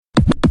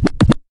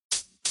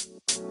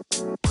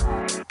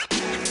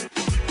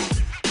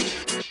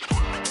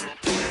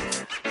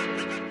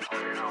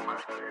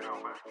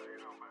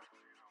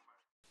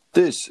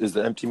This is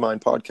the Empty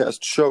Mind Podcast,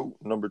 show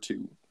number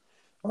 2.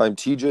 I'm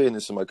TJ, and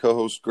this is my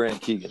co-host,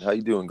 Grant Keegan. How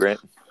you doing, Grant?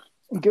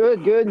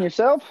 Good. And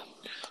yourself?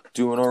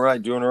 Doing all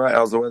right.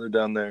 How's the weather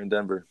down there in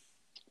Denver?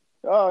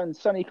 Oh, in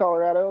sunny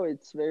Colorado,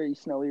 it's very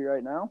snowy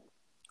right now.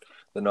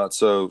 The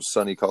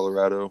not-so-sunny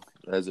Colorado,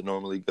 as it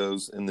normally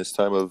goes in this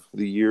time of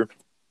the year.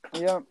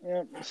 Yep.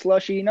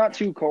 Slushy, not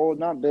too cold,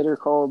 not bitter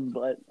cold,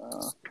 but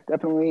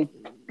definitely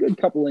good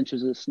couple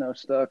inches of snow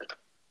stuck.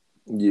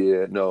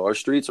 Yeah, no, our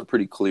streets are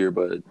pretty clear,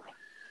 but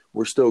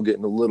we're still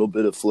getting a little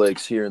bit of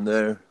flakes here and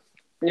there.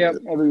 Yep,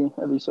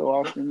 every so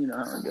often, you know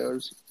how it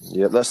goes.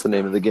 Yep, that's the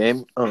name of the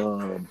game.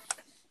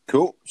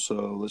 Cool.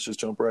 So let's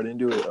just jump right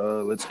into it.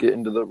 Let's get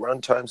into the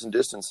run times and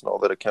distance and all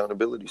that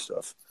accountability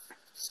stuff.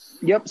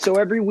 Yep, so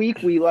every week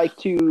we like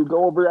to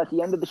go over, at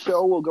the end of the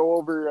show, we'll go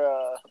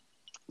over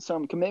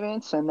some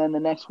commitments, and then the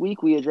next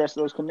week we address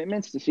those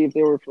commitments to see if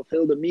they were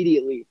fulfilled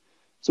immediately.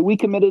 So we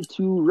committed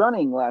to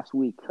running last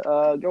week.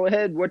 Go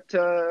ahead. What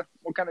kind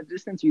of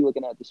distance are you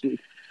looking at this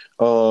week?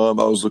 I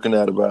was looking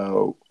at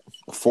about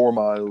 4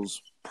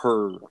 miles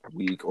per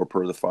week, or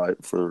per the 5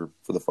 for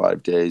the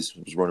 5 days.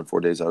 I was running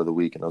 4 days out of the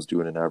week, and I was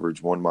doing an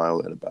average 1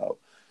 mile at about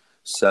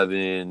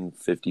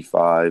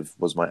 7:55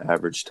 was my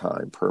average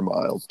time per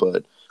mile.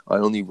 But I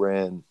only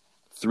ran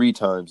 3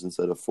 times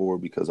instead of 4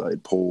 because I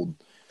had pulled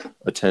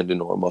a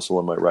tendon or a muscle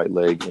in my right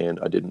leg, and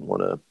I didn't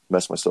want to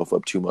mess myself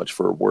up too much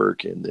for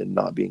work and then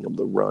not being able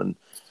to run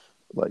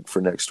like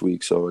for next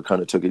week. So I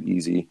kind of took it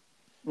easy.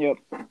 Yep,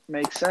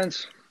 makes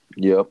sense.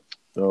 Yep.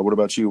 What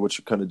about you? What's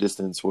your kind of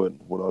distance? What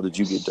all did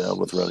you get down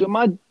with running?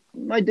 So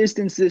my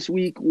distance this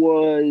week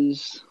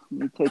was,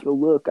 let me take a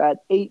look, at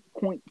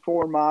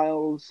 8.4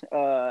 miles.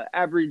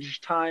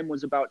 Average time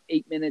was about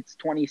 8 minutes,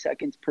 20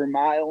 seconds per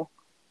mile.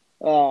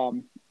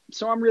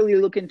 So I'm really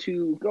looking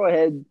to go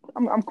ahead.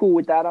 I'm cool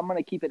with that. I'm going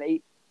to keep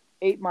an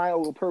 8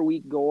 mile per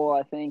week goal,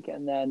 I think.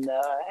 And then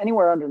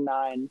anywhere under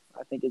 9,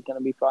 I think is going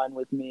to be fine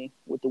with me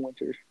with the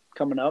winter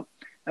coming up.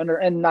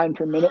 And 9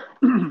 per minute.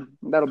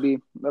 That'll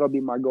be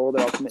my goal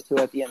that I'll commit to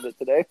at the end of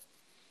today.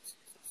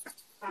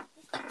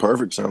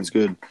 Perfect. Sounds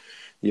good.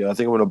 Yeah, I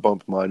think I'm going to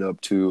bump mine up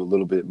to a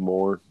little bit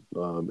more.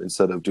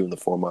 Instead of doing the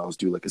 4 miles,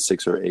 do like a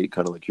 6 or 8,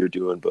 kind of like you're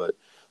doing. But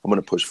I'm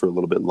going to push for a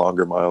little bit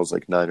longer miles,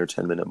 like 9 or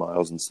 10 minute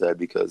miles instead,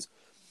 because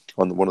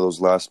on one of those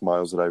last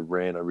miles that I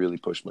ran, I really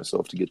pushed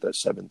myself to get that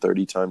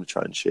 7:30 time to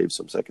try and shave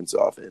some seconds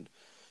off, and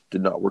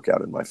did not work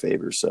out in my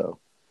favor. So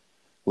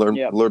learn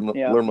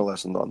my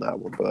lesson on that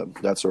one, but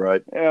that's all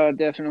right.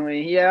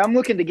 Definitely. Yeah, I'm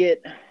looking to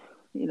get,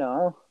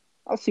 I'll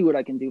see what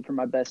I can do for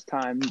my best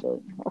time,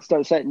 but I'll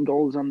start setting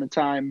goals on the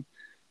time,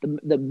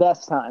 the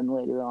best time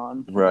later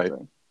on. Right.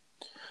 So.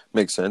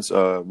 Makes sense.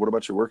 What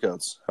about your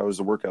workouts? How is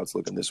the workouts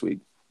looking this week?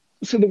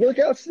 So the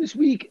workouts this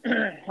week,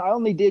 I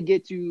only did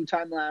get to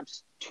time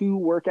lapse 2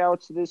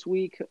 workouts this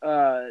week.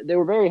 They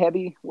were very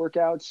heavy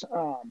workouts.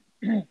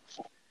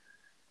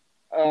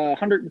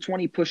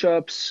 120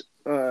 push-ups,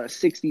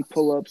 60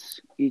 pull-ups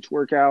each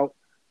workout,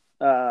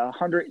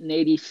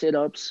 180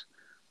 sit-ups,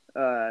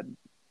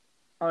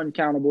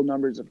 uncountable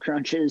numbers of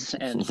crunches,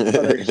 and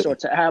other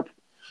sorts of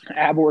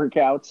ab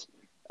workouts.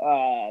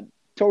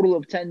 Total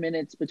of 10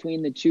 minutes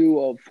between the 2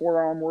 of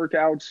forearm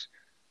workouts,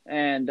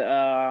 and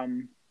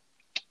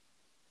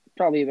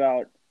probably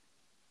about,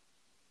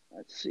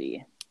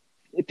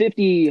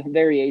 50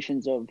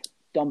 variations of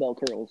dumbbell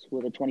curls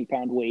with a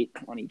 20-pound weight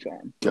on each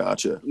arm.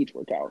 Gotcha. Each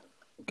workout.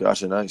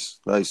 Gotcha. Nice.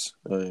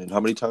 And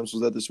how many times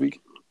was that this week?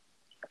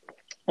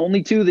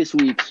 Only 2 this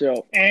week,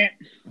 so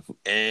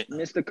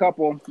missed a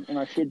couple, and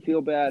I should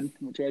feel bad,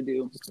 which I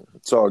do.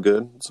 It's all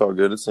good. It's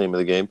the name of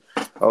the game.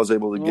 I was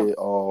able to get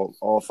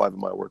all 5 of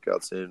my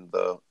workouts in: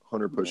 the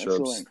 100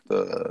 push-ups,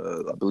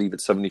 I believe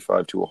it's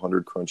 75 to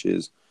 100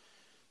 crunches,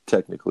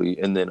 technically,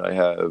 and then I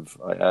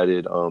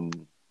added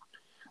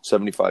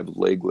 75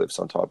 leg lifts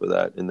on top of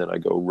that, and then I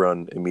go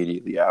run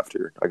immediately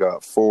after. I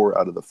got 4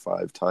 out of the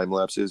 5 time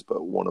lapses,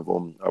 but one of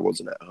them I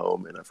wasn't at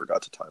home and I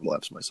forgot to time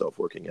lapse myself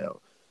working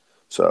out.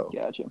 So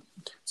gotcha.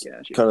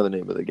 Kind of the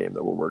name of the game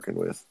that we're working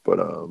with. But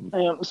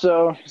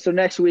so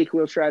next week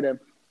we'll try to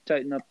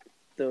tighten up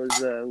those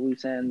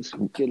loose ends,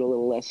 get a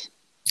little less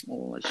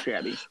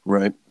shabby.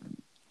 Right.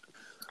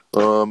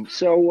 So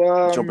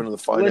jump into the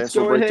financial let's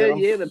go breakdown. ahead.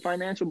 Yeah, the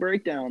financial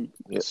breakdown.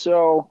 Yep.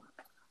 So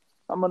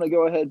I'm gonna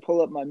go ahead and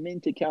pull up my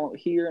Mint account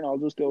here, and I'll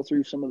just go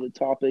through some of the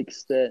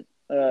topics that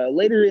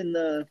later in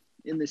the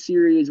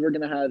series we're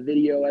gonna have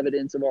video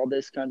evidence of all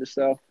this kind of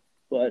stuff.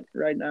 But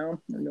right now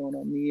we're going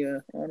on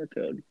the honor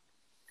code.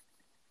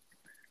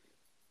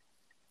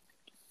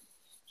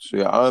 So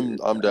yeah,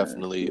 I'm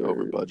definitely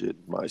over budget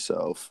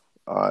myself.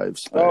 I've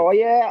spent. Oh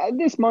yeah,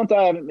 this month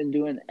I haven't been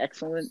doing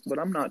excellent, but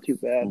I'm not too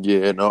bad.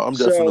 Yeah, no, I'm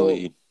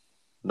definitely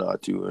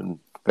not doing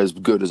as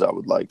good as I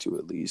would like to,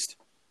 at least.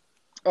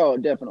 Oh,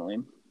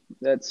 definitely.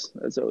 That's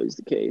always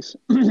the case.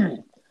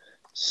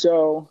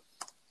 So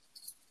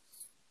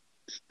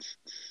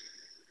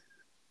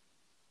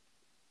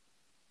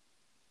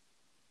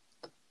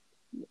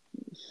let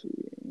me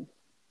see.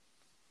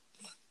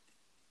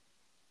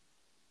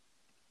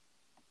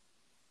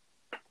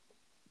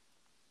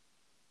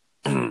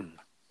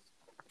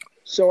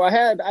 So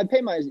I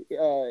pay my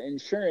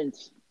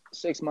insurance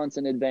 6 months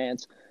in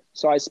advance.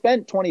 So I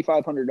spent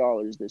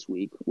 $2,500 this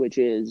week, which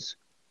is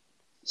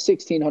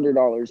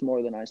 $1,600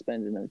 more than I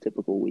spend in a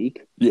typical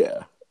week.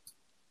 Yeah.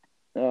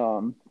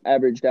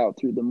 Averaged out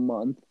through the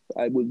month,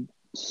 I would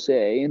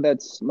say.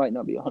 That's might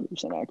not be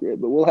 100% accurate,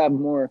 but we'll have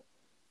more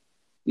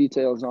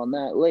details on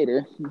that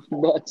later.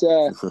 But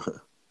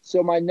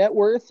so my net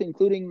worth,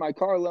 including my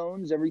car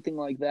loans, everything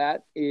like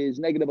that, is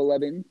negative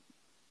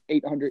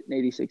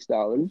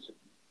 $886.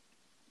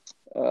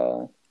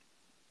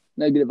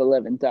 Negative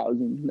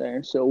 11,000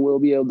 there. So we'll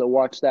be able to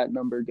watch that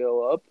number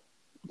go up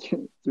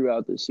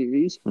throughout the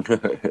series.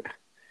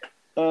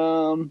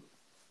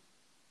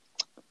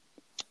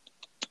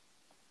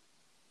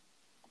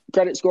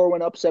 Credit score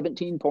went up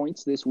 17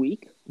 points this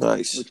week.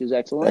 Nice. Which is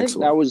excellent.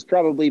 That was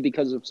probably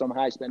because of some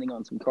high spending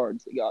on some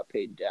cards that got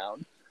paid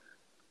down.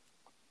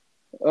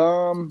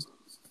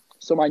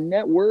 So my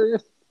net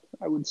worth,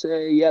 I would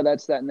say,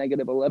 that's that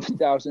negative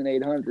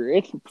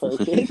 11,800.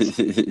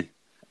 Perfect.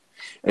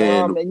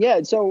 And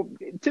yeah, so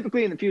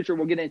typically in the future,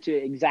 we'll get into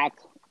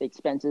exact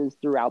expenses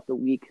throughout the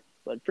week.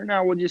 But for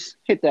now, we'll just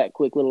hit that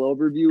quick little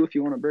overview if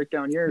you want to break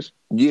down yours.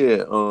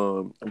 Yeah,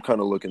 I'm kind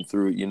of looking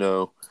through it,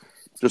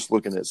 just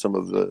looking at some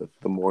of the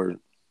more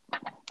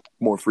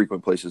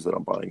frequent places that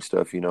I'm buying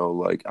stuff,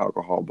 like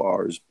alcohol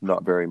bars,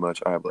 not very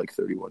much. I have like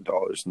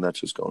 $31, and that's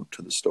just going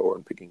to the store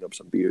and picking up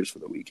some beers for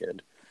the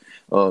weekend.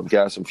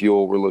 Gas and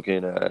fuel, we're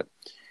looking at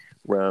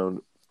around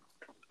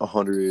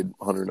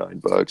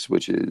 $109,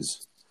 which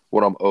is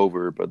what I'm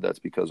over, but that's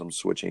because I'm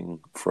switching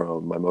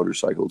from my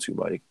motorcycle to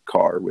my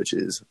car, which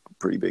is a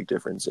pretty big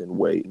difference in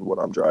weight and what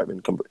I'm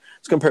driving.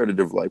 It's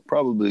comparative, like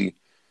probably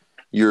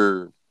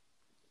your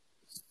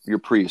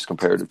Prius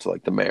comparative to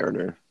like the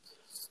Mariner,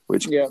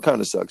 which kind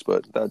of sucks,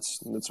 but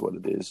that's what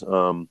it is.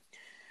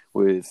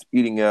 With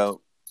eating out,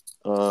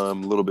 a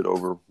little bit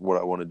over what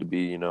I wanted to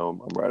be. I'm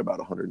right about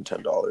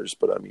 $110,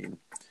 but I mean,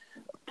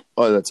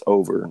 that's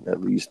over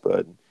at least.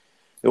 But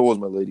it was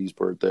my lady's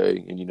birthday,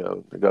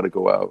 and I got to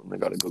go out and I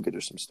got to go get her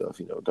some stuff.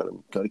 Got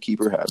to keep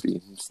her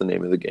happy. It's the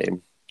name of the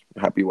game.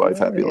 Happy wife,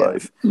 happy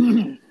life.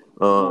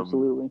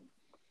 Absolutely.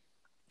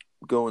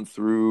 Going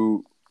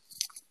through.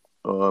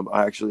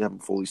 I actually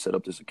haven't fully set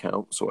up this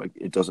account, so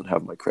it doesn't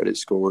have my credit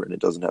score and it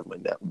doesn't have my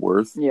net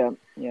worth. Yeah.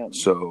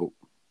 So,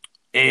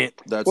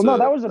 that's a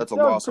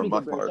loss on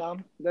my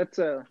part. That's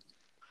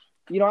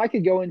I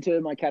could go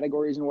into my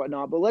categories and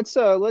whatnot, but let's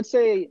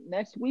say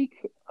next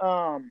week,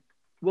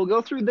 we'll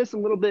go through this a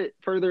little bit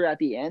further at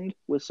the end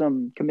with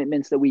some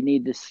commitments that we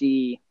need to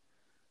see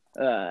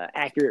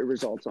accurate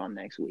results on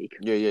next week.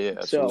 Yeah.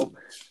 Absolutely. So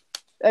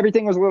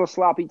everything was a little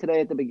sloppy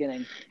today at the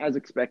beginning, as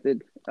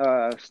expected.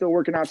 Still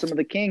working out some of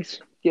the kinks,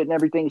 getting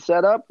everything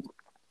set up.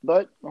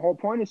 But the whole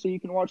point is so you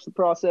can watch the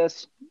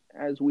process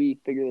as we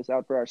figure this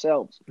out for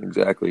ourselves.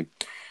 Exactly.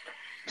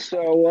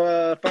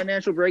 So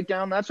financial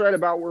breakdown, that's right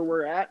about where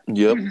we're at.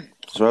 Yep.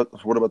 So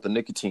what about the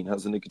nicotine?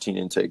 How's the nicotine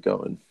intake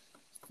going?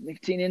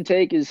 Nicotine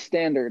intake is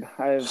standard.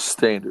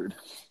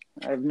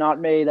 I've not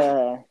made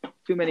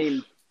too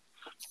many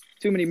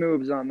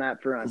moves on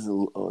that front.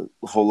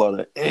 A whole lot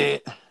of A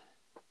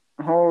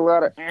whole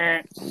lot of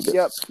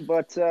Yep,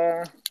 but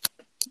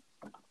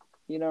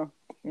yeah.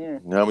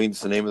 I mean,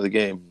 it's the name of the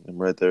game. I'm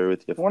right there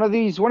with you. One of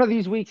these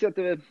weeks at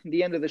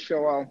the end of the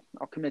show,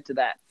 I'll commit to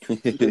that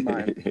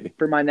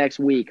for my next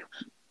week.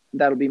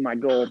 That'll be my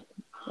goal,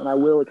 and I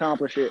will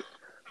accomplish it.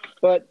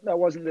 But that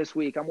wasn't this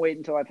week. I'm waiting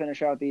until I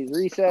finish out these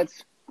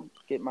resets,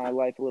 get my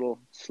life a little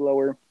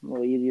slower, a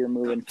little easier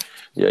moving.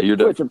 Yeah, you're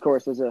which of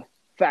course is a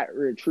fat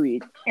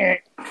retreat,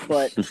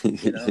 but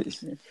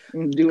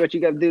do what you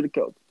got to do to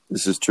cope.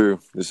 This is true,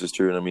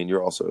 and I mean,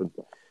 you're also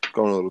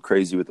going a little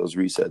crazy with those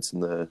resets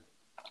and the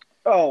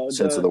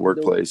sense of the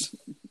workplace.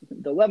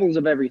 The levels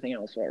of everything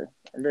else are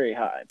very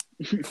high.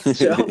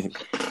 So,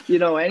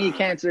 any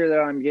cancer that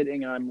I'm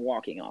getting, I'm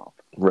walking off.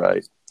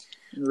 Right.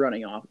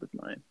 Running off with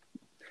mine.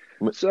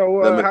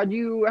 So, how'd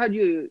you?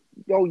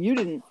 Oh, you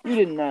didn't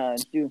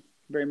do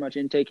very much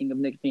intaking of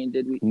nicotine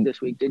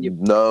this week, did you?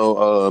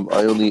 No,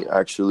 I only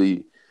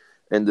actually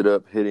ended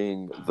up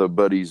hitting the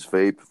Buddy's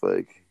vape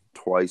like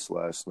twice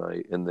last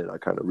night, and then I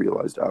kind of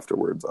realized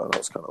afterwards, and I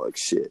was kind of like,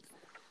 shit.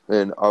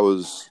 And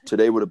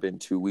today would have been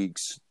 2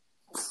 weeks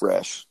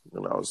fresh,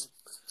 and I was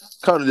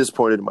kind of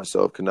disappointed in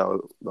myself because now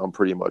I'm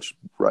pretty much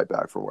right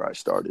back from where I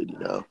started,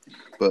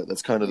 But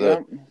that's kind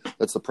of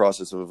that's the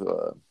process of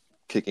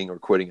kicking or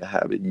quitting a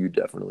habit. You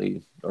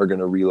definitely are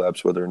going to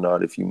relapse whether or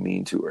not, if you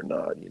mean to or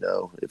not,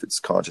 if it's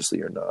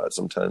consciously or not.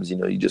 Sometimes,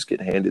 you just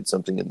get handed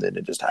something and then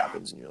it just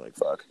happens and you're like,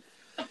 fuck.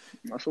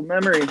 Muscle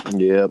memory.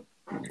 Yep.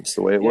 It's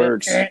the way it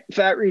works.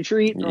 Fat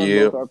retreat.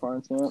 Yep.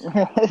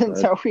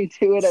 That's how we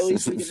do it. At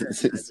least we can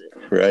recognize it.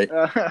 Right.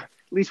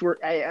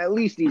 At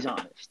least he's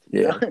honest.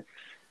 Yeah.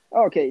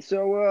 Okay,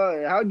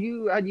 so how'd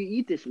you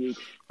eat this week?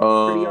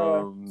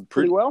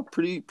 Pretty well.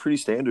 Pretty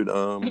standard.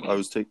 I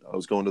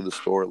was going to the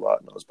store a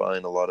lot and I was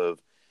buying a lot of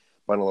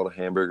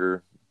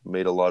hamburger.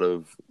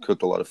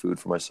 Cooked a lot of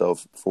food for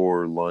myself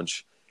for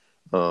lunch.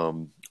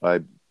 I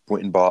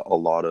went and bought a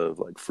lot of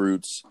like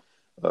fruits.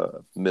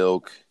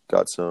 milk,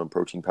 got some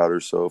protein powder.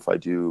 So if I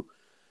do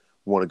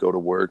want to go to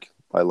work,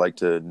 I like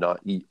to not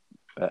eat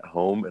at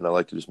home, and I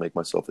like to just make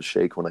myself a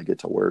shake when I get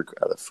to work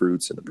out of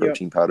fruits and the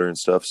protein powder and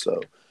stuff.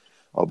 So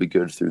I'll be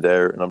good through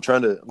there. And I'm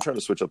trying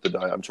to switch up the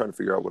diet. I'm trying to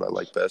figure out what I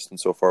like best. And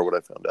so far, what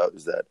I found out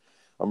is that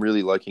I'm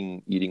really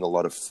liking eating a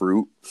lot of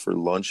fruit for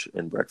lunch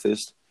and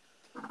breakfast.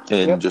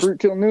 And just fruit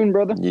till noon,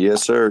 brother.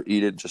 Yes, sir.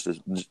 Eat it. Just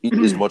eat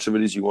as much of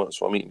it as you want.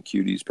 So I'm eating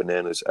cuties,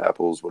 bananas,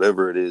 apples,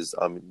 whatever it is.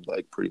 I'm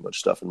like pretty much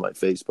stuffing my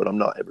face, but I'm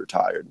not ever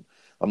tired.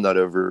 I'm not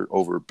ever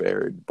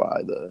overbeared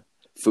by the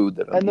food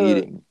that I'm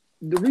eating.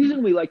 The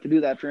reason we like to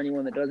do that, for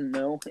anyone that doesn't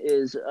know,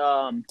 is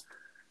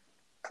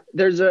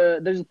there's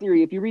a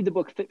theory. If you read the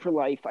book Fit for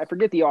Life, I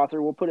forget the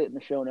author. We'll put it in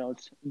the show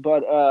notes.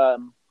 But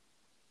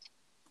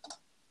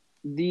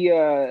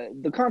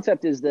the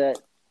concept is that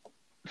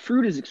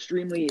fruit is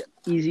extremely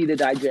easy to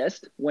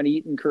digest when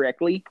eaten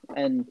correctly,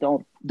 and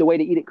the way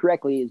to eat it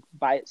correctly is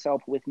by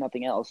itself with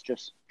nothing else,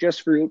 just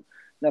fruit,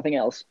 nothing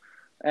else,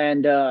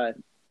 and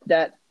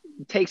that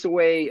takes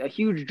away a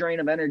huge drain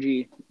of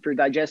energy for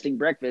digesting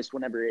breakfast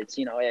whenever it's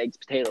eggs,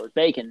 potatoes,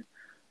 bacon.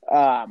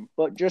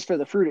 But just for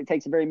the fruit, it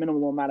takes a very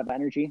minimal amount of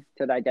energy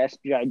to digest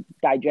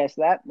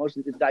that. Most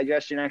of the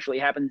digestion actually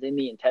happens in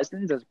the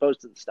intestines as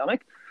opposed to the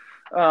stomach.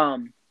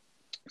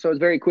 So it's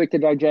very quick to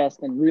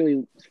digest and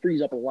really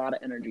frees up a lot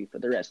of energy for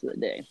the rest of the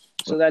day.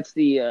 So that's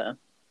the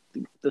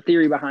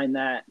theory behind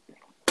that.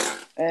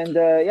 And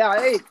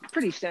I ate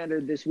pretty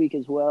standard this week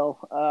as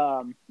well.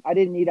 I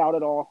didn't eat out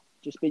at all.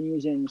 Just been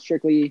using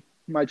strictly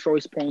my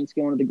choice points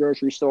going to the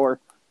grocery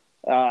store.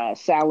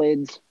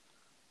 Salads,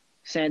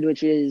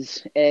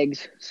 sandwiches,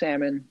 eggs,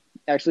 salmon.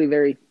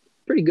 Actually,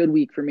 pretty good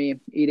week for me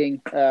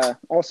eating.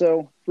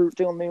 Also, fruit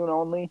till noon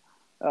only.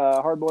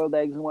 Hard-boiled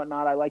eggs and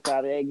whatnot. I like to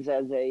have eggs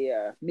as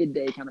a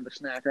midday kind of a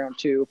snack around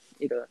 2.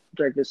 Eat a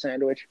breakfast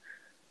sandwich.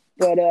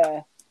 But,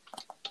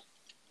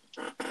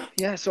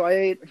 so I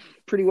ate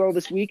pretty well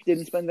this week.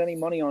 Didn't spend any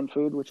money on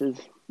food, which is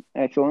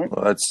excellent.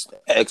 Well, that's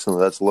excellent.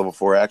 That's level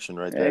 4 action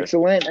right there.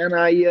 Excellent. And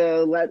I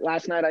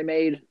last night I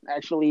made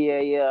actually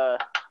a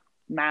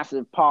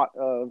massive pot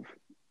of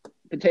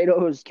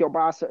potatoes,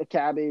 kielbasa,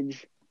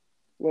 cabbage,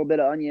 a little bit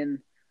of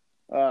onion,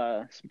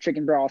 some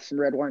chicken broth, some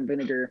red wine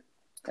vinegar.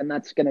 And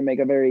that's going to make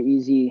a very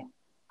easy,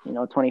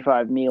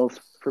 25 meals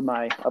for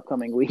my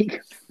upcoming week.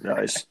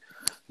 Nice.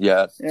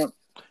 Yeah. Yep.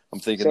 I'm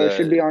thinking so it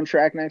should be on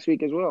track next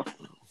week as well.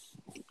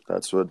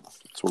 That's what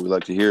we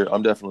like to hear.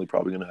 I'm definitely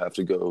probably going to have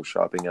to go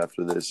shopping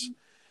after this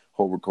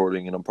whole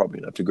recording, and I'm probably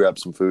going to have to grab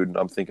some food. And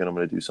I'm thinking I'm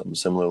going to do something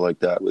similar like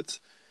that with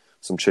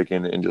some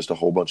chicken and just a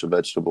whole bunch of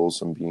vegetables,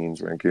 some beans,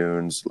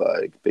 rangoons,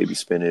 like baby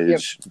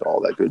spinach, all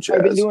that good jazz.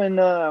 I've been doing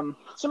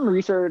some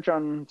research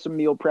on some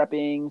meal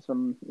prepping.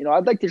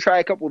 I'd like to try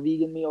a couple of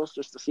vegan meals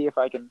just to see if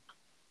I can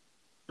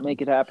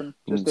make it happen.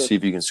 Just see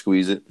if you can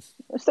squeeze it.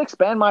 Just to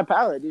expand my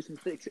palate. Do some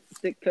thick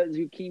cut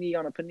zucchini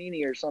on a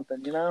panini or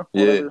something,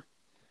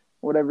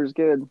 Whatever's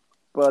good.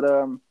 But,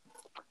 so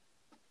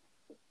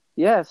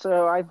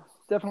I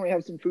definitely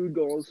have some food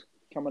goals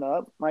coming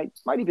up. Might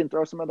even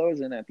throw some of those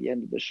in at the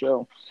end of the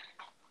show.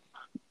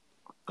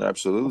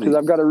 Absolutely. Because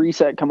I've got a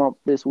reset come up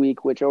this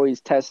week, which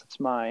always tests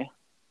the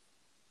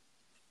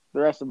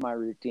rest of my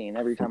routine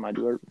every time I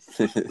do a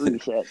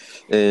reset.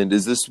 And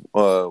is this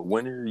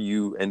when are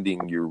you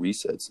ending your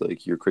resets,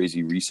 like your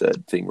crazy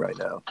reset thing right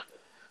now?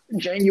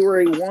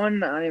 January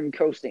 1, I am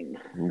coasting.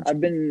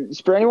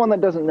 For anyone that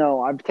doesn't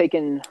know, I've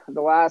taken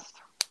I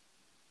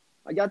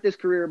got this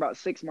career about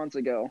 6 months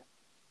ago.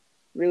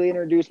 Really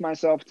introduced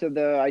myself to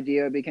the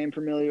idea, became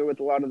familiar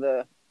with a lot of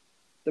the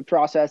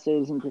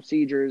processes and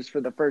procedures for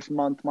the first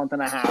month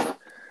and a half.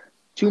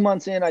 2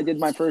 months in, I did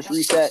my first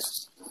reset.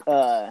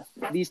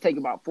 These take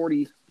about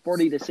 40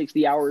 to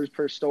 60 hours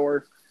per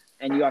store,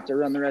 and you have to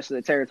run the rest of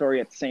the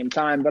territory at the same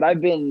time. But I've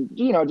been,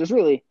 just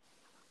really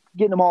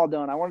getting them all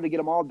done. I wanted to get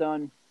them all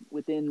done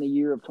within the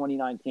year of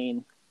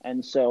 2019.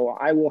 And so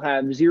I will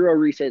have 0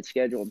 resets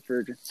scheduled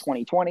for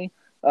 2020.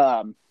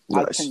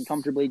 Nice. I can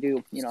comfortably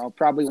do,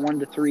 probably 1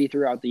 to 3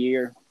 throughout the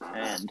year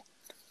and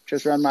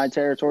just run my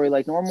territory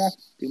like normal,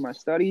 do my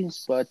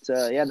studies. But,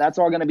 that's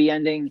all going to be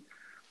ending.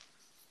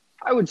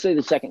 I would say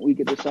the second week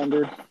of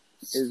December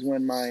is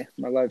when my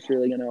life's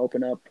really going to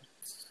open up.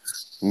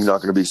 You're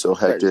not going to be so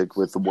hectic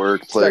with the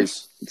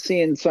workplace.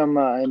 Seeing some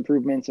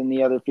improvements in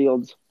the other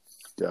fields.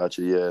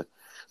 Gotcha, yeah.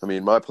 I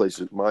mean, my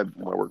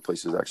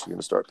workplace is actually going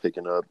to start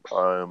picking up.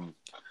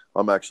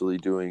 I'm actually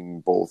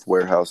doing both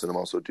warehouse and I'm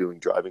also doing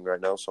driving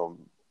right now. So I'm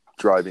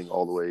driving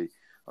all the way.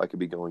 I could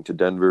be going to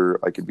Denver.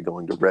 I could be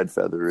going to Red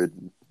Feather. It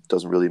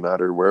doesn't really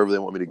matter. Wherever they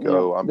want me to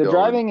go, I'm going. The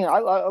driving, I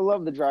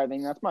love the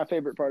driving. That's my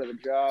favorite part of the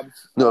job.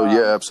 No,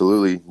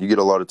 absolutely. You get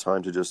a lot of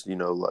time to just,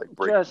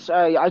 break.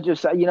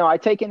 I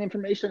take in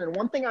information. And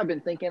one thing I've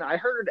been thinking, I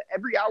heard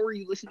every hour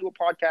you listen to a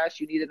podcast,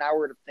 you need an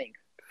hour to think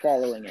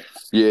following it.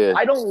 Yeah.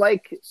 I don't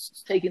like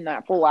taking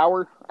that full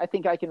hour. I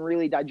think I can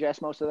really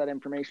digest most of that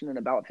information in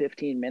about 10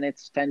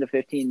 to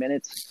 15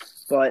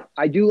 minutes. But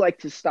I do like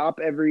to stop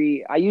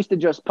I used to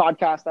just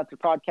podcast after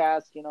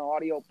podcast,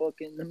 audio book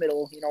in the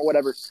middle,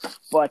 whatever.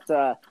 But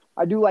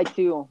I do like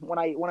to when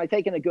I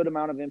take in a good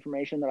amount of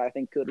information that I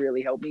think could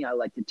really help me. I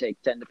like to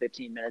take 10 to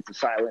 15 minutes of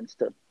silence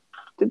to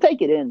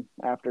take it in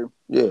after.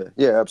 Yeah,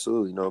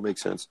 absolutely. No, it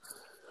makes sense.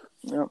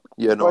 Yep.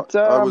 Yeah, no, but,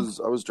 I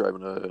was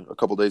driving a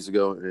couple days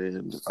ago,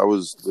 and I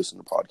was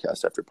listening to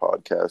podcast after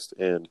podcast,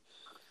 and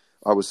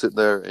I was sitting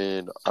there,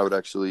 and I'd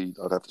have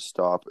to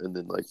stop and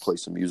then like play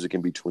some music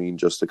in between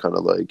just to kind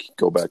of like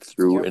go back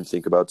through and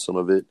think about some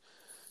of it,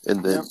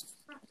 and then.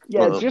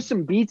 Yeah, it's just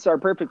some beats are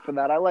perfect for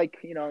that. I like,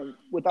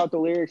 without the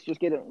lyrics, just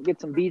get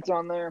some beats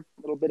on there,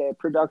 a little bit of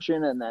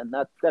production, and then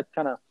that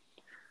kind of,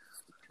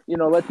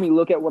 lets me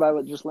look at what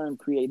I just learned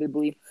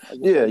creatively.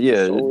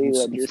 Solely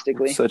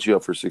logistically. Sets you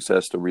up for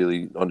success to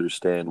really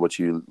understand what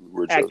you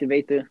were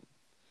activate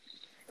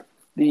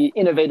the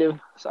innovative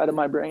side of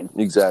my brain.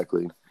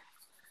 Exactly.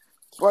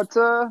 But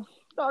all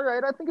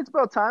right, I think it's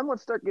about time.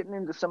 Let's start getting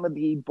into some of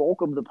the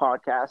bulk of the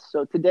podcast.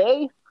 So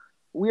today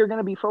we are going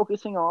to be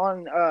focusing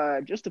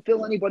on, just to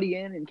fill anybody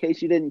in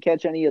case you didn't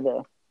catch any of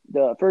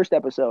the first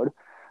episode,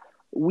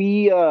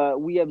 we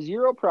have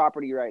zero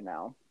property right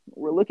now.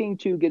 We're looking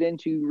to get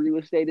into real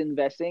estate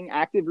investing,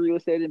 active real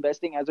estate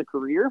investing as a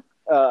career,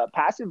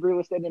 passive real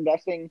estate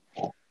investing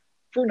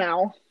for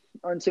now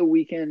until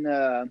we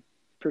can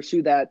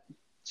pursue that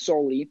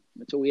solely,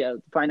 until we have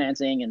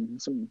financing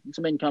and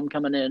some income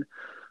coming in.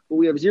 But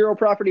we have zero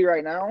property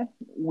right now.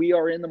 We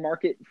are in the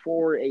market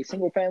for a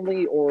single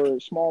family or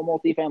small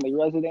multifamily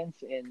residence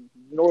in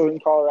northern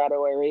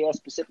Colorado area,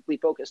 specifically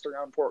focused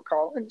around Fort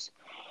Collins.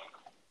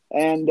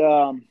 And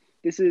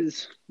this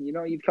is,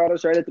 you've caught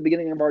us right at the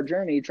beginning of our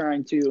journey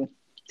trying to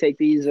take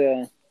these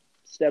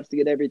steps to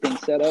get everything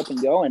set up and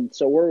going.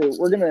 So we're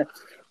going to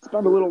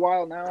spend a little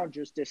while now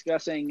just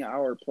discussing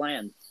our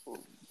plan,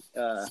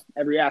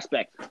 every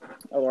aspect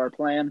of our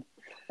plan.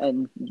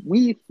 And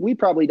we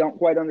probably don't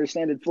quite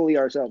understand it fully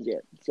ourselves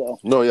yet. So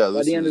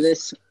by the end of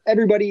this,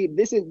 everybody,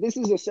 this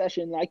is a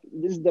session, like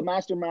this is the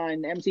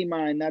mastermind, MC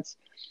mind.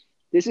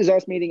 This is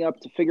us meeting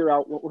up to figure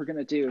out what we're going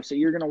to do. So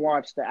you're going to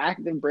watch the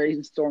active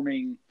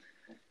brainstorming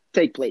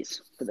take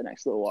place for the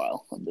next little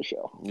while of the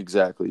show.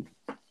 Exactly.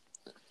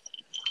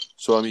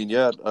 So, I mean,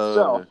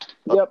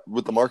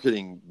 with the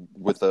marketing,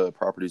 with the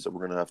properties that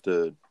we're going to have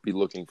to be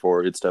looking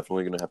for, it's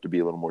definitely going to have to be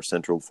a little more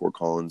central Fort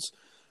Collins,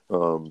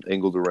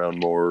 angled around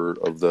more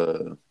of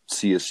the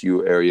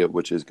CSU area,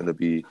 which is going to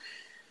be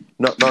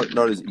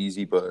not as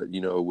easy, but,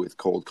 with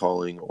cold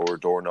calling or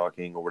door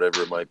knocking or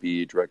whatever it might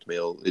be, direct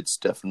mail, it's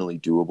definitely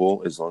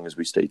doable as long as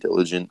we stay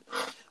diligent.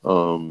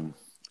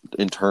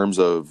 In terms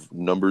of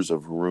numbers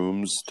of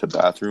rooms to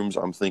bathrooms,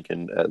 I'm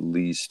thinking at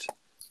least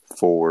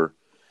 4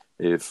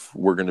 if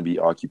we're going to be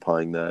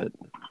occupying that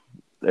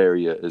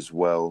area as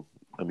well.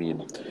 I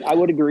mean, I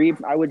would agree.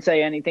 I would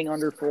say anything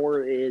under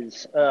 4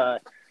 is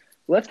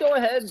let's go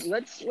ahead.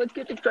 Let's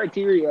get the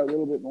criteria a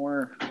little bit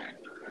more,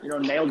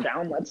 nailed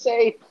down. Let's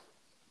say,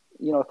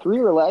 3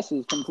 or less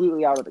is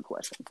completely out of the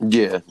question.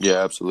 Yeah,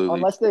 absolutely.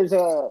 Unless there's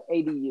a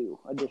ADU,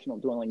 additional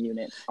dwelling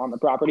unit, on the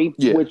property,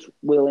 which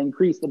will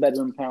increase the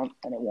bedroom count,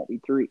 and it won't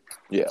be 3.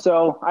 Yeah.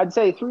 So I'd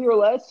say 3 or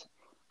less.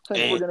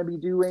 Since we're going to be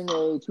doing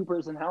a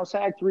 2-person house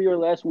hack, 3 or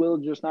less will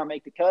just not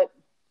make the cut.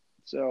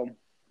 So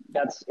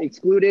that's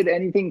excluded.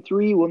 Anything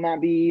 3 will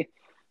not be,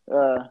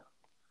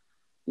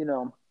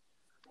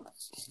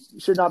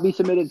 should not be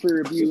submitted for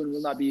review and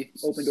will not be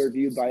opened or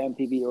viewed by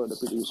MTV or the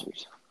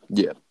producers.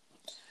 Yeah.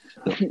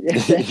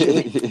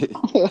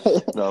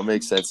 No, it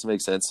makes sense.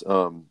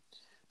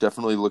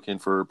 Definitely looking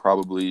for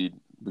we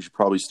should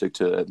probably stick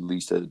to at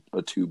least a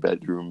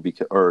 2-bedroom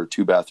or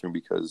 2-bathroom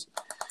because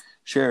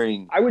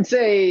sharing. I would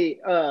say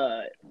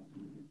I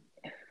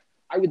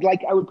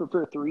would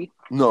prefer 3.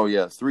 No,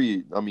 yeah,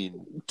 3. I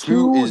mean,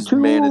 2 is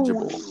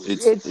manageable.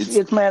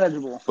 It's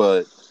manageable.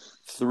 But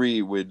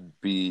 3 would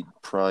be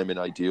prime and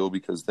ideal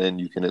because then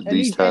you can at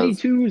least have. Any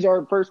 2s,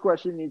 our first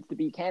question needs to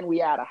be: can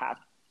we add a half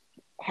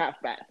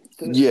bath?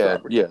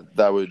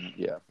 That would,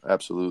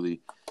 absolutely.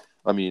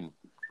 I mean,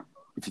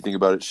 if you think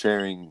about it,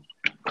 sharing,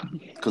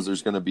 because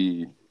there's going to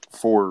be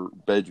 4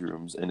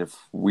 bedrooms, and if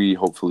we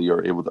hopefully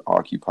are able to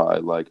occupy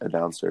like a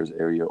downstairs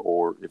area,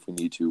 or if we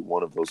need to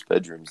one of those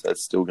bedrooms,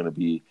 that's still going to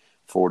be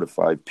 4 to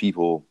 5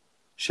 people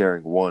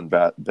sharing one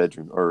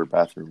bedroom or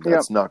bathroom.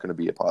 That's not going to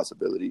be a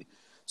possibility.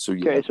 So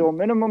so a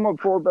minimum of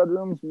 4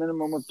 bedrooms,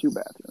 minimum of 2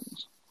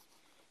 bathrooms.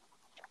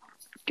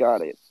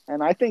 Got it.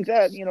 And I think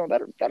that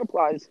that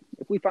applies.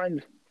 If we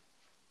find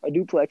a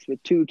duplex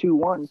with 2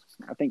 2-1s,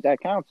 I think that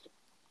counts.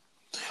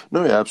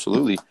 No, yeah,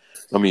 absolutely.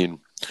 I mean,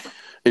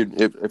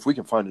 if we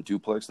can find a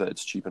duplex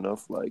that's cheap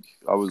enough, like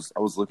I was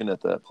looking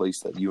at that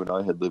place that you and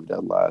I had lived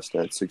at last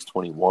at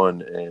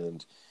 621,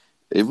 and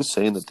it was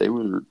saying that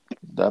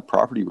that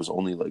property was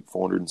only like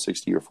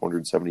 $460,000 or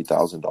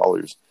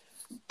 $470,000.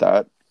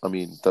 That, I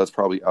mean, that's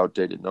probably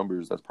outdated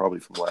numbers. That's probably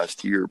from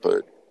last year,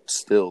 but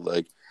still,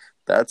 like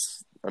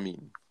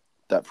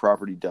that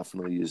property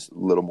definitely is a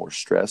little more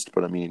stressed.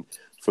 But I mean,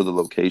 for the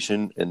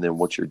location and then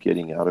what you're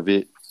getting out of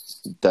it,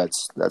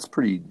 it's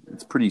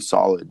pretty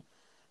solid.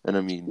 And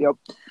I mean,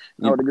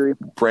 I would agree.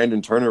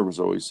 Brandon Turner was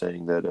always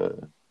saying that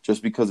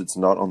just because it's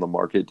not on the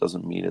market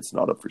doesn't mean it's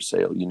not up for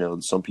sale. You know,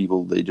 some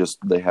people,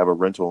 they have a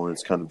rental and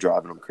it's kind of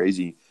driving them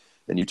crazy.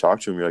 And you talk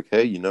to them, you're like,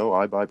 hey, you know,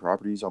 I buy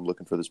properties. I'm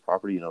looking for this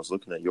property, and I was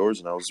looking at yours,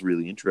 and I was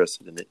really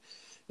interested in it.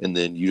 And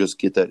then you just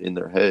get that in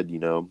their head, you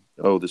know,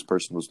 oh, this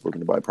person was looking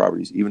to buy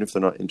properties. Even if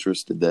they're not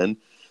interested then,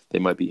 they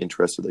might be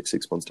interested like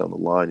 6 months down the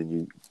line,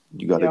 and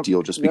you got a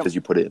deal just because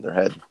you put it in their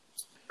head.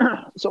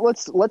 So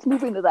let's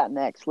move into that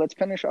next. Let's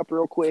finish up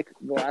real quick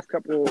the last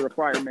couple of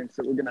requirements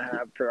that we're going to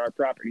have for our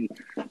property.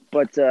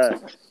 But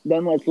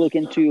then let's look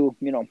into,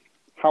 you know,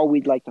 how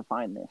we'd like to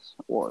find this,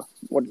 or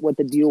what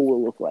the deal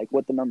will look like,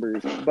 what the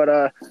numbers. But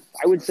I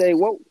would say,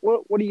 what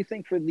do you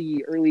think for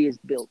the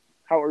earliest built?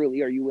 How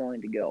early are you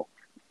willing to go?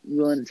 You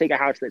willing to take a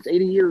house that's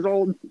 80 years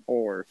old,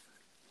 or?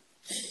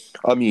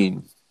 I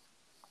mean,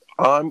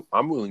 I'm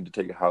willing to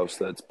take a house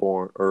that's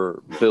born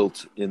or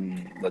built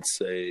in, let's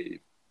say,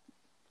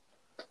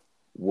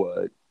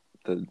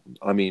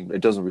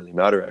 it doesn't really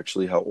matter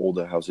actually how old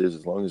the house is,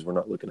 as long as we're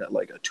not looking at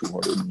like a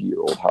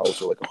 200-year-old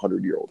house or like a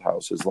 100-year-old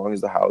house. As long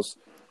as the house,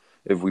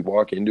 if we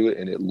walk into it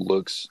and it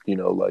looks, you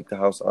know, like the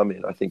house I'm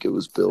in, I think it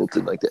was built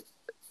in like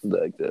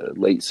the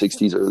late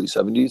 60s, early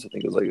 70s. I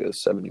think it was like a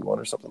 71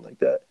 or something like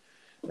that.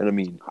 And I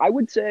mean, I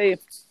would say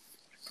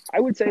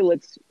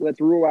let's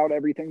rule out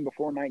everything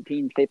before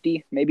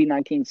 1950, maybe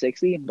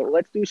 1960, but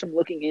let's do some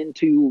looking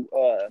into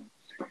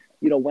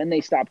you know, when they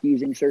stopped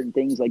using certain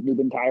things like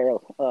Nubentire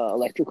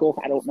electrical.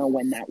 I don't know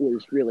when that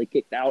was really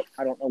kicked out.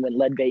 I don't know when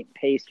lead paint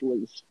paste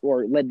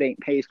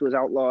was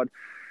outlawed.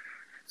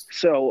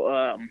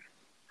 So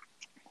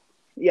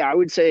yeah, I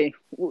would say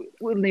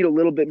we'll need a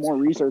little bit more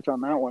research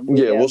on that one.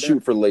 Yeah, we'll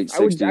shoot for late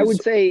 60s. I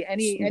would say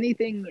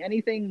anything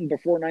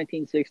before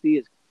 1960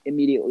 is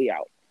immediately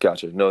out.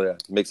 Gotcha. No, yeah,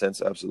 makes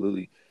sense.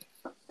 Absolutely.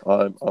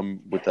 I'm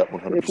with that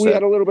 100%. If we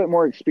had a little bit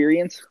more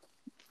experience,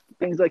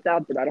 things like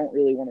that, but I don't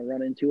really want to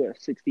run into a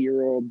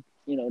 60-year-old,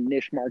 you know,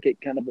 niche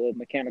market kind of a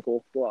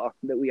mechanical flaw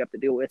that we have to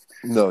deal with.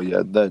 No,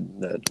 yeah,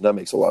 that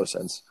makes a lot of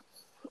sense.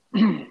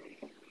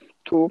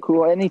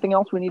 Cool. Anything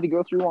else we need to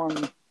go through on,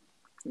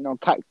 you know,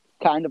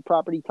 kind of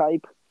property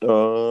type?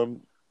 We'll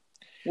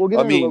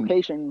get into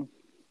location.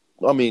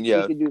 I mean,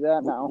 yeah, we can do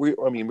that now. We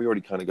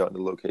already kind of got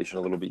into location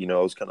a little bit. You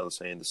know, I was kind of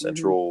saying the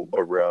central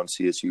around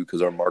CSU,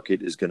 because our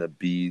market is going to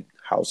be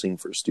housing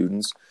for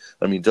students.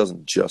 I mean, it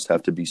doesn't just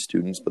have to be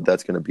students, but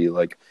that's going to be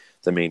like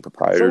the main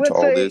proprietor to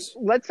all this.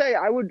 Let's say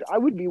I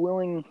would be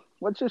willing.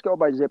 Let's just go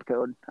by zip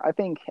code. I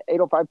think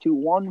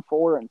 80521,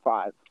 4, and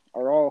 5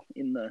 are all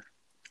in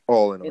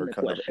our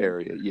kind of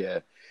area. Yeah,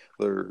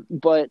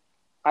 but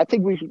I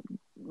think we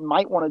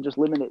might want to just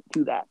limit it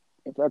to that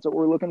if that's what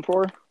we're looking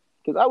for.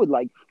 Because I would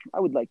like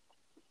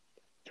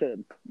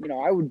to, you know,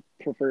 I would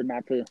prefer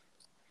not to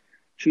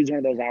choose one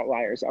of those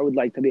outliers. I would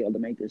like to be able to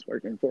make this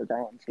work in Fort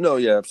Collins. No,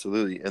 yeah,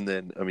 absolutely. And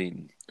then, I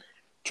mean,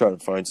 trying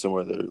to find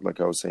somewhere that,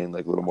 like I was saying,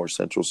 like a little more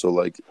central. So,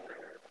 like,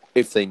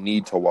 if they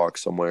need to walk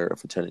somewhere,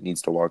 if a tenant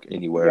needs to walk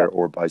anywhere,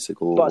 or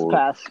bicycle, bus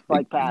pass,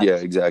 bike pass, yeah,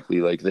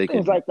 exactly. Like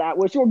things like that,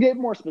 which we'll get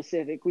more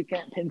specific. We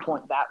can't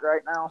pinpoint that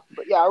right now,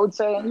 but yeah, I would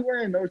say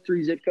anywhere in those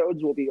 3 zip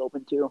codes we'll be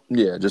open to.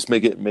 Yeah, just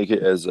make it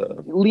as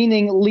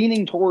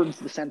leaning towards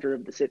the center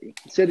of the city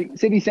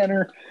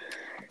center.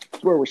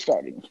 Is where we're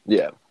starting.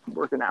 Yeah,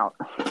 working out.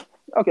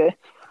 Okay,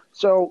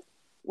 so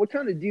what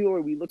kind of deal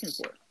are we looking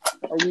for?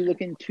 Are we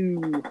looking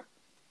to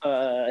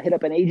hit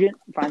up an agent,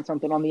 find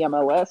something on the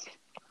MLS?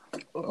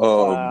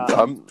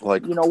 I'm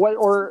like, you know what,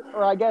 or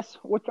I guess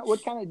what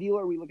kind of deal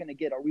are we looking to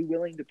get? Are we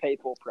willing to pay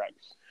full price?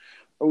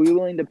 Are we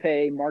willing to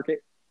pay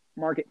market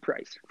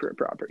price for a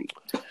property?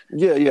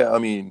 Yeah. I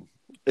mean,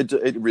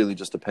 it really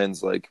just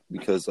depends. Like,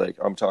 because like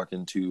I'm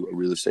talking to a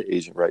real estate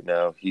agent right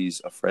now.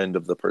 He's a friend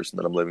of the person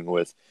that I'm living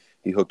with.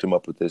 He hooked him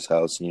up with this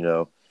house, you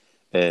know,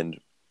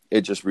 and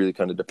it just really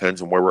kind of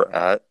depends on where we're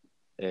at.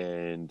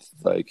 And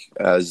like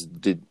as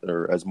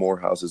more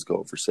houses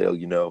go for sale,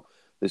 you know,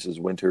 this is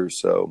winter,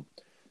 so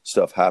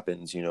stuff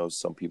happens, you know,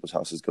 some people's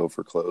houses go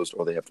foreclosed,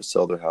 or they have to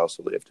sell their house,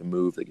 or they have to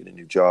move, they get a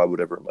new job,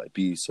 whatever it might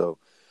be. So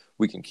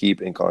we can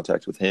keep in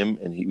contact with him,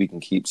 and we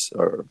can keep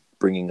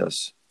bringing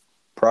us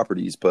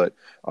properties. But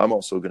I'm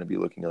also going to be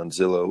looking on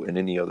Zillow and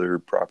any other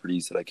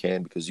properties that I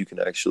can, because you can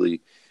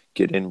actually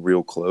get in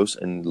real close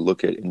and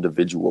look at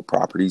individual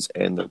properties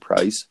and their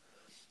price.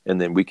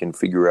 And then we can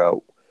figure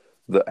out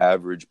the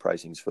average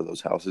pricings for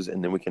those houses.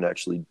 And then we can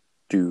actually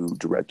do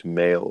direct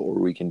mail, or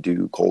we can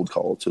do cold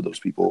call to those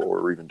people,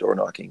 or even door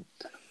knocking,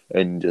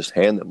 and just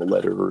hand them a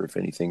letter, or if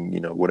anything, you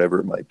know, whatever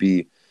it might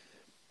be.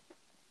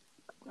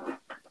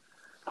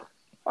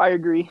 I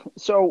agree.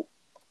 So,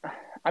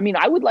 I mean,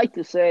 I would like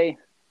to say,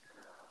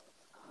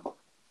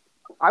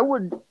 I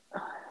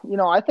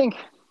think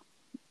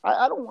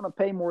I don't want to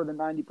pay more than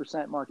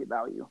 90% market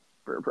value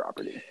for a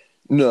property.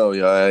 No,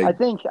 yeah. I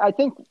think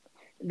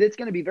it's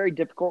going to be very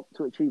difficult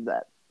to achieve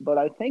that. But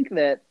I think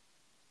that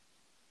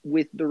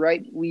with the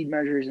right weed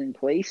measures in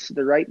place,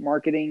 the right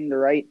marketing,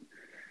 I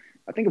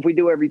think if we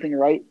do everything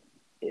right,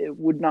 it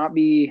would not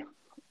be,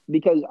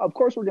 because of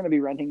course we're going to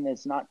be renting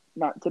this, not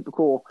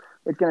typical.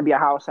 It's going to be a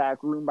house hack,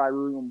 room by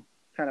room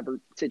kind of a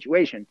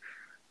situation.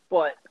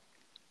 But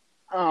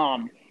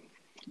Um,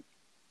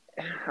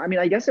 I mean,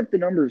 I guess if the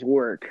numbers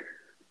work,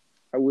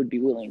 I would be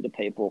willing to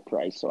pay full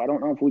price. So I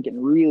don't know if we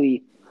can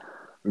really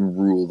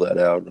rule that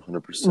out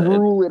 100%.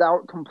 Rule it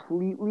out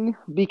completely,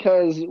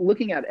 because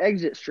looking at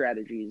exit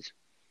strategies,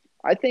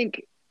 I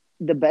think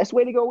the best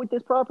way to go with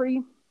this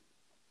property,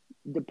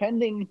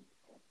 it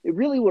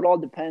really would all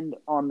depend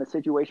on the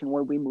situation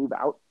where we move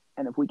out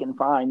and if we can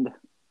find,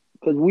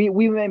 because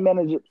we may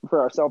manage it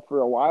for ourselves for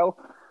a while,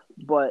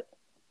 but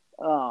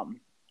I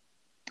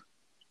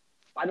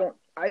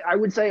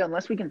would say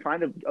unless we can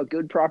find a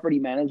good property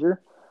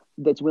manager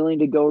that's willing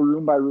to go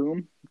room by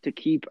room to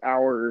keep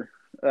our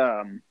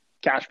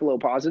cash flow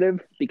positive,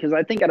 because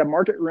I think at a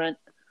market rent,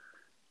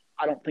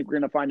 I don't think we're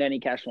going to find any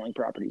cash flowing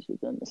properties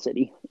within the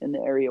city in the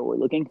area we're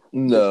looking.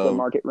 No. Just the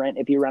market rent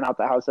if you rent out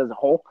the house as a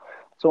whole.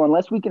 So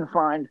unless we can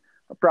find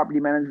a property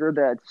manager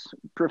that's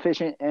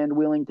proficient and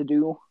willing to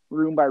do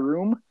room by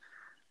room,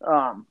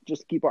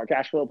 just keep our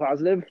cash flow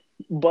positive.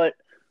 But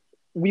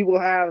we will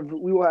have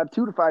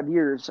 2 to 5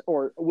 years,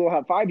 or we'll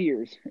have 5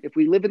 years. If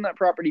we live in that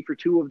property for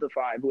 2 of the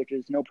 5, which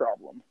is no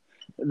problem,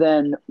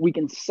 then we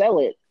can sell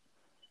it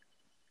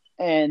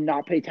and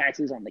not pay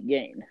taxes on the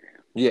gain.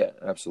 Yeah,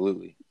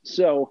 absolutely.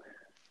 So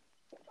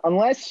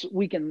unless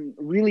we can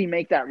really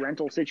make that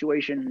rental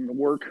situation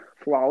work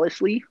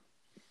flawlessly,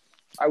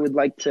 I would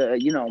like to,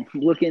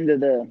 look into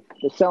the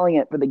selling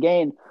it for the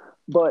gain.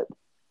 But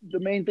the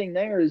main thing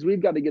there is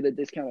we've got to get a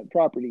discounted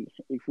property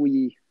if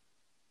we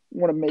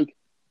want to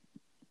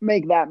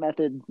make that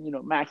method,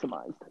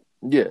 maximized.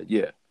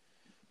 Yeah.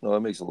 No,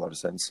 that makes a lot of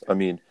sense. I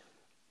mean,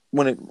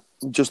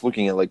 just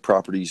looking at like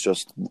properties,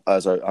 just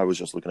as I was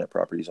just looking at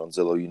properties on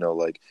Zillow,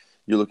 like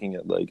you're looking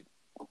at like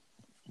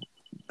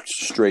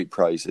straight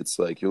price. It's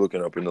like you're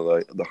looking up into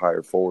like the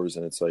higher fours,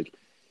 and it's like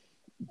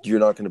you're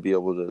not going to be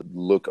able to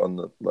look on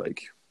the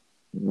like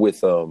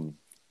with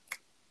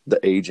the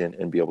agent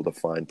and be able to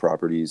find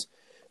properties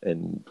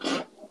and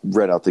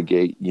right out the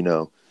gate,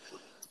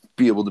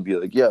 be able to be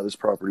like, yeah, this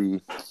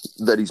property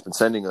that he's been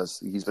sending us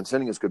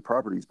good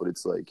properties, but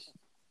it's like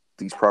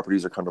these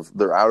properties are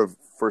they're out of,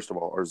 first of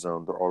all, our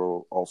zone. They're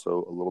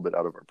also a little bit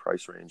out of our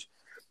price range,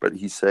 but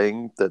he's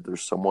saying that they're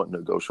somewhat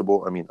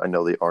negotiable. I mean, I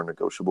know they are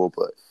negotiable,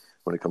 but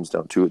when it comes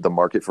down to it, the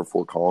market for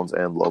Fort Collins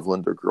and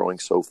Loveland are growing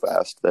so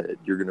fast that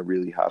you're going to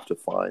really have to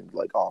find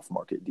like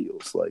off-market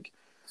deals. Like,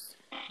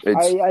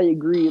 I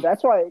agree.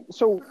 That's why.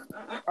 So,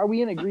 are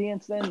we in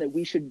agreement then that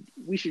we should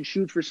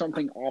shoot for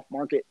something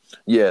off-market?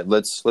 Yeah,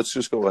 let's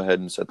just go ahead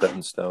and set that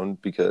in stone,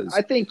 because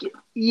I think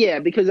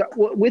because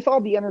with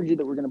all the energy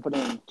that we're going to put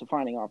into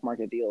finding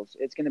off-market deals,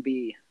 it's going to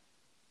be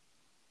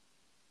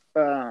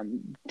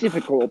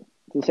difficult,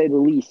 to say the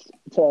least,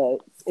 to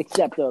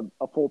accept a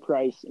full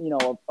price,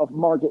 a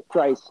market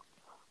price,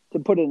 to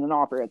put in an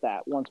offer at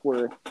that. Once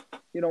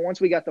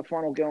we got the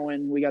funnel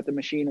going, we got the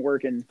machine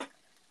working,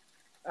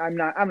 I'm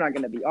not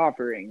going to be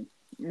offering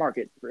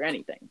market for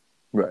anything.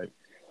 Right.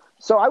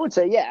 So I would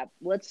say, yeah,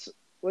 let's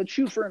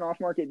shoot for an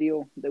off-market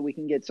deal that we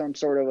can get some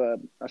sort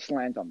of a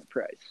slant on the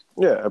price.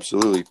 Yeah,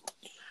 absolutely.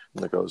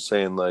 Like I was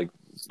saying, like,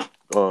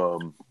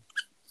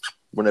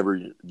 whenever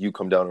you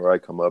come down or I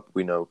come up,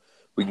 we know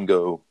we can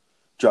go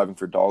driving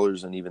for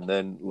dollars, and even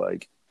then,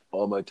 like,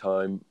 all my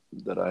time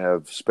that I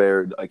have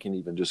spared, I can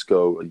even just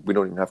go. We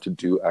don't even have to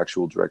do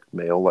actual direct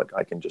mail. Like,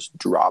 I can just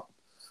drop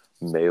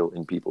mail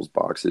in people's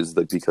boxes,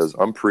 like, because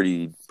I'm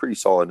pretty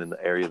solid in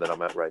the area that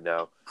I'm at right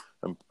now.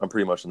 I'm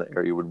pretty much in the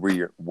area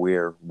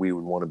where we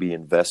would want to be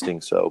investing.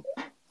 So,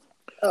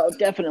 oh,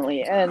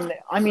 definitely. And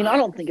I mean, I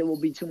don't think it will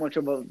be too much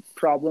of a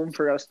problem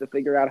for us to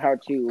figure out how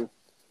to,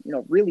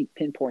 really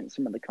pinpoint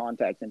some of the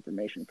contact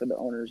information for the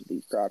owners of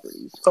these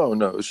properties. Oh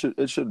no,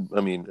 it should.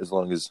 I mean, as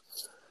long as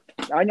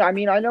I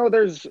know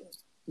there's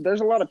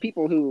a lot of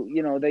people who,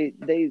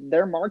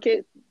 their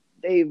market,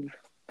 they've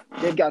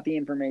got the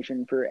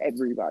information for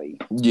everybody.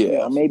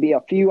 Yeah. Maybe a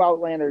few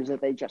outlanders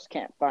that they just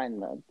can't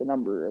find the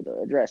number or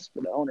the address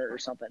for the owner or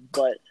something.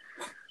 But,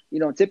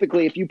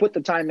 typically if you put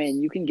the time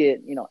in, you can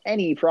get,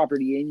 any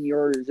property in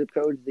your zip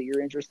codes that you're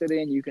interested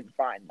in, you can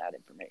find that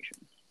information.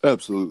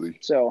 Absolutely.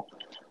 So,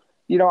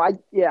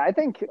 I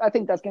think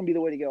that's going to be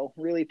the way to go.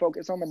 Really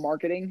focus on the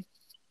marketing.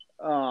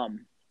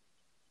 And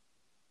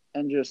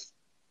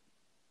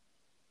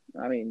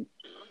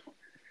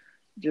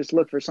just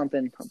look for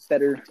something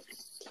better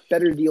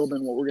deal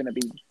than what we're going to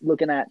be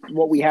looking at,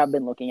 what we have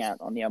been looking at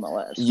on the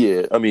MLS.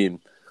 Yeah, I mean,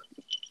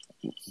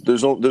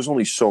 there's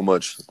only so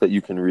much that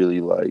you can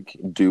really like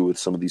do with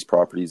some of these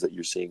properties that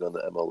you're seeing on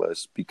the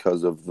MLS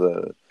because of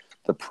the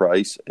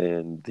price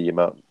and the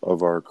amount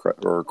of our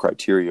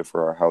criteria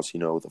for our house.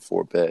 With a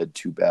 4-bed,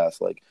 2-bath,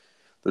 like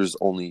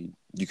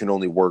you can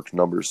only work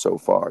numbers so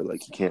far.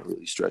 Like, you can't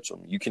really stretch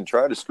them. You can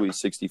try to squeeze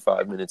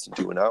 65 minutes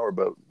into an hour,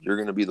 but you're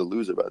going to be the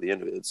loser by the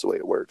end of it. It's the way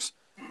it works.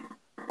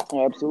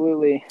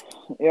 Absolutely.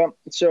 Yep.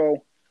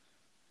 So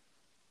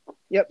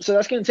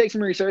that's going to take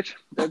some research.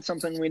 That's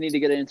something we need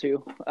to get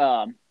into.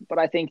 But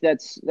I think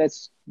that's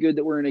good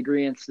that we're in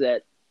agreement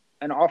that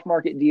an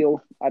off-market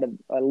deal at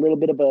a little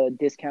bit of a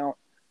discount,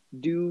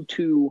 due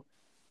to,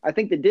 I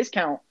think the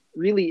discount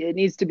really, it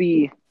needs to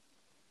be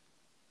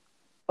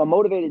a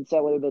motivated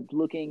seller that's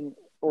looking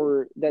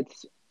or that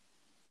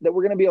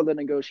we're going to be able to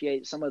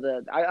negotiate some of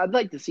the. I'd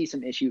like to see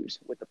some issues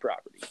with the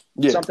property.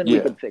 Something we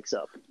could fix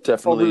up.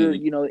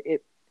 Definitely. Over,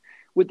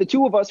 with the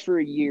two of us for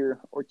a year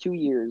or 2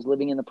 years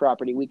living in the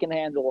property, we can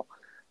handle,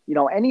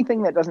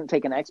 anything that doesn't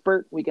take an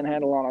expert, we can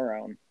handle on our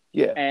own.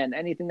 Yeah. And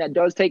anything that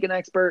does take an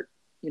expert,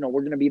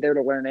 we're going to be there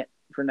to learn it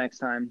for next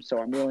time. So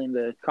I'm willing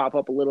to cough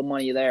up a little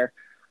money there.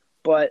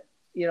 But,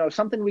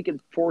 something we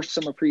could force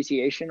some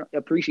appreciation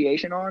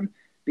on,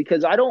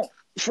 because I don't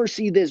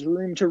foresee this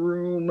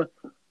room-to-room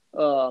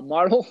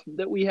model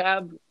that we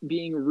have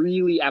being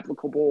really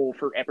applicable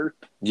forever.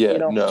 Yeah,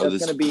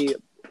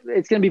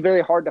 it's going to be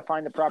very hard to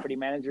find a property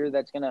manager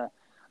that's going to,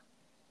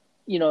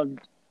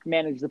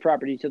 manage the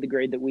property to the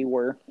grade that we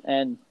were.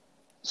 And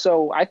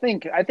so I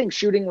think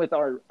shooting with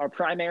our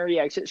primary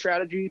exit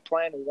strategy,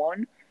 plan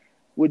 1,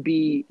 would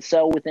be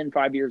sell within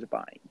 5 years of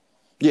buying.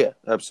 Yeah,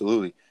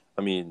 absolutely.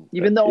 I mean,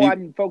 even though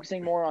I'm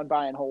focusing more on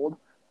buy and hold,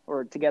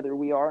 or together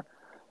we are,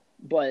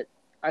 but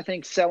I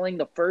think selling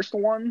the first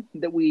one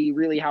that we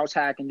really house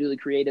hack and do the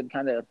creative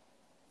kind of,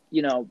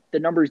 the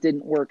numbers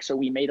didn't work, so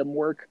we made them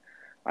work.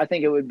 I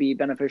think it would be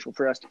beneficial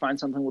for us to find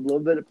something with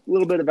a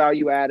little bit of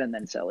value add and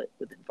then sell it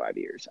within 5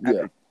 years.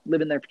 After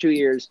living there for 2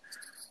 years,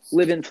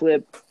 live and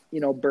flip,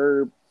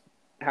 burr,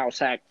 house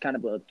hack, kind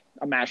of a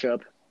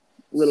mashup,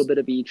 a little bit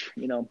of each,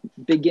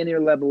 beginner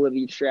level of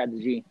each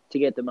strategy to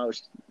get the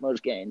most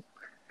gain.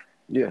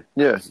 Yeah,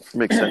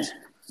 makes sense.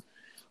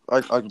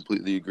 I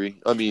completely agree.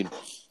 I mean,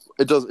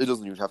 it doesn't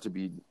even have to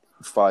be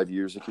 5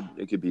 years.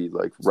 It could be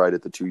like right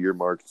at the 2 year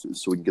mark,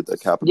 so we can get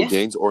that capital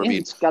gains. Or I mean,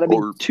 it's got to be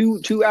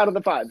two out of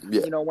the 5.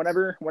 Yeah.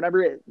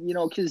 Whenever it,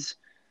 because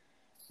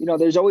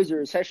there's always a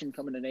recession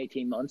coming in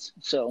 18 months.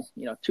 So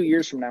 2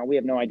 years from now, we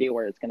have no idea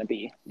where it's going to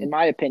be. In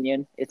my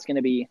opinion, it's going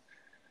to be.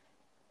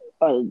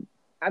 I don't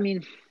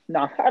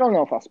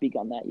know if I'll speak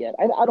on that yet.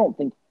 I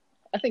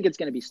think it's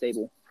going to be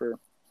stable for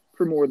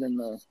more than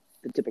the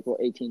typical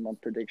 18-month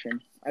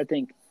prediction.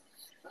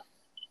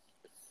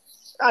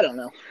 I don't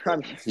know.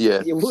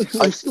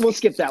 We'll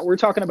skip that. We're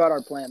talking about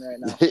our plan right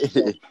now.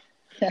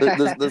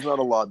 So. there's not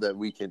a lot that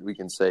we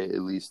can say,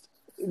 at least.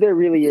 There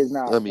really is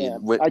not. I mean,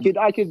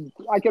 I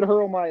could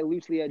hurl my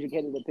loosely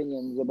educated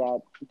opinions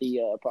about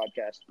the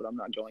podcast, but I'm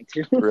not going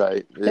to.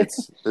 Right.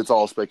 It's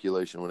all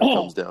speculation when it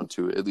comes down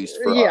to it, at least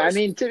for us.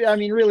 I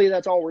mean, really,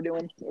 that's all we're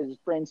doing is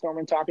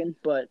brainstorming, talking.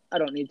 But I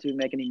don't need to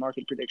make any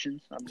market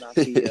predictions. I'm not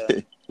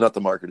the not the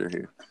marketer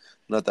here.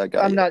 Not that guy.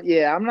 I'm not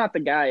the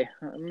guy.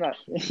 I'm not.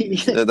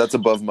 That's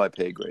above my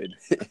pay grade.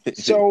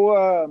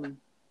 So,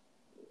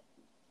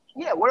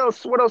 what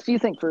else do you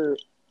think for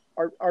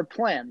our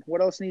plan?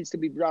 What else needs to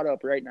be brought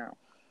up right now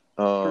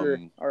for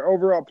our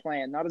overall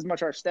plan? Not as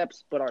much our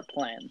steps, but our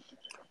plan.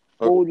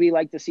 What would we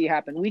like to see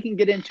happen? We can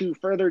get into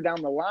further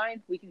down the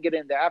line. We can get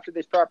into after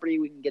this property.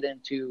 We can get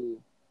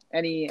into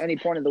any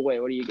point of the way.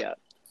 What do you got?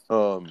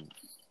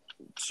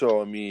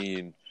 So, I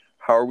mean,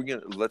 how are we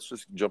going to – let's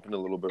just jump into a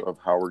little bit of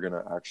how we're going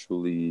to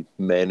actually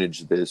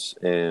manage this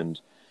and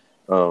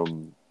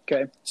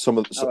some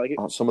of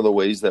the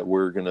ways that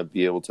we're going to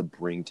be able to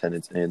bring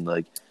tenants in.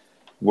 Like,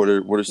 what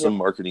are some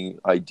marketing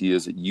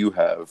ideas that you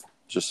have,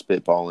 just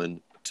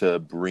spitballing, to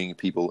bring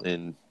people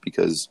in?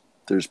 Because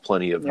there's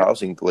plenty of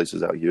housing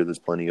places out here. There's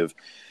plenty of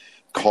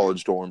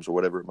college dorms or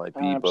whatever it might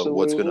be. Absolutely. But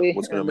what's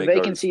going to make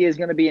vacancy is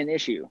going to be an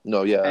issue.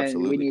 No, yeah,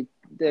 absolutely.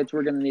 And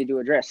we're going to need to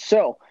address.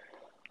 So,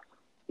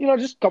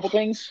 just a couple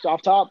things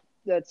off top.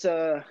 That's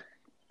I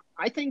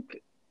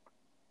think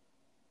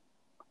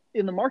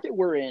in the market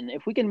we're in,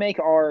 if we can make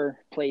our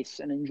place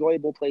an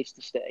enjoyable place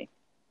to stay,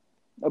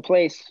 a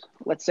place,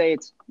 let's say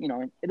it's,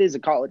 it is a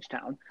college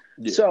town.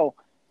 Yeah. So,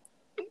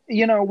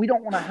 we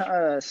don't want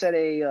to set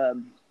a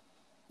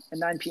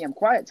 9 p.m.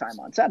 quiet time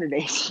on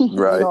Saturdays.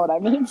 Right. You know what I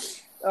mean?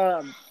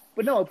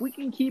 But no, if we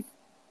can keep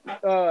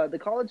the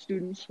college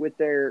students with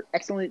their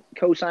excellent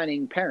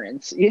co-signing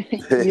parents, you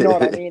know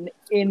what I mean?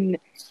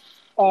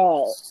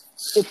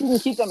 If we can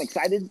keep them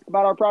excited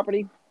about our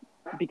property,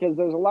 because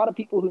there's a lot of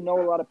people who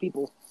know a lot of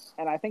people.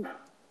 And I think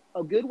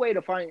a good way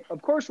to find,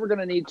 of course, we're going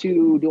to need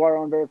to do our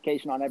own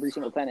verification on every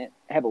single tenant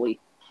heavily.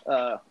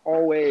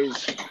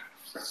 Always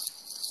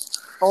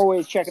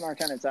checking our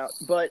tenants out.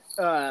 But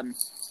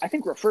I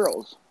think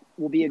referrals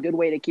will be a good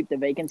way to keep the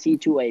vacancy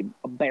to a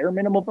bare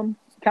minimum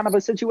kind of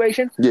a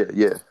situation.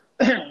 Yeah.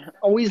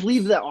 Always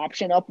leave the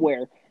option up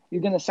where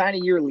you're going to sign a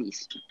year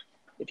lease.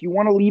 If you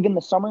want to leave in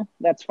the summer,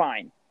 that's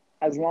fine,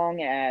 as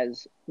long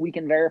as we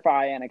can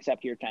verify and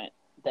accept your tenant.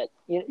 That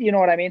you know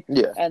what I mean?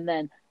 Yeah. And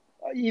then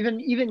even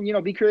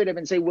be creative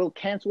and say, we'll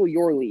cancel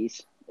your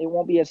lease. It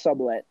won't be a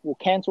sublet. We'll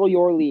cancel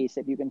your lease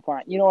if you can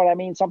find, you know what I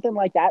mean? Something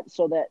like that,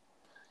 so that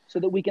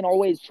we can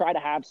always try to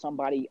have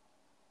somebody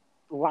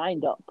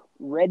lined up,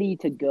 ready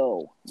to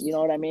go. You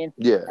know what I mean?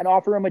 Yeah. And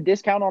offer them a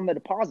discount on the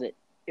deposit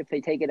if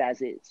they take it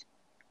as is.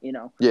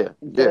 Yeah.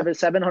 Instead of a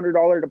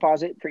 $700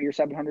 deposit for your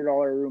 $700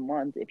 room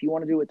month, if you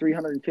want to do a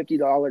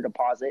 $350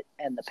 deposit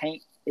and the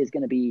paint is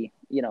going to be,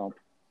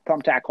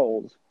 thumbtack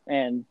holes,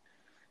 and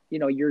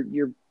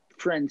your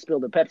friend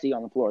spilled a Pepsi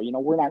on the floor.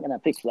 We're not going to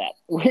fix that.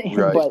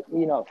 Right. But,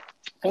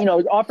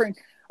 offering,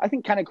 I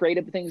think, kind of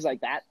creative things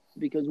like that,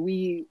 because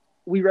we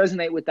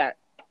resonate with that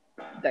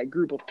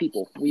group of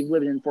people. We've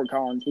lived in Fort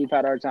Collins. We've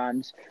had our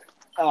times.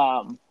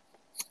 I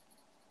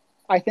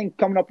think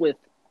coming up with,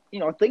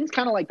 things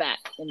kind of like that,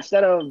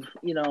 instead of,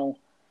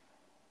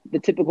 the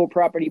typical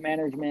property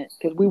management,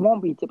 because we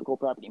won't be typical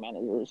property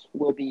managers.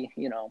 We'll be,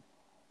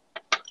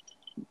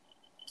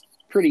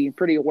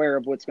 pretty aware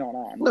of what's going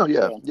on. No,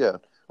 yeah, yeah.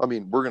 I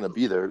mean, we're gonna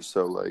be there,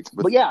 so like.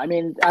 But yeah, I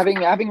mean, having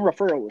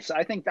referrals,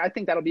 I think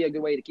that'll be a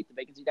good way to keep the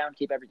vacancy down,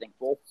 keep everything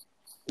full.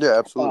 Yeah,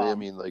 absolutely. I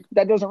mean, like,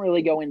 that doesn't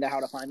really go into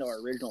how to find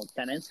our original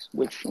tenants,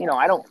 which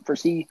I don't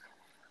foresee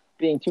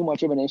being too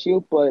much of an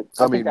issue. But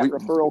I think that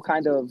referral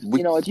kind of,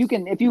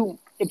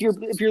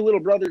 if your little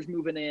brother's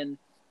moving in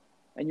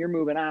and you're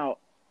moving out,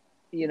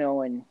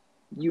 and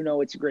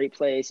it's a great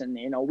place, and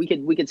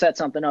we could set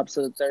something up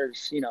so that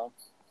there's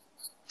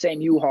same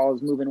U-Haul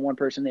is moving one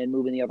person in,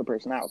 moving the other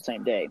person out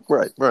same day.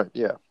 Right,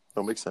 yeah,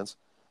 that makes sense.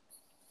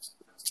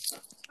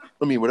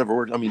 I mean, whatever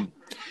works. I mean,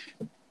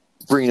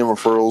 bringing in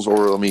referrals,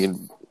 or I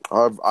mean,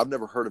 I've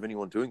never heard of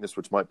anyone doing this,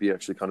 which might be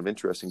actually kind of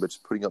interesting. But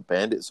just putting up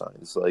bandit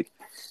signs, like,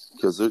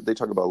 because they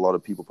talk about a lot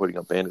of people putting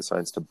up bandit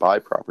signs to buy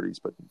properties,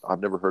 but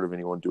I've never heard of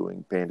anyone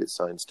doing bandit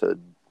signs to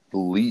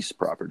lease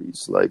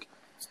properties. Like,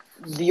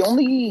 the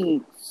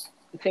only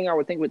thing I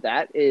would think with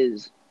that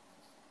is,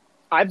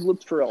 I've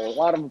looked for a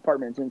lot of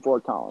apartments in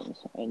Fort Collins,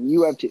 and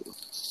you have too.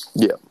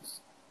 Yeah.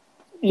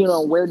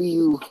 Where do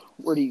you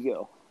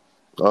go?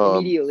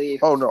 Immediately.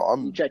 Oh no,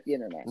 you check the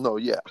internet. No,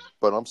 yeah,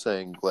 but I'm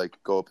saying, like,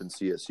 go up in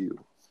CSU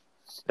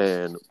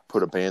and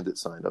put a bandit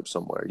sign up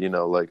somewhere.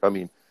 Like, I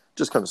mean,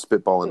 just kind of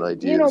spitballing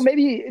ideas.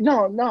 Maybe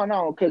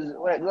no, because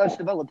let's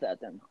develop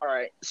that then. All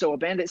right, so a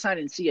bandit sign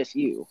in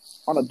CSU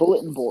on a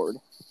bulletin board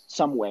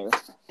somewhere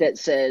that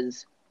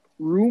says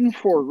 "room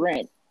for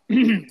rent."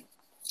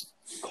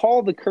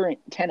 Call the current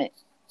tenant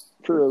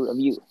for a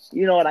review.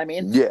 You know what I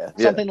mean? Yeah.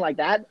 Something like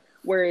that,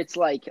 where it's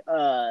like, have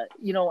a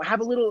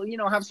little,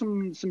 have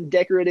some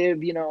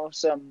decorative,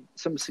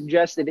 some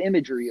suggestive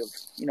imagery of,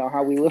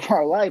 how we live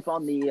our life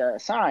on the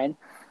sign.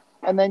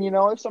 And then,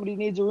 if somebody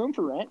needs a room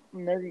for rent,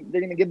 and they're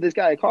going to give this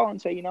guy a call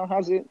and say,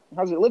 how's it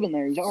living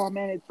there? He's, oh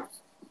man,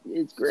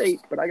 it's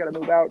great, but I got to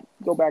move out,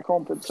 go back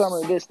home for the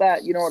summer, this,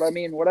 that, you know what I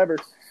mean? Whatever.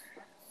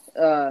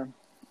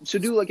 So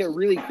do like a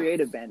really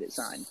creative bandit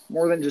sign,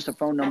 more than just a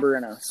phone number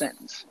and a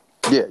sentence.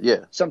 Yeah.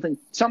 Something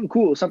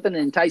cool, something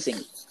enticing.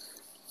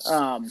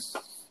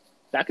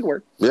 That could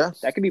work. Yeah.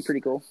 That could be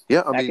pretty cool.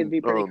 Yeah, that could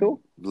be pretty cool.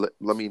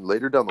 I mean,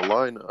 later down the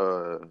line,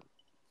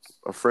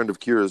 a friend of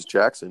Kira's,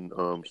 Jackson,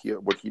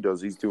 what he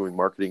does, he's doing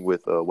marketing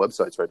with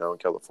websites right now in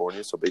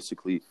California. So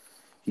basically,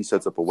 he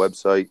sets up a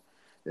website,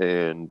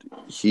 and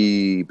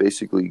he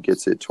basically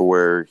gets it to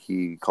where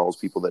he calls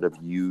people that have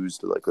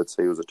used, like, let's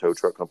say it was a tow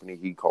truck company,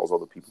 he calls all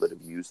the people that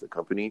have used the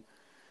company,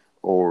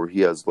 or he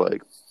has,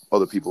 like,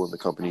 other people in the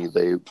company,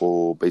 they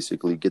will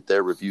basically get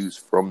their reviews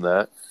from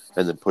that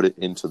and then put it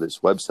into this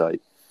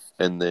website,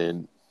 and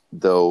then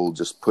they'll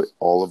just put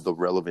all of the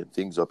relevant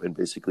things up and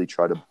basically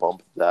try to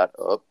bump that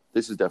up.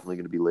 This is definitely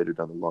going to be later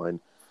down the line,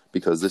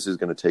 because this is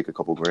going to take a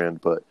couple grand,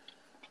 but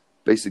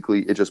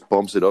basically, it just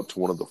bumps it up to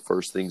one of the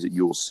first things that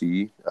you'll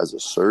see as a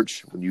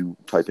search when you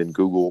type in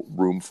Google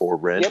 "room for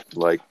rent,"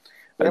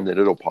 and then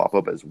it'll pop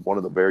up as one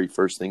of the very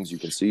first things you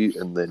can see,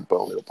 and then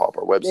boom, it'll pop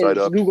our website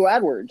up. Google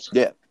AdWords.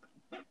 Yeah,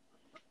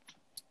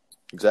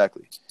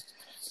 exactly.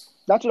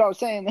 That's what I was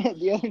saying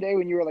the other day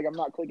when you were like, "I'm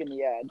not clicking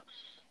the ad."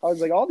 I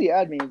was like, all the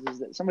ad means is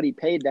that somebody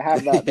paid to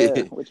have that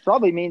there, which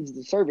probably means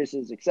the service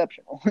is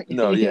exceptional.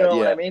 No, you know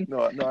what I mean?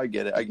 No, I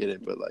get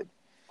it, but like,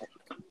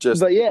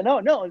 But yeah,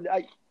 no,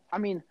 I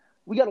mean,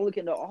 we got to look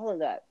into all of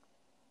that.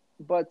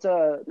 But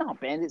no,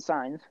 bandit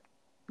signs,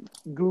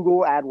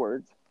 Google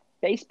AdWords,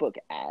 Facebook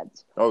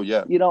ads. Oh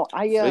yeah,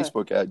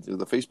 Facebook ads.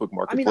 The Facebook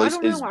Marketplace. I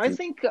mean, I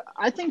don't know.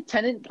 I think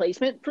tenant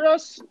placement for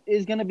us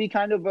is going to be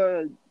kind of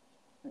a,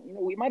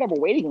 we might have a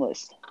waiting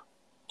list.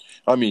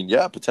 I mean,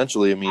 yeah,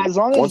 potentially. I mean,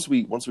 once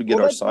we get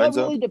our signs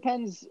up, it really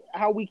depends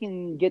how we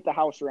can get the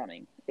house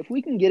running. If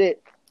we can get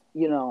it,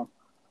 you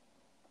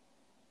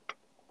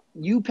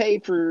pay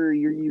for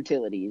your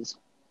utilities,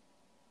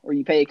 or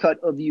you pay a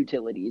cut of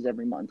utilities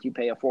every month. You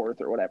pay a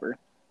fourth or whatever.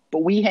 But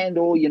we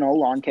handle,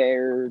 lawn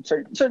care,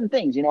 certain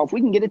things. If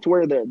we can get it to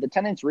where the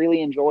tenants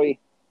really enjoy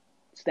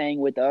staying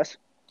with us.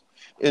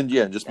 And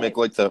yeah, just make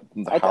like the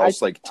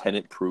house like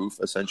tenant proof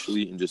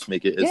essentially, and just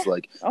make it as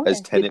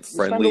tenant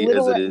friendly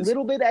as it is. A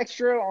little bit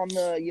extra on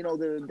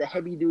the the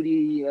heavy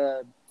duty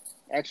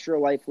extra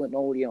life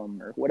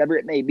linoleum or whatever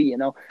it may be.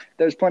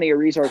 There's plenty of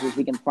resources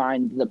we can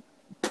find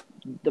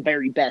the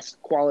very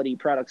best quality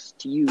products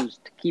to use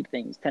to keep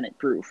things tenant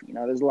proof.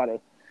 There's a lot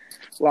of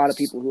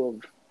people who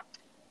have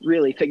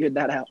really figured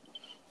that out.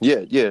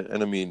 Yeah,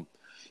 and I mean,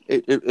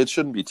 it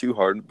shouldn't be too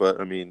hard, but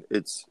I mean,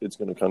 it's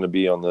going to kind of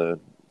be on the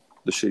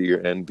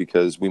shittier end,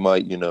 because we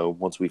might,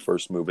 once we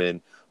first move in,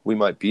 we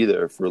might be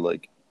there for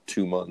like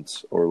 2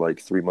 months or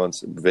like 3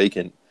 months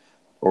vacant,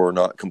 or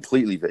not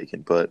completely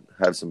vacant, but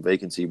have some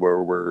vacancy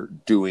where we're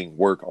doing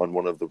work on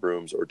one of the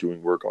rooms or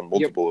doing work on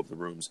multiple of the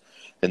rooms.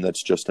 And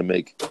that's just to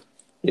make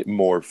it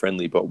more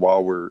friendly. But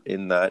while we're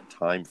in that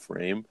time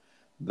frame,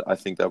 I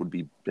think that would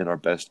be in our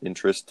best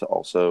interest to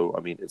also,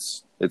 I mean,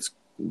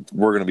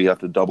 we're going to have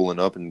to doubling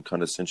up and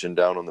kind of cinching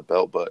down on the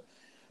belt, but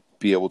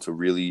be able to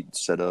really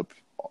set up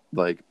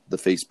like the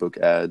Facebook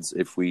ads.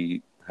 If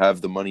we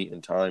have the money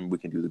and time, we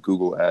can do the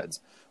Google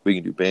ads, we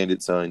can do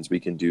bandit signs, we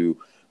can do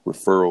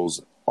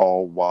referrals,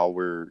 all while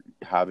we're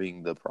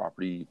having the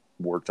property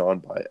worked on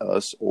by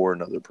us or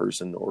another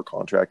person or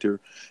contractor.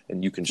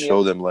 And you can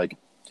show them like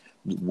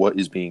what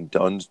is being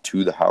done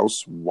to the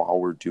house while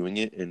we're doing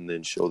it, and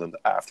then show them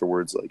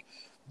afterwards, like,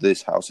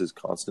 this house is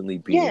constantly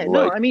being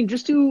I mean,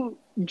 just do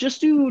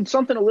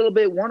something a little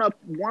bit one up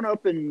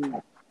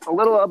and a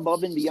little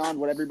above and beyond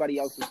what everybody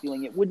else is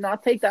doing. It would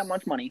not take that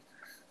much money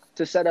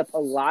to set up a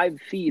live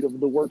feed of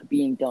the work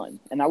being done,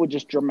 and I would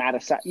just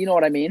dramatize. You know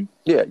what I mean?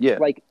 Yeah.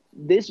 Like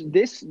this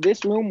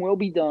room will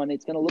be done.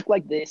 It's going to look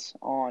like this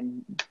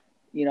on,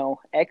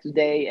 X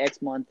day,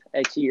 X month,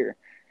 X year,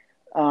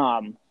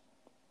 and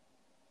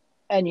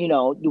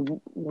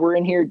we're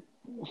in here,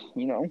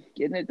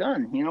 getting it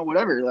done.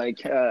 Whatever. Like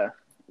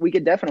we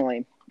could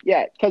definitely,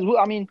 because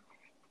I mean,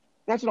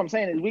 that's what I'm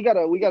saying is we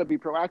gotta be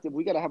proactive.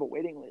 We gotta have a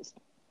waiting list.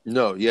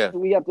 No, yeah.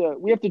 We have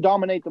to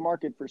dominate the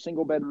market for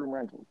single bedroom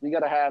rentals. We got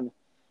to have,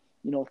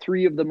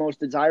 3 of the most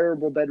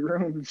desirable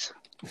bedrooms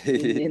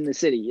in the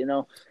city.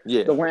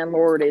 Yeah. The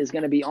landlord is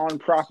going to be on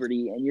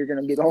property, and you're going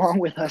to get along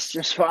with us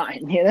just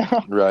fine.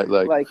 Right.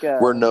 Like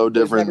we're no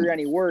different. There's never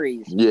any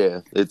worries.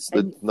 Yeah, it's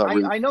not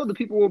really. I know the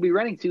people we'll be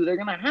renting to. They're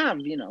going to have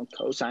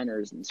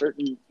co-signers and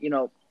certain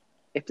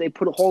if they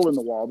put a hole in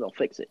the wall, they'll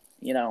fix it.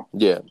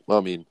 Yeah, I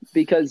mean,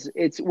 because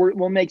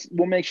we'll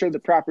make sure the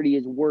property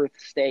is worth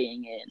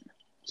staying in.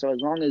 So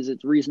as long as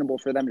it's reasonable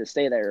for them to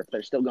stay there if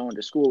they're still going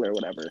to school or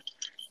whatever,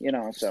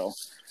 so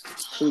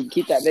we can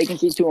keep that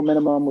vacancy to a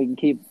minimum. We can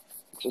keep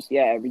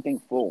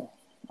everything full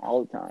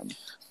all the time.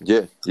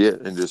 Yeah.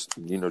 And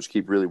just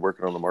keep really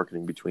working on the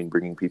marketing between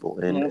bringing people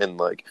in and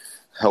like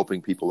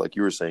helping people, like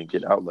you were saying,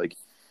 get out. Like,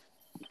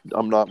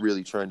 I'm not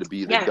really trying to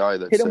be the guy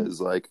that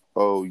says like,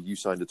 oh, you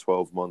signed a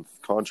 12-month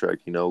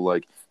contract,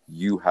 like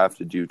you have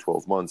to do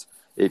 12 months.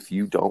 If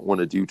you don't want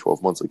to do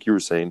 12 months, like you were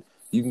saying,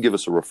 you can give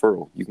us a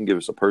referral. You can give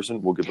us a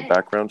person. We'll give a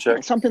background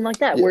check. Something like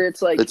that, where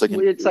it's like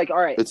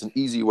all right. It's an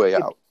easy way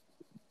out.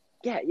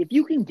 Yeah, if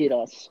you can get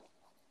us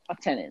a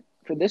tenant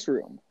for this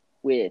room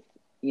with,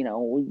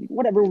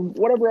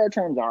 whatever our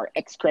terms are,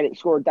 X credit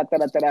score,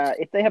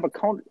 If they have a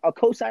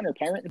co-signer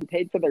parent who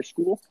paid for their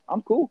school,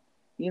 I'm cool.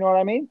 You know what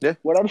I mean? Yeah.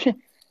 Whatever.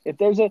 If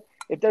there's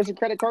a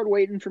credit card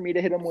waiting for me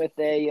to hit them with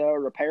a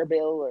repair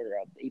bill or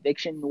a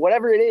eviction,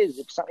 whatever it is,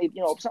 if something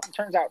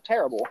turns out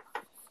terrible.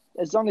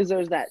 As long as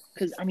there's that,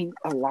 because I mean,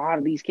 a lot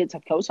of these kids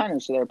have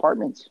co-signers to their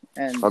apartments,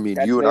 and I mean,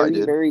 that's you and very, I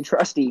did. Very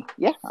trusty.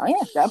 Yeah,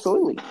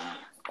 absolutely.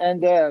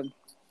 And I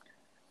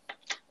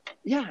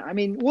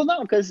mean, well,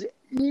 no, because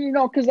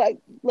I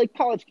like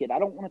college kid. I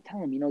don't want to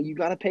tell him, you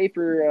got to pay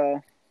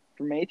for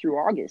May through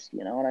August.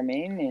 You know what I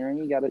mean?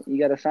 You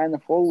got to sign the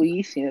full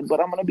lease. But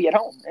I'm gonna be at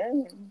home.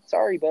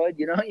 Sorry, bud.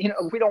 We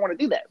don't want to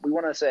do that. We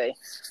want to say,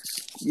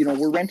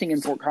 we're renting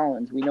in Fort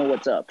Collins. We know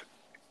what's up.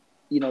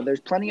 There's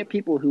plenty of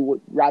people who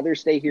would rather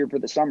stay here for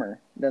the summer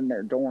than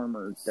their dorm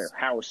or their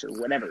house or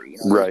whatever.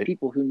 Right. There's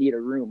people who need a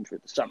room for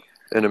the summer.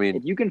 And I mean,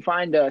 if you can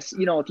find us,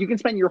 if you can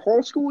spend your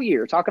whole school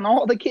year talking to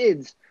all the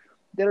kids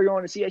that are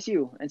going to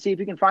CSU and see if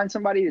you can find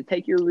somebody to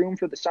take your room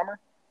for the summer,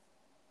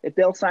 if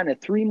they'll sign a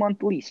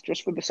 3-month lease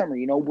just for the summer,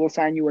 we'll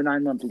sign you a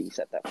 9-month lease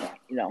at that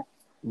point,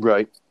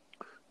 Right.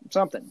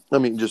 Something. I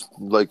mean, just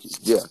make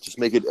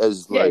it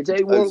as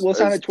we'll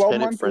sign a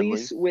 12-month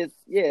lease with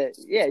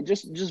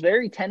just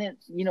very tenant,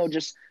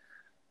 just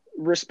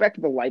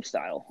respect the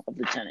lifestyle of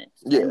the tenant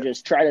and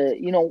just try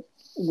to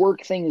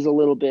work things a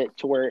little bit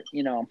to where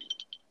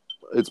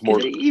it's more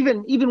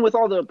even with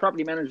all the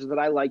property managers that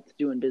I liked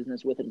doing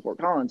business with in Fort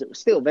Collins, it was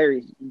still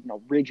very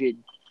rigid.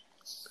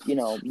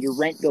 Your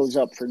rent goes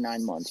up for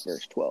 9 months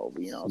versus 12,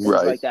 things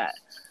like that.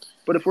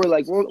 But if we're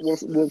like,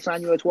 we'll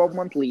sign you a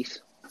 12-month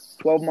lease,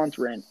 12 months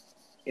rent.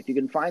 If you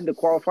can find a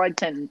qualified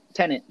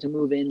tenant to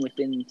move in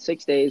within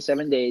 6 days,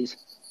 7 days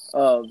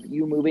of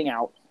you moving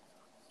out,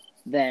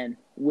 then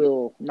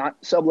we'll not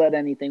sublet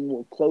anything.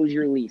 We'll close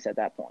your lease at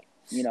that point.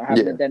 Have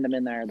an addendum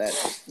in there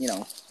that,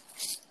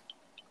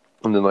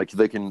 And then like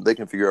they can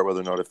figure out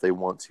whether or not if they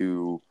want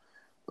to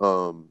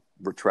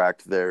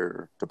retract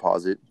their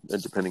deposit,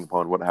 and depending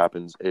upon what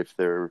happens, if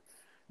they're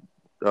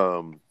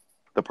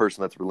the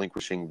person that's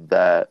relinquishing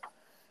that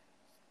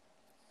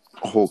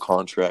whole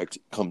contract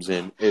comes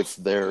in, if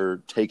they're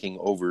taking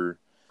over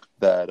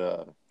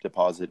that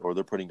deposit, or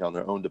they're putting down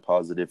their own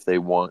deposit if they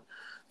want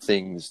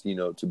things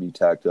to be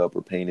tacked up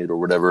or painted or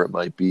whatever it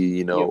might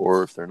be,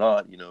 or if they're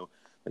not,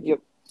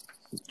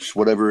 just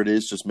whatever it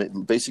is, just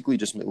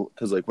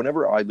because like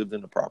whenever I lived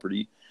in a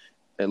property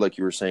and like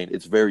you were saying,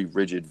 it's very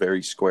rigid,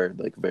 very squared,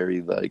 like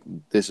very like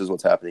this is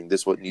what's happening,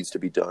 this is what needs to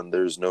be done.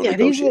 There's no these are the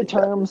negotiating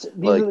terms.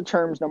 that. These are the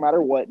terms. No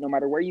matter what, no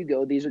matter where you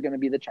go, these are going to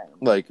be the terms.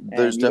 Like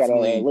there's and you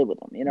definitely gotta live with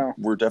them. You know,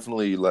 we're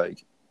definitely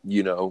like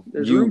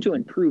there's room to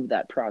improve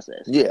that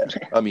process. Yeah,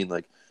 I mean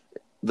like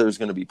there's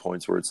going to be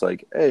points where it's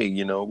like, hey,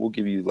 we'll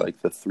give you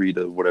like the 3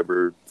 to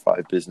whatever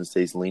 5 business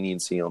days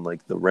leniency on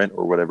like the rent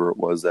or whatever it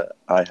was that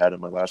I had in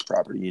my last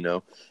property.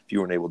 If you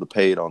weren't able to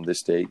pay it on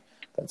this date,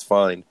 that's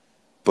fine.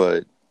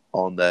 But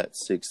on that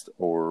 6th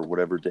or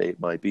whatever day it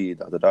might be,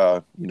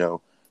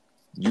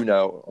 you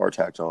now are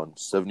tacked on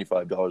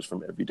 $75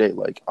 from every day.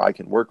 Like I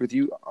can work with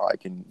you, I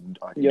can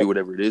do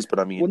whatever it is. But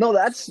I mean, well, no,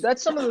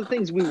 that's some of the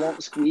things we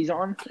won't squeeze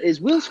on. Is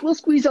we'll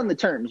squeeze on the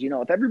terms.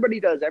 If everybody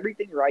does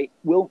everything right,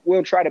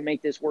 we'll try to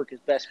make this work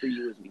as best for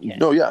you as we can.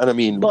 No, yeah, and I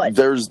mean, but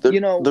there's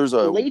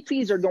late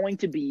fees are going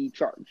to be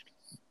charged.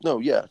 No,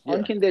 yeah,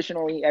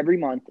 unconditionally every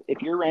month.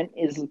 If your rent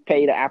is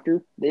paid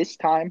after this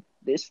time,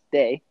 this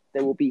day,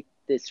 there will be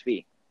this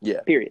fee.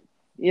 Yeah. Period.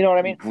 You know what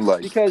I mean?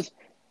 Like, because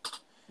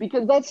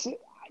that's.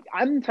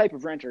 I'm the type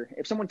of renter.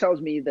 If someone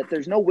tells me that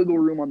there's no wiggle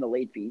room on the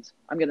late fees,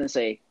 I'm gonna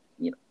say,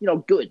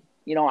 good.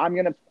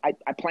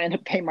 I plan to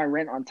pay my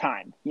rent on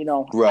time.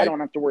 Right. I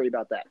don't have to worry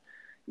about that.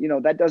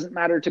 That doesn't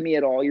matter to me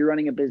at all. You're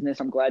running a business.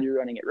 I'm glad you're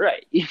running it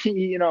right.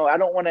 I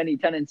don't want any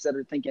tenants that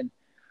are thinking,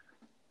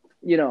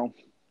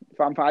 if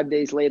I'm 5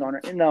 days late on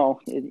it,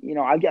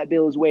 I've got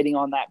bills waiting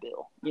on that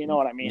bill. You know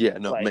what I mean? Yeah,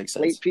 no, it makes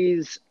sense.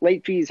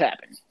 Late fees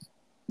happen.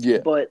 Yeah,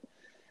 but.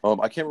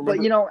 I can't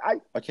remember.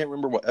 But I can't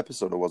remember what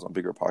episode it was on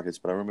Bigger Pockets,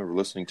 but I remember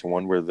listening to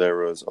one where there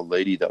was a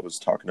lady that was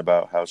talking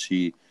about how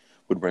she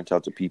would rent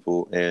out to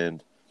people,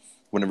 and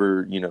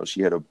whenever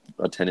she had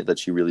a tenant that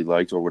she really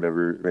liked or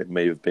whatever it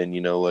may have been,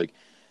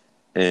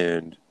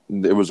 and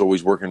it was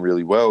always working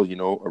really well,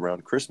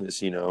 around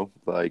Christmas,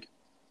 like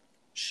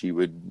she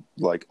would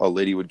a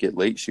lady would get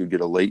late, she would get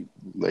a late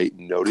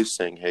notice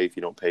saying, hey, if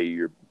you don't pay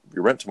your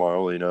rent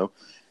tomorrow,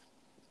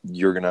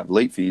 you're gonna have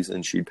late fees,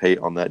 and she'd pay it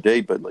on that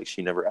day, but like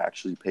she never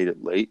actually paid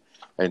it late.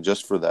 And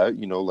just for that,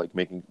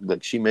 making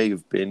she may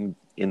have been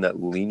in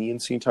that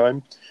leniency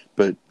time,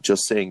 but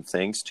just saying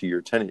thanks to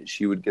your tenant,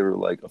 she would give her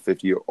like a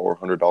 $50 or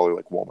 $100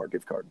 like Walmart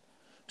gift card.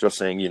 Just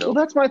saying, Well,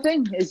 that's my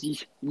thing.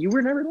 Is you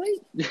were never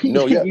late.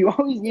 No, yeah. You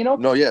always,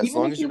 No, yeah. As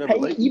long as you're never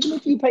late. Even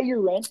if you pay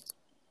your rent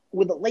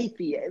with a late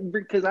fee,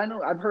 because I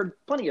know I've heard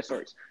plenty of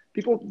stories.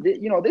 People,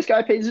 this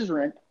guy pays his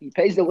rent. He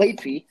pays the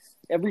late fee.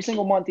 Every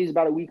single month, he's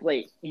about a week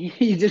late.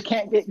 He just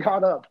can't get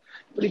caught up,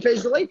 but he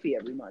pays the late fee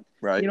every month.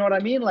 Right. You know what I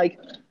mean? Like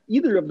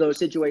either of those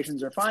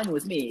situations are fine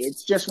with me.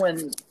 It's just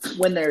when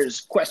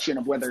there's question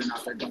of whether or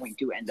not they're going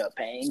to end up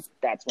paying,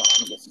 that's when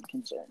I'm getting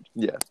concerned.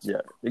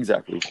 Yeah,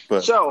 exactly.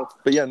 But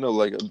yeah, no,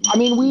 like I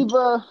mean,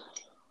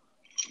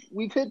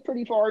 we've hit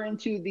pretty far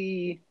into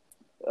the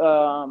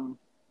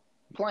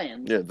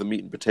plan. Yeah, the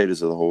meat and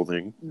potatoes of the whole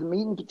thing. The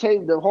meat and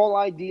potato, the whole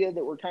idea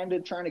that we're kind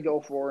of trying to go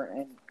for.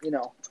 And,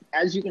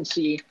 as you can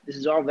see, this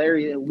is all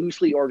very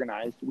loosely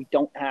organized. We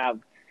don't have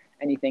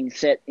anything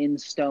set in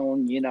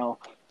stone,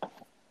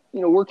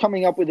 we're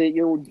coming up with it.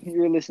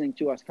 You're listening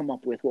to us come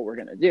up with what we're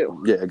going to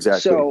do. Yeah,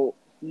 exactly. So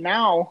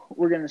now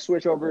we're going to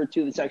switch over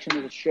to the section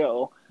of the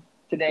show.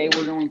 Today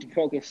we're going to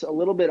focus a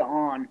little bit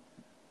on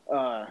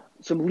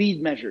some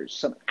lead measures,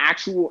 some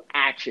actual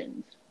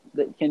actions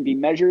that can be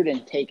measured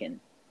and taken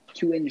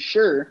to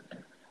ensure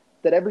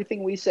that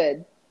everything we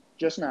said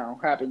just now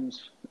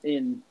happens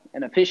in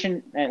an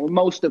efficient,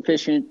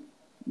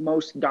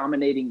 most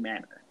dominating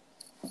manner.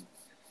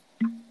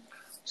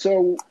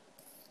 So,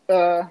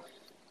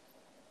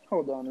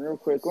 hold on real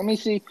quick. Let me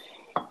see.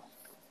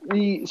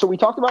 We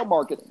talked about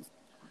marketing.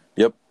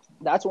 Yep.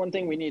 That's one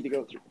thing we need to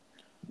go through.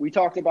 We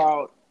talked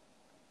about,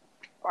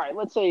 all right,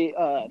 let's say,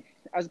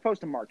 as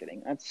opposed to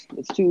marketing, it's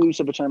too loose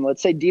of a term.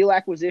 Let's say deal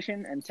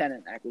acquisition and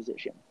tenant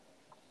acquisition.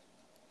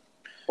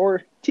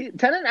 Or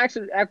tenant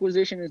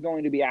acquisition is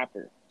going to be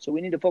after. So we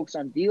need to focus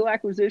on deal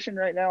acquisition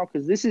right now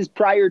because this is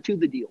prior to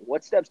the deal.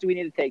 What steps do we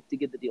need to take to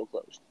get the deal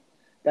closed?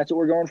 That's what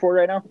we're going for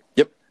right now?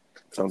 Yep.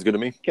 Sounds good to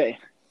me. Okay.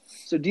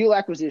 So deal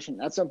acquisition,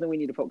 that's something we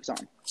need to focus on.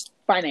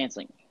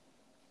 Financing,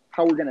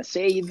 how we're going to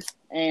save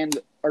and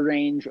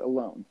arrange a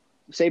loan.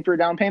 Save for a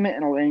down payment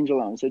and arrange a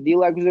loan. So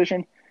deal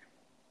acquisition,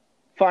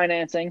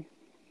 financing.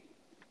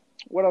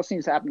 What else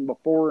needs to happen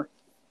before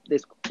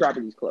this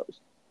property is closed?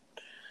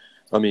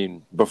 I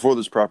mean, before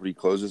this property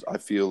closes, I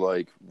feel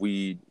like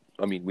we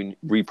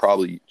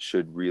probably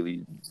should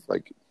really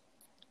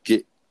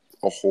get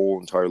a whole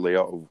entire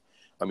layout of,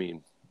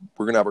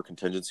 we're going to have our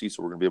contingency,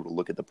 so we're going to be able to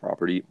look at the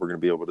property. We're going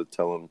to be able to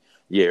tell them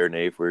yay or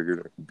nay if we're going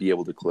to be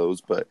able to close,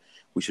 but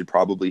we should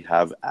probably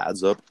have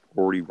ads up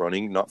already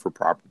running, not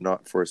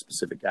for a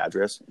specific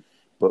address,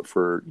 but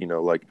for,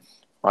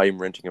 I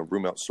am renting a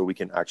room out, so we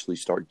can actually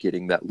start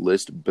getting that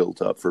list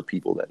built up for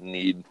people that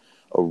need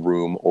a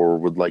room or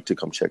would like to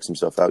come check some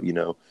stuff out,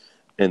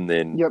 and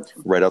then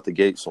right out the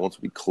gate. So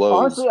once we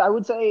close, honestly,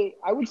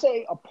 I would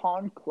say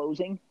upon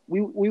closing,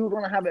 we would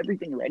want to have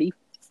everything ready,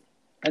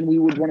 and we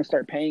would want to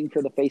start paying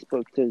for the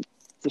Facebook to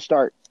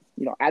start,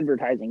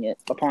 advertising it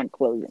upon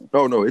closing.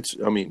 Oh no, we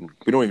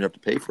don't even have to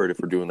pay for it if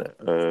we're doing that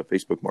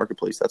Facebook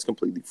Marketplace. That's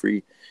completely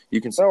free.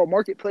 You can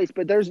Marketplace,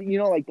 but there's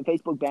like the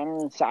Facebook banner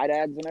and side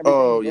ads and everything.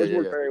 Oh yeah, those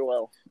work very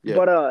well.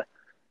 Yeah.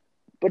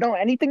 But no,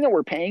 anything that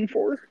we're paying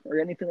for or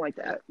anything like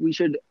that, we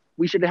should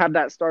have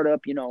that start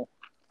up,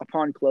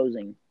 upon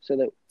closing, so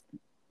that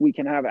we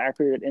can have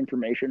accurate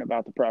information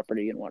about the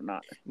property and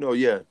whatnot. No,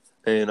 yeah,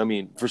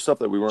 and for stuff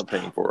that we weren't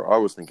paying for, I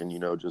was thinking,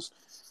 just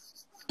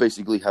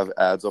basically have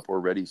ads up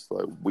already so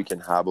that we can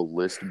have a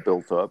list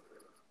built up,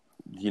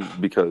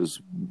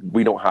 because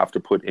we don't have to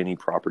put any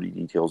property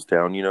details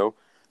down. You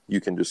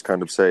can just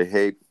kind of say,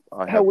 hey,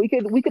 we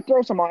could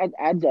throw some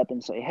ads up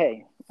and say,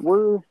 hey,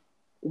 we're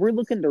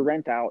looking to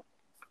rent out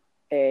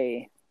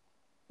a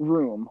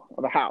room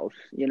of a house.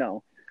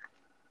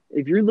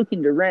 If you're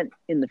looking to rent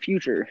in the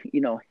future,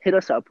 hit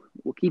us up.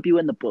 We'll keep you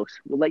in the books.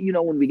 We'll let you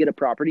know when we get a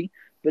property.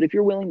 But if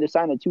you're willing to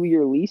sign a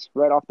 2-year lease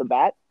right off the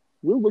bat,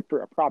 we'll look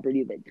for a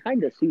property that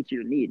kind of suits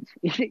your needs.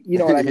 You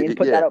know what I mean?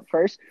 Put that up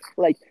first.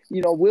 Like,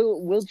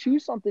 we'll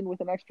choose something with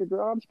an extra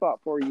garage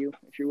spot for you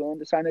if you're willing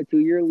to sign a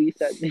 2-year lease.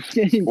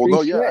 Well,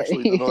 no, yeah,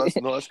 actually,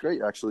 that's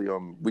great. Actually,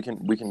 we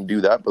can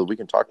do that, but we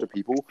can talk to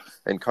people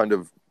and kind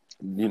of,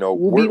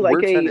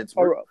 we're tenants.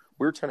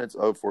 We're tenants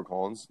of Fort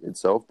Collins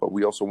itself, but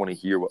we also want to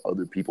hear what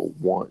other people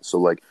want. So,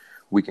 like,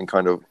 we can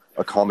kind of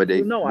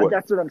accommodate. No,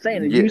 that's what I'm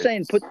saying. Yeah. You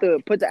saying put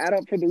the ad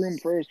up for the room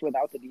first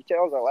without the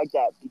details? I like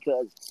that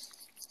because,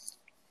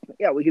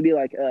 yeah, we could be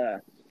like,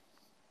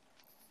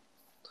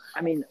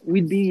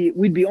 we'd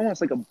be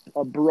almost like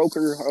a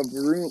broker of the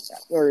room,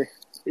 or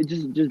it's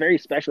just very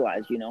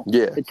specialized,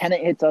 Yeah. The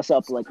tenant hits us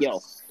up like,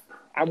 yo,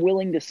 I'm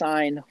willing to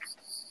sign,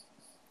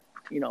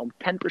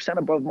 10%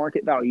 above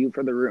market value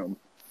for the room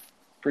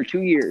for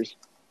 2 years.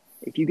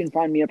 If you can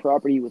find me a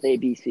property with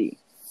ABC,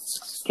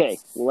 okay,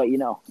 we'll let you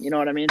know. You know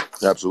what I mean?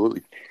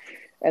 Absolutely.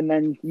 And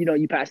then,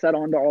 you pass that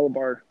on to all of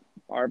our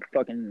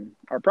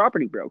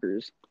property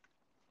brokers,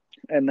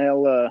 and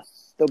they'll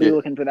be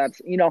looking for that,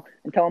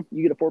 and tell them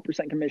you get a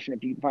 4% commission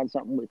if you can find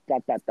something with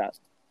that.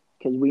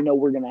 Because we know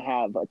we're going to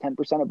have a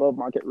 10% above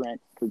market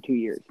rent for 2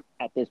 years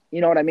at this,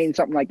 you know what I mean?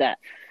 Something like that.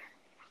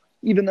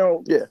 Even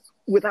though,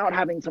 without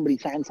having somebody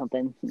sign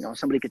something,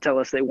 somebody could tell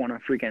us they want a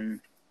freaking,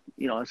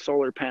 a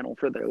solar panel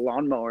for their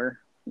lawnmower,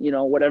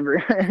 whatever.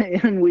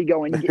 And we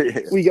go and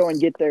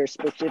get their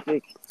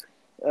specific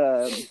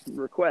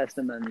request,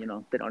 and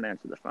then, they don't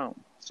answer the phone.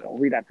 So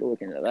we'd have to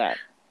look into that.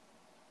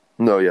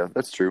 No, yeah,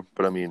 that's true.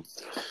 But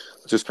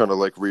just kind of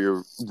like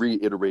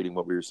reiterating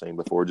what we were saying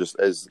before,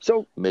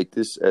 make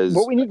this as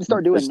what we need to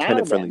start doing now.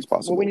 Tenant friendly as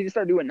possible. What we need to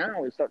start doing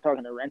now is start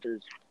talking to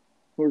renters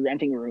who are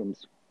renting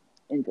rooms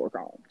in Fort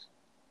Collins.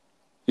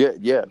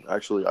 Yeah.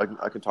 Actually,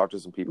 I can talk to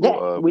some people.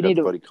 Yeah, we need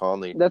to. Buddy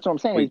Conley. That's what I'm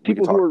saying.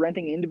 People who are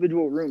renting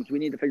individual rooms, we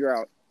need to figure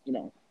out,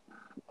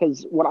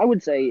 because what I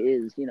would say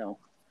is,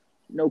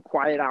 no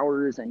quiet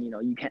hours, and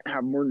you can't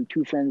have more than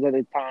 2 friends at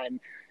a time.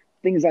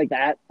 Things like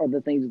that are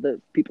the things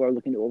that people are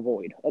looking to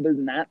avoid. Other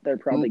than that, they're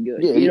probably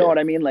good. You know what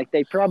I mean? Like,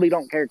 they probably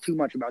don't care too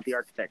much about the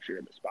architecture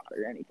of the spot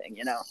or anything,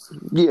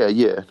 Yeah.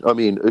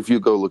 If you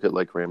go look at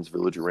like Rams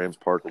Village or Rams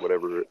Park or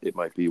whatever it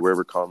might be,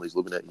 wherever Conley's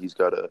living at, he's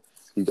got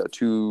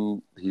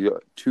two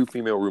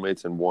female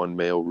roommates and 1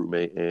 male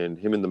roommate, and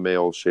him and the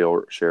male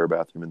share a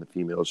bathroom, and the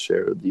females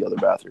share the other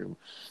bathroom.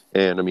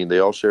 And they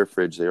all share a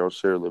fridge, they all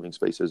share living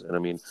spaces. And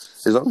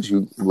as long as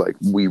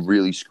we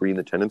really screen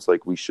the tenants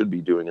like we should be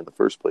doing in the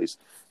first place,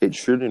 it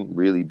shouldn't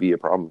really be a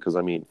problem. Because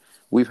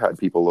we've had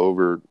people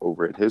over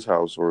at his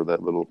house or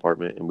that little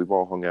apartment, and we've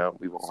all hung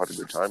out, we've all had a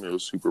good time. It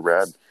was super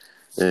rad.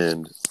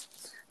 And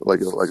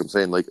like I'm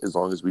saying, as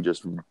long as we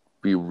just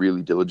be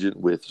really diligent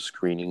with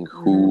screening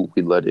who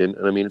we let in.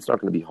 And it's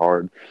not going to be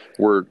hard.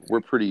 We're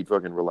pretty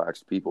fucking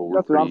relaxed people.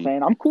 That's what I'm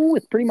saying. I'm cool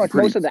with pretty much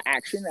most of the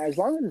action as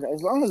long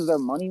as their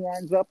money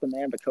lines up and they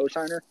have a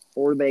cosigner,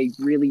 or they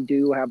really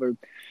do have a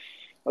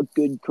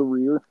good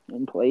career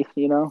in place,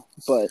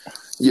 But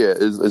yeah,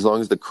 as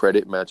long as the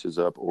credit matches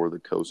up or the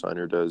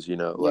cosigner does,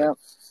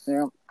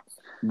 yeah,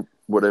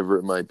 whatever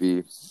it might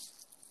be.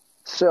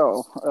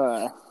 So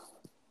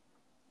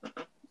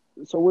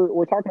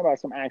we're talking about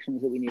some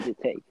actions that we need to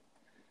take.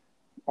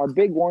 Our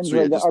big ones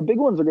are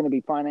going to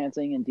be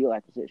financing and deal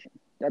acquisition.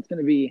 That's going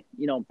to be,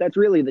 that's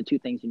really the 2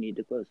 things you need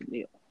to close the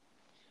deal.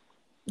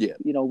 Yeah.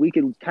 We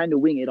could kind of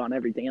wing it on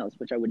everything else,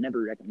 which I would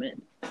never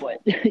recommend. But,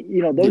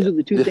 those are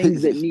the 2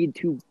 things that need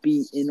to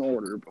be in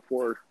order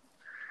before.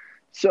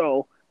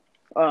 So,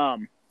 how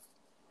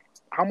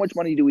much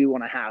money do we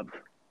want to have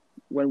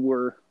how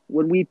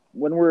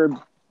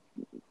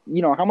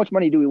much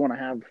money do we want to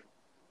have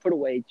put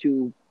away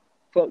to,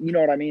 you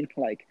know what I mean?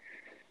 Like,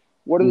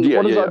 what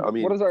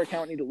does our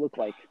account need to look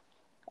like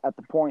at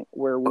the point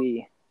where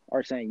we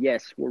are saying,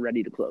 yes, we're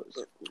ready to close?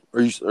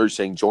 Are you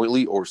saying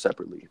jointly or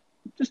separately?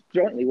 Just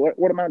jointly.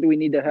 What amount do we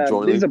need to have?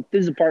 Jointly? This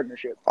is a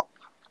partnership.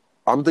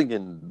 I'm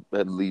thinking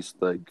at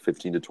least like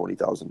 $15,000 to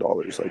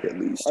 $20,000, like at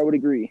least. I would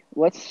agree.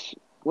 Let's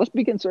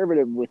be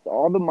conservative with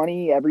all the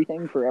money,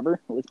 everything, forever.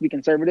 Let's be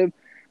conservative.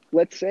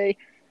 Let's say,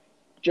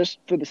 just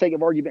for the sake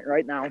of argument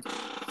right now,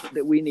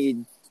 that we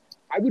need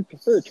I would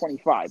prefer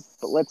 25,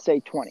 but let's say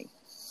 20.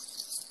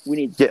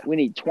 We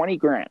need 20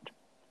 grand.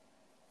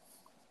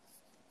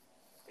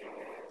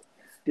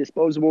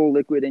 Disposable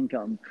liquid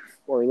income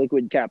or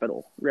liquid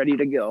capital ready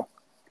to go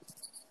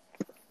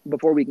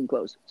before we can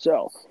close.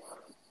 So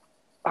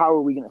how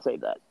are we going to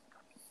save that?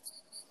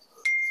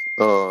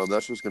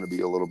 That's just going to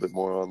be a little bit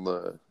more on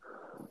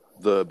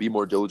the be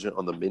more diligent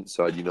on the mint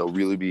side,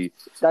 really be.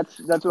 That's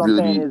what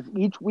really I'm saying is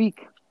each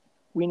week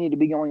we need to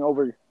be going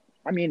over.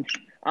 I mean,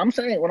 I'm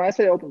saying when I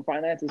say open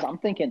finances, I'm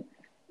thinking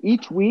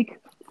each week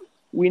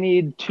we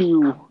need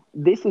to,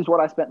 this is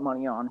what I spent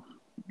money on.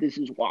 This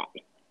is why.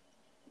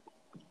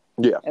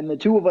 Yeah. And the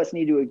two of us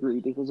need to agree,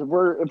 because if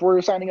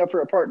we're signing up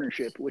for a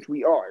partnership, which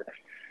we are,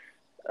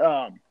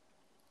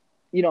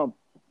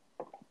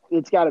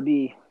 it's got to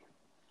be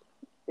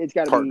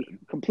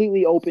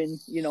completely open.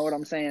 You know what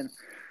I'm saying?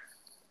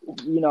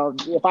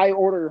 If I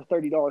order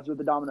 $30 with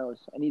the Domino's,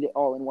 I need it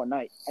all in one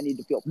night. I need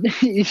to feel,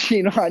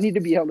 I need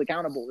to be held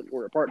accountable if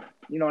we're a partner.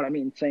 You know what I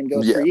mean? Same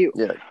goes for you.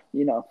 Yeah.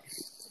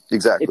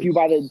 Exactly. If you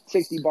buy the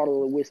 $60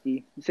 bottle of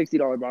whiskey instead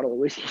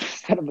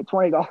of a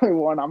 $20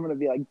 one, I'm going to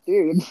be like,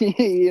 dude,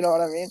 you know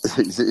what I mean?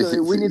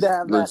 So we need to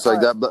have that. It's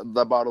like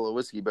that bottle of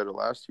whiskey better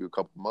last you a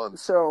couple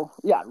months. So,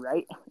 yeah,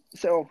 right.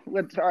 So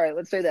let's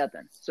say that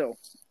then. So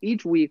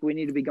each week we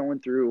need to be going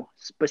through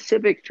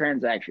specific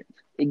transactions,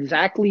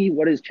 exactly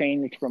what has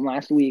changed from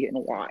last week and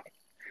why,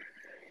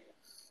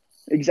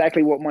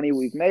 exactly what money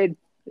we've made,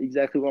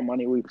 exactly what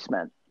money we've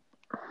spent.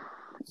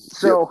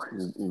 So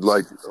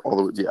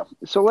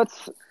So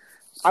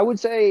I would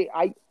say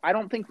I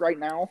don't think right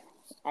now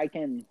I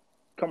can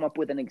come up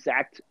with an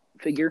exact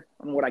figure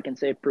on what I can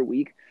save per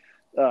week.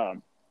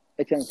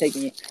 It's going to take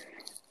me,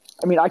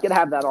 I could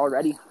have that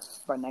already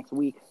by next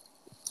week.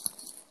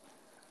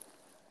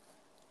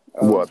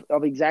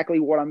 Of exactly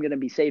what I'm going to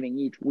be saving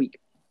each week.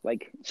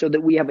 So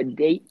that we have a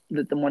date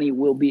that the money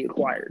will be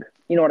acquired.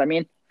 You know what I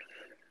mean?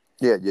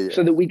 Yeah.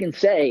 So that we can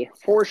say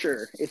for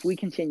sure, if we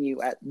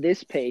continue at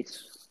this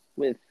pace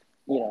with,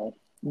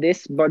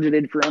 this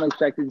budgeted for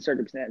unexpected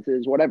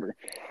circumstances, whatever,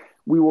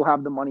 we will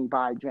have the money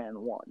by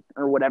Jan 1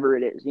 or whatever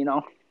it is,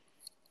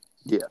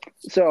 Yeah.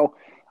 So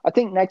I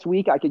think next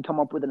week I could come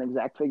up with an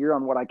exact figure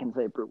on what I can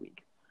save per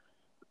week.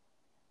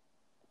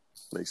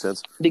 Makes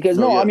sense. Because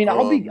I'll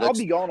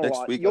be gone a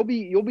lot. You'll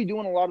be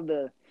doing a lot of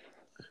the,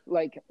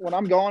 when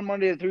I'm gone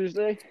Monday to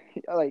Thursday,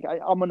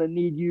 I'm gonna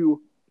need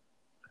you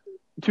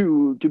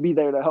to be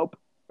there to help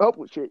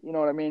with shit. You know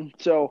what I mean?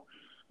 So.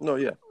 No,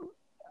 yeah.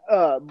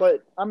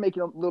 But I'm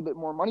making a little bit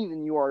more money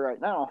than you are right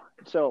now.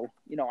 So,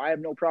 I have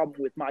no problem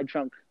with my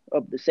chunk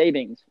of the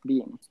savings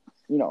being,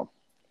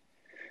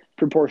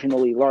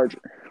 proportionally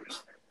larger.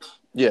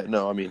 Yeah,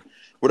 no,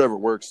 whatever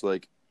works,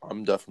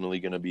 I'm definitely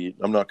going to be,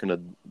 I'm not going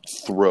to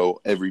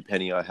throw every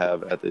penny I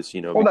have at this,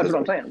 Well, that's what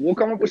I'm saying. We'll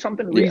come up with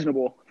something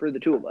reasonable for the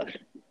two of us.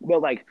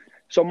 But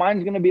so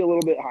mine's going to be a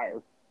little bit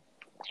higher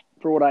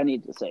for what I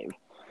need to save.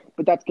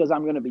 But that's because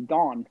I'm going to be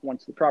gone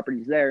once the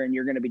property's there, and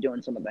you're going to be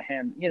doing some of the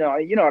hand. You know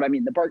what I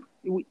mean.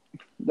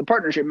 The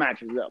partnership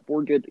matches up.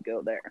 We're good to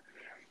go there.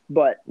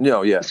 But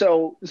yeah.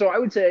 So I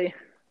would say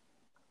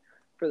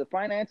for the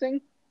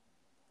financing.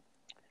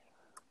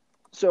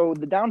 So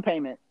the down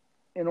payment,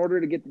 in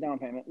order to get the down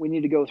payment, we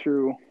need to go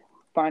through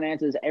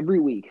finances every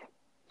week,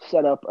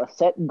 set up a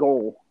set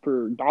goal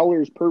for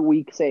dollars per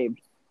week saved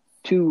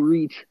to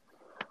reach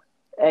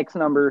X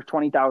number,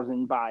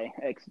 20,000 by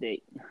X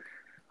date.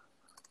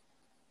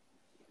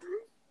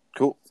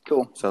 Cool.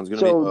 Sounds good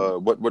to me.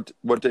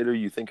 What date are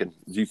you thinking? Are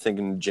you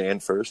thinking Jan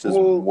 1st is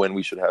when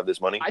we should have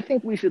this money? I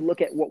think we should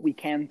look at what we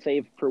can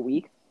save per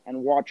week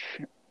and watch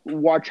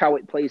how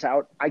it plays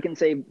out. I can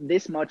save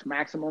this much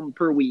maximum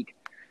per week.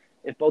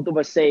 If both of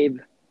us save,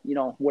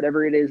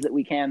 whatever it is that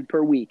we can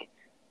per week,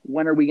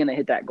 when are we going to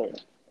hit that goal?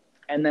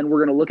 And then we're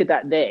going to look at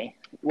that day,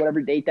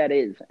 whatever date that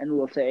is, and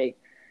we'll say,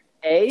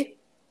 A,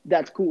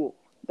 that's cool.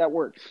 That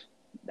works.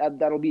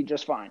 That'll be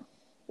just fine.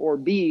 Or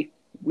B,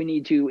 we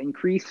need to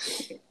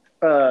increase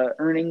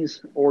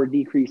earnings or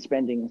decrease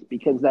spendings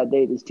because that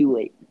date is too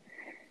late.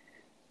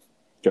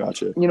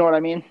 Gotcha. You know what I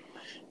mean?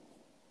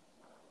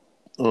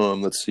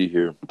 Let's see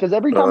here. Because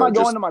every time I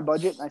go into my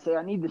budget and I say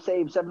I need to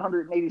save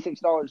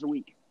 $786 a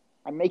week,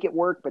 I make it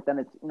work, but then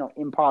it's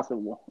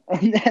impossible,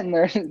 and then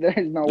there's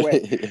no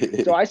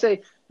way. So I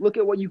say, look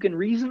at what you can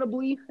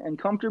reasonably and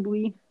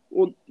comfortably,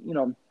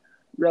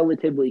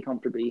 relatively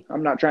comfortably.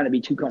 I'm not trying to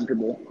be too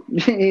comfortable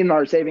in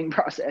our saving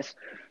process,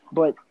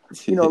 but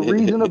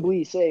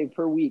reasonably save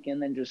per week,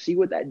 and then just see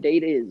what that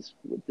date is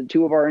with the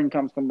two of our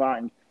incomes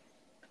combined.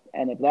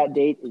 And if that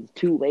date is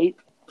too late,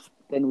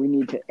 then we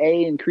need to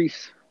A,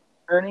 increase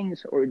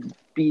earnings, or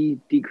B,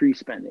 decrease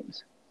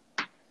spendings.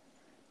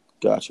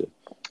 Gotcha.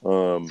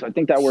 So I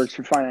think that works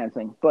for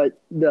financing. But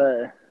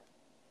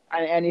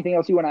anything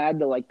else you want to add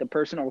to the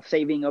personal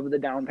saving of the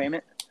down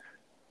payment?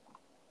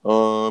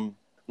 No,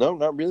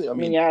 not really.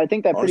 I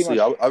think that honestly,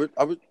 pretty much.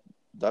 I would.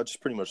 That just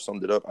pretty much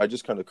summed it up. I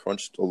just kind of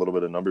crunched a little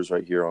bit of numbers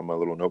right here on my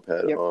little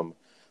notepad. Yep.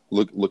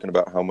 Looking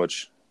about how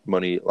much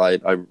money I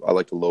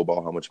like to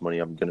lowball how much money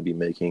I'm going to be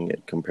making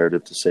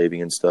comparative to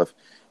saving and stuff.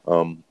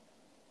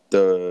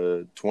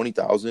 the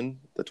 20,000,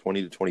 the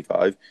 20 to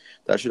 25,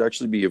 that should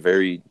actually be a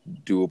very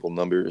doable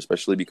number,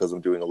 especially because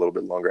I'm doing a little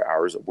bit longer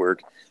hours at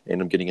work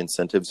and I'm getting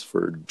incentives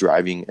for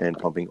driving and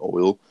pumping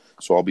oil.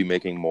 So I'll be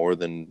making more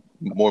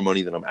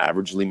money than I'm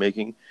averagely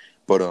making.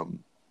 But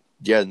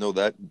yeah, no,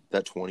 that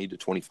 20 to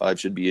 25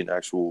 should be an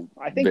actual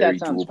very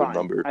doable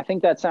number. I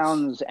think that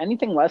sounds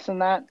anything less than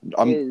that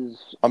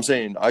I'm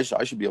saying I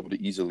should be able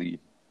to easily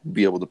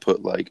be able to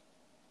put like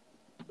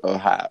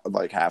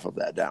half of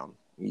that down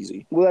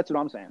easy. Well, that's what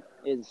I'm saying.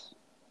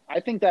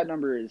 I think that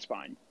number is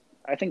fine.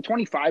 I think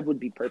 25 would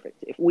be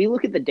perfect. If we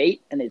look at the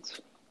date and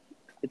it's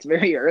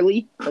very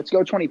early, let's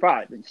go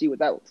 25 and see what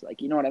that looks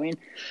like. You know what I mean?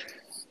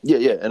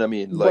 Yeah, and I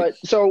mean, like,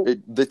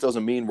 this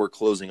doesn't mean we're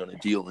closing on a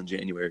deal in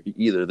January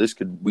either. We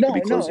could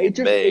be closing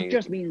in May. It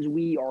just means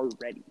we are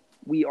ready.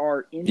 We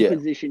are in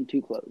position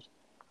to close.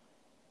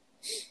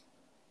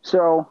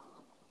 So,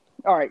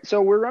 all right.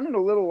 So we're running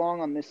a little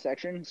long on this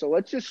section.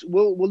 So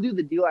we'll do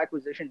the deal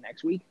acquisition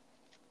next week.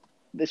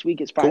 This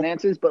week is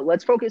finances, but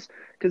let's focus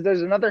because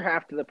there's another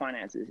half to the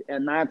finances,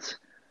 and that's,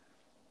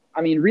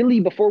 I mean,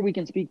 really, before we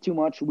can speak too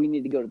much, we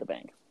need to go to the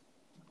bank.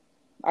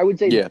 I would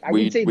say,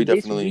 we this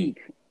definitely...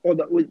 week. What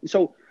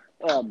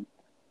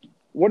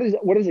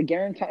is a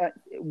guarantee?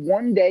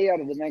 One day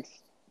out of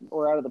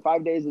the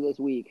 5 days of this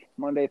week,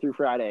 Monday through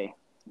Friday,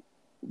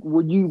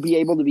 would you be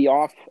able to be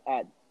off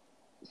at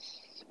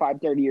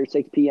 5:30 or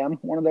 6 p.m.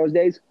 one of those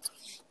days?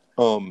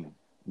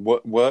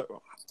 What?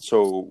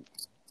 So,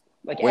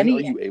 like, when are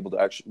you able to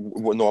actually?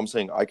 Well, no, I'm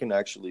saying I can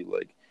actually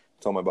like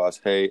tell my boss,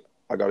 hey,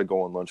 I got to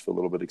go on lunch for a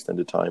little bit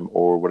extended time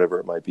or whatever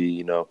it might be.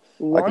 You know,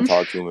 lunch I can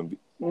talk to him and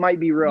might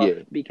be rough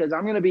because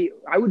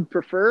I would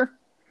prefer.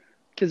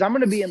 Because I'm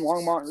going to be in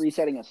Longmont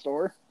resetting a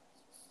store.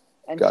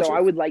 And so I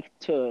would like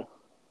to,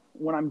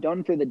 when I'm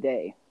done for the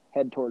day,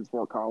 head towards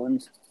Fort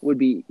Collins would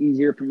be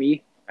easier for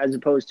me as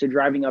opposed to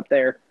driving up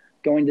there,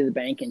 going to the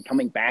bank, and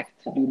coming back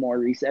to do more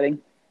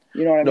resetting.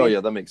 You know what I mean? No,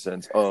 yeah, that makes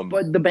sense.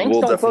 But the banks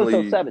don't close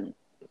till 7.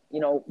 You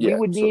know, we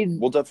would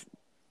need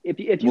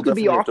if you could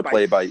be off to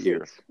play by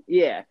ear.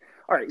 Yeah.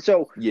 All right.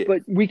 So,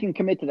 but we can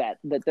commit to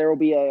that there will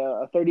be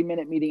a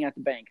 30-minute meeting at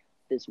the bank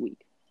this week.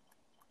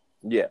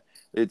 Yeah.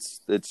 It's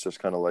just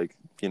kind of like,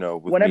 you know,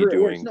 with me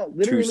doing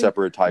two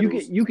separate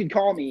titles. You could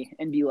call me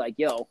and be like,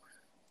 yo,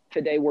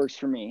 today works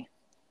for me.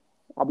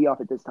 I'll be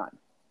off at this time.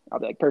 I'll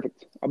be like,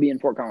 perfect. I'll be in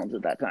Fort Collins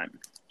at that time.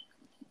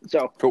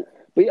 So, cool.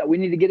 But yeah, we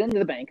need to get into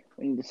the bank.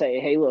 We need to say,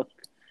 hey, look,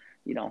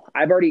 you know,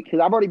 I've already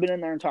been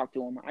in there and talked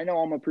to them. I know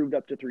I'm approved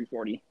up to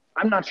 340.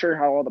 I'm not sure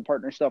how all the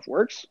partner stuff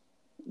works.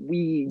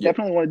 We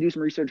definitely want to do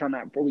some research on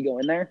that before we go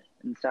in there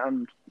and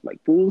sound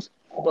like fools.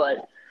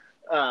 But,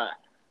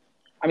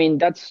 I mean,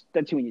 that's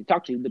who we need to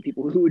talk to, the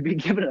people who would be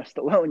giving us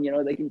the loan. You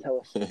know, they can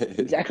tell us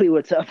exactly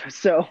what's up.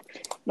 So,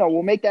 no,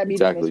 we'll make that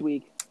meeting this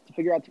week to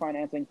figure out the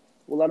financing.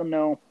 We'll let them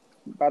know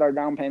about our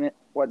down payment,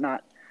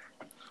 whatnot.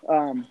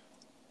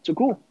 So,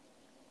 cool.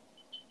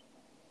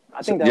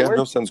 I think that works.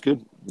 No, sounds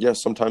good. Yeah,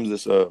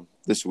 sometimes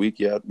this week,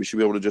 we should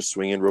be able to just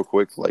swing in real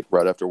quick, like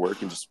right after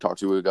work, and just talk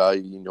to a guy,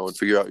 you know, and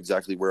figure out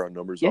exactly where our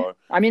numbers are.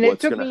 I mean,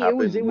 it took me.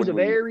 It was a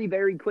very,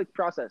 very quick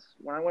process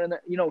when I went in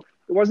there. You know,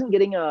 it wasn't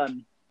getting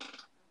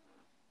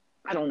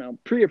I don't know,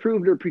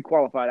 pre-approved or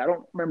pre-qualified. I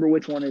don't remember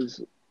which one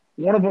is.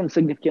 One of them is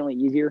significantly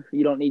easier.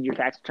 You don't need your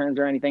tax returns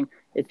or anything.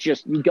 It's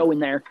just you go in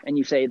there and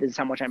you say, this is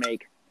how much I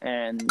make.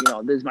 And, you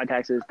know, this is my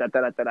taxes,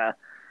 da-da-da-da-da.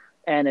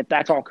 And if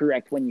that's all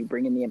correct when you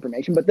bring in the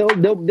information. But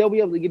they'll be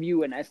able to give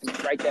you an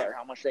estimate right there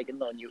how much they can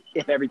loan you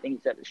if everything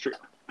you said is true.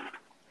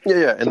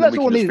 Yeah. And so that's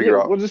what we'll need to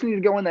do. We'll just need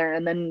to go in there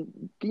and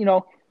then, you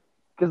know,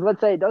 because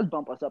let's say it does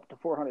bump us up to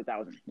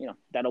 $400,000. You know,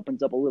 that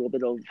opens up a little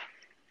bit of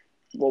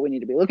what we need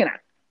to be looking at.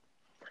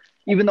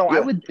 Even though I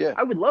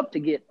would love to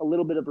get a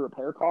little bit of a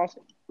repair cost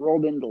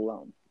rolled into the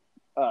loan.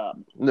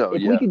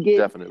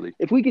 Definitely.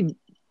 If we could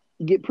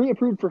get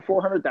pre-approved for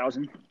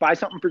 $400,000, buy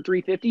something for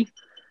 $350,000,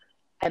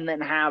 and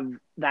then have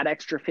that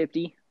extra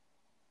 $50,000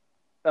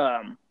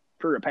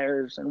 for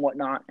repairs and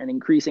whatnot,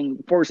 and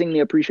forcing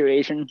the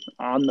appreciation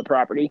on the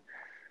property,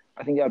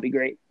 I think that would be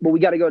great. But we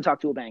got to go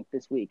talk to a bank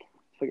this week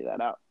to figure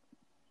that out.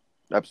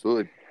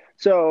 Absolutely.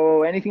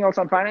 So, anything else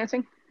on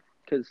financing?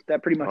 Because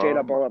that pretty much ate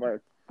up all of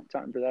our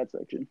time for that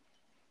section.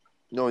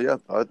 No, yeah.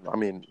 I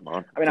mean,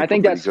 I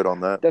think that's good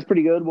on that. That's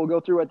pretty good. We'll go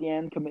through at the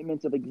end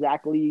commitments of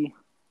exactly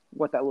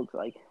what that looks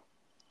like.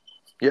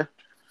 Yeah,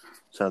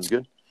 sounds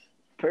good.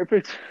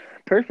 Perfect.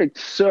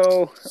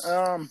 So,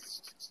 I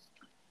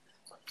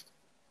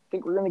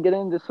think we're going to get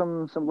into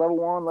some level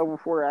 1, level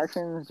 4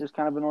 actions. Just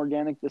kind of an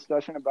organic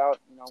discussion about,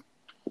 you know,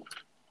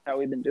 how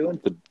we've been doing,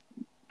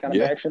 kind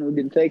of action we've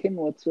been taking.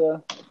 What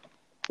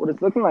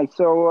it's looking like.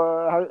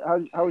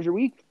 So, how was your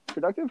week?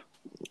 Productive?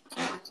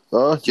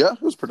 Yeah,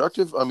 it was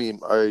productive. I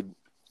mean, I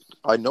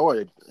know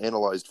I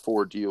analyzed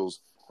 4 deals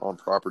on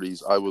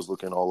properties. I was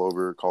looking all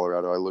over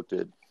Colorado. I looked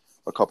at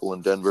a couple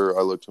in Denver.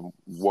 I looked at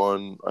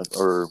one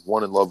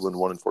in Loveland,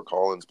 one in Fort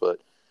Collins, but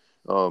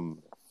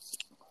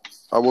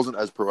I wasn't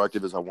as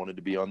proactive as I wanted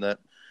to be on that.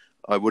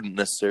 I wouldn't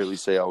necessarily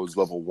say I was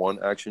level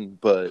 1 action,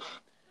 but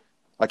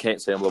I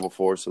can't say I'm level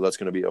 4, so that's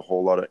going to be a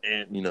whole lot of,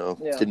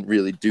 didn't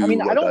really do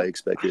what I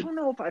expected. I don't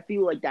know if I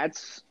feel like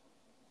that's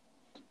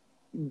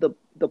the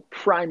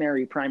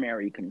primary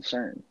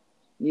concern.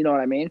 You know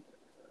what I mean?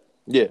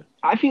 Yeah.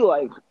 I feel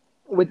like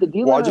with the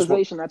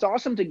delaminization, that's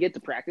awesome to get to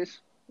practice.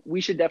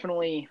 We should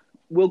definitely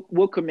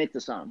we'll commit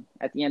to some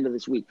at the end of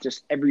this week.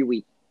 Just every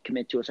week,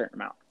 commit to a certain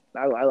amount.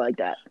 I like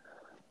that.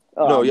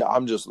 I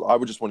would just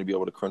want to be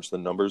able to crunch the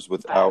numbers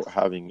without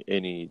having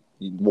any,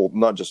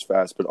 not just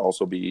fast, but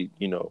also be,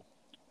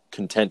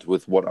 content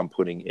with what I'm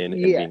putting in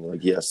and being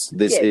like, yes,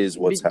 this is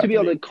what's happening. To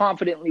be able to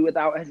confidently,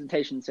 without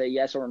hesitation, say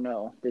yes or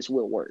no, this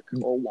will work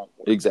or won't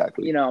work.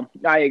 Exactly.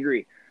 I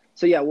agree.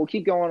 So yeah, we'll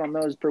keep going on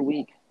those per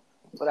week.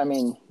 But I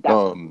mean,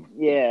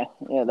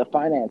 the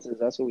finances,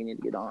 that's what we need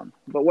to get on.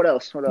 But what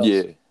else?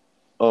 Yeah.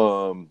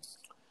 The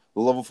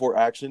level 4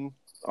 action,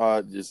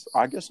 I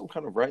guess I'm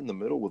kind of right in the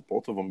middle with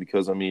both of them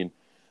because, I mean,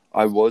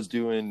 I was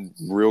doing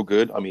real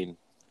good. I mean,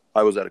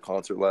 I was at a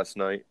concert last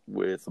night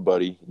with a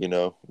buddy,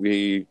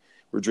 we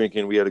were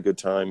drinking, we had a good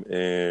time,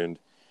 and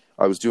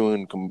I was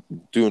doing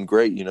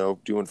great,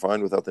 doing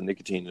fine without the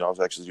nicotine, and I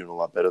was actually doing a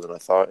lot better than I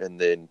thought. And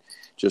then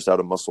just out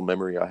of muscle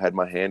memory, I had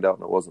my hand out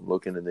and I wasn't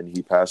looking, and then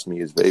he passed me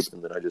his vape,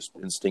 and then I just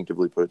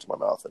instinctively put it to my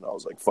mouth, and I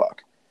was like,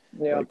 fuck.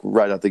 Yeah. Like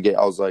right out the gate,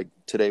 I was like,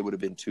 today would have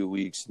been 2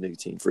 weeks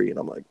nicotine free, and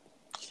I'm like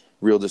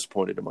real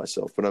disappointed in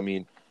myself. But I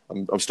mean,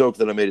 I'm stoked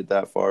that I made it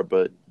that far.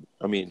 But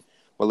I mean,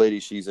 my lady,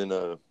 she's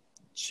a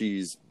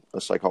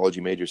psychology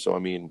major, so I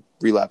mean,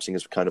 relapsing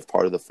is kind of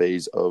part of the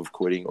phase of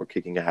quitting or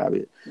kicking a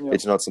habit. Yep.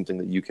 It's not something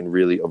that you can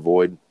really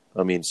avoid.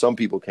 I mean, some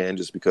people can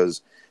just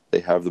because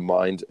they have the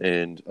mind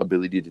and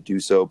ability to do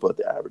so, but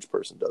the average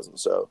person doesn't.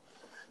 So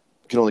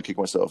I can only kick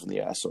myself in the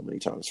ass so many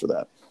times for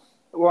that.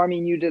 Well, I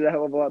mean, you did a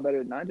hell of a lot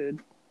better than I did.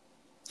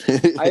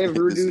 I have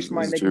reduced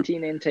my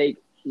nicotine intake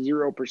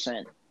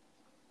 0%.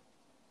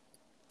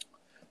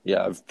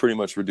 Yeah, I've pretty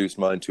much reduced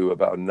mine to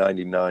about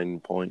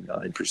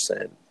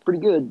 99.9%. Pretty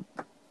good.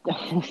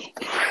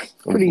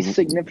 Pretty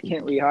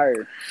significantly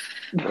higher.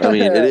 I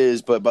mean, it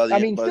is, but by the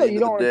end you of don't the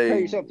want to day, compare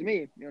yourself to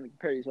me. You want to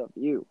compare yourself to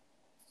you.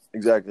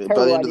 Exactly.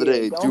 By the end of the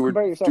day, do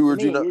or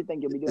do not. You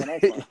think you'll be doing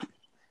excellent.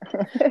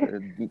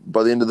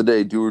 By the end of the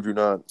day, do or do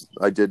not.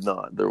 I did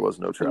not. There was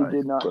no try. You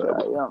did not try.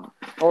 Yeah.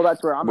 Oh,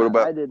 that's where I'm at.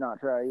 I did not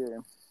try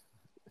either.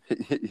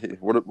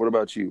 What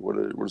about you? What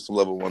are some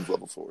level 1s,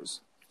 level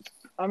 4s?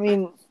 I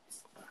mean,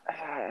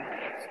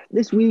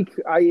 this week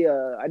I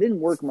didn't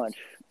work much.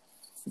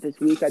 This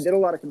week I did a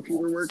lot of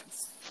computer work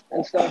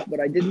and stuff, but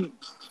I didn't.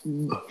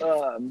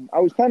 I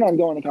was planning on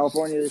going to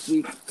California this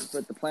week,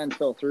 but the plans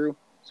fell through.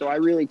 So I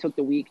really took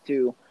the week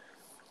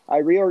I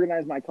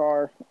reorganized my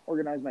car,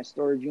 organized my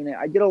storage unit.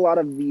 I did a lot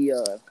of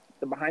the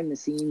behind the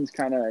scenes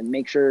kind of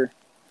make sure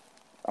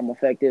I'm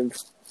effective.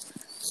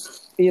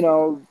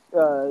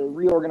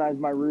 Reorganized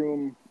my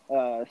room,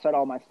 set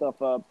all my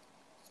stuff up.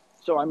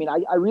 So, I mean,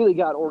 I really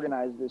got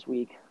organized this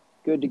week.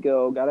 Good to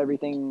go. Got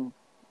everything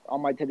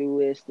on my to-do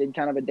list. Did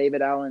kind of a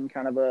David Allen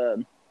kind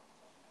of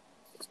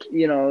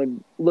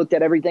looked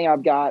at everything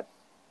I've got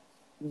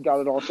it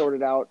all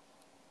sorted out,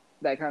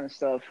 that kind of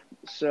stuff.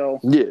 So,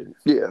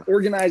 yeah.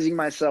 Organizing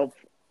myself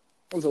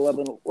was a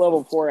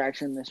level 4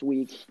 action this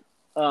week.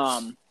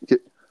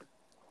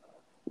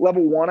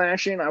 Level 1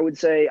 action, I would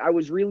say I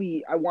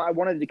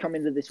wanted to come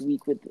into this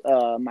week with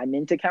my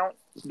Mint account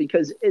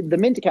because the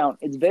Mint account,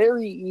 it's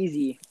very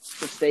easy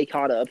to stay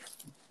caught up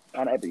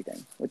on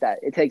everything with that.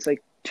 It takes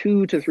like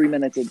 2 to 3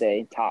 minutes a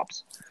day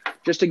tops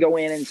just to go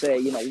in and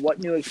say, what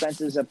new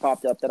expenses have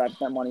popped up that I've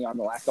spent money on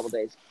the last couple of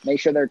days. Make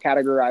sure they're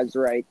categorized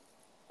right.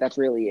 That's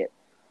really it.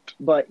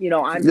 But,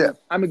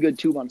 I'm a good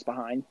 2 months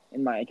behind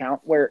in my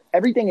account where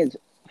everything is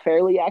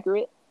fairly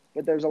accurate.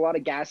 But there's a lot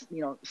of gas,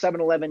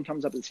 7-Eleven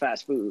comes up as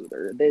fast food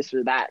or this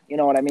or that. You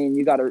know what I mean?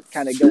 You got to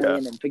kind of go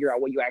in and figure out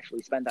what you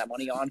actually spent that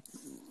money on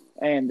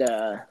and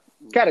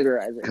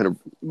categorize it.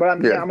 But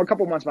I'm a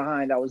couple months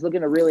behind. I was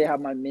looking to really have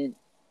my Mint,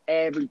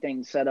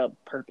 everything set up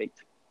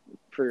perfect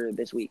for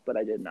this week, but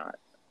I did not.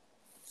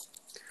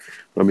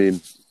 I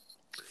mean,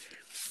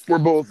 we're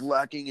both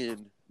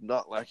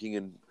not lacking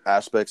in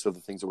aspects of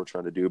the things that we're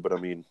trying to do, but I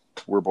mean,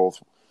 we're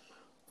both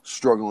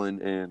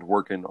struggling and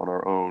working on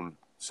our own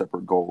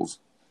separate goals.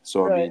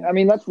 So right. I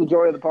mean, that's the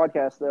joy of the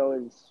podcast, though,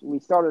 is we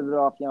started it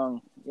off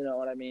young. You know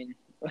what I mean?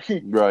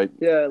 Right.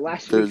 Yeah.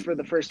 Last week for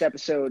the first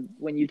episode,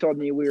 when you told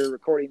me we were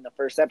recording the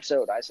first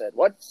episode, I said,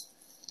 "What?"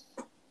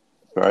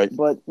 Right.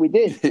 But we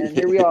did, and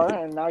here we are,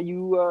 and now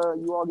you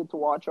all get to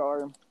watch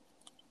our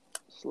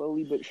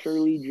slowly but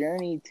surely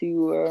journey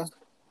to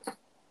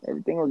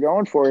everything we're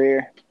going for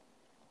here.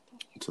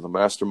 To the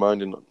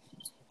mastermind and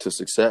to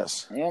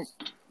success. Yep.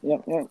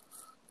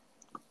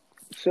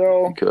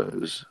 So.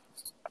 Because.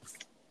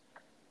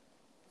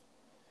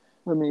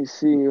 Let me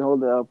see.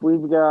 Hold up.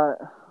 We've got.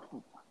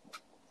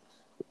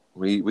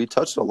 We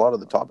touched a lot of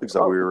the topics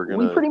that we were gonna.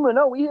 We pretty much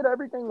we hit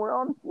everything. We're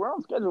on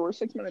schedule. We're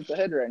 6 minutes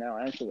ahead right now,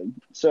 actually.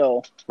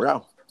 So.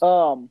 Wow.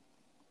 Well,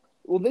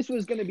 this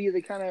was going to be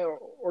the kind of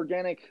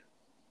organic.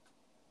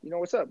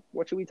 What's up?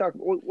 What should we talk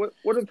about? What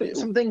are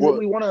some things that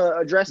we want to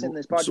address in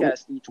this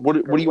podcast? What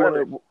do you want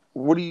to?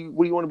 what do you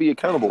want to be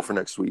accountable for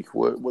next week?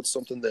 What's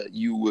something that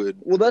you would?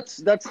 Well, that's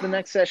the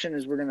next session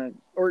is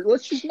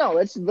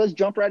let's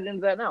jump right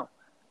into that now.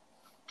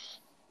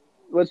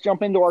 Let's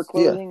jump into our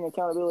closing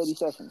accountability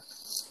session.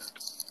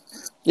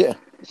 Yeah.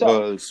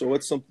 So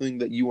what's something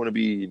that you want to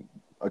be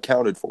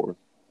accounted for?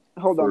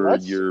 Hold on.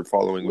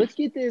 Let's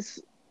get this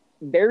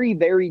very,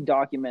 very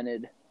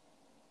documented.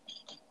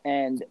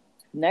 And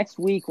next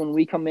week when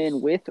we come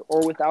in with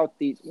or without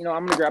these, I'm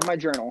going to grab my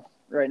journal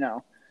right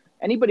now.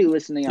 Anybody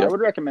listening, I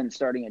would recommend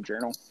starting a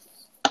journal.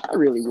 I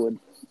really would.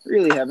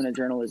 Really having a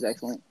journal is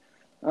excellent.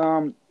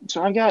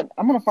 So I'm going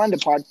to find a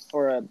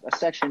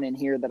section in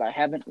here that I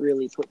haven't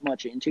really put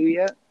much into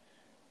yet.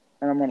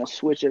 And I'm going to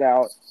switch it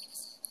out.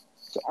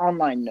 So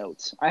online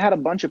notes. I had a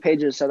bunch of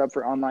pages set up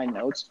for online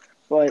notes,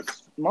 but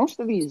most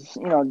of these,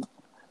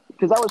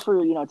 because that was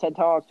for, TED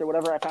Talks or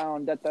whatever I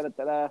found,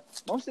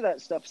 most of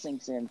that stuff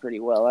sinks in pretty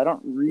well. I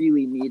don't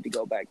really need to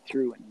go back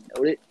through and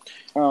note it.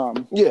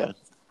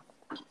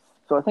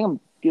 So I think I'm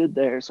good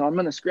there. So I'm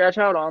going to scratch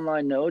out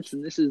online notes,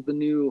 and this is the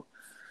new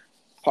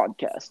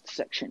podcast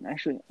section.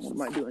 Actually, what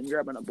am I doing?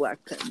 Grabbing a black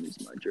pen. This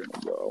is my journal,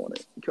 bro. I want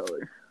it in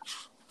color.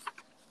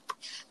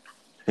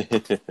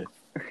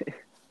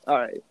 All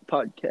right,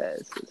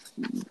 podcast.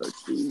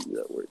 Let's see if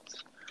that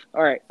works.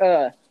 All right.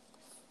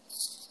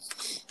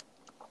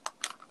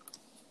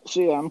 So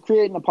yeah, I'm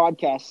creating a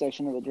podcast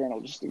section of the journal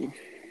just to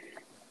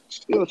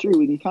go through.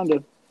 We can kind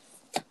of,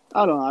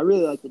 I don't know. I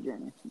really like the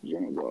journal. The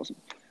journal's awesome.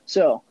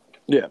 So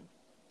yeah,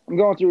 I'm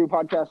going through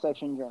podcast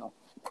section journal.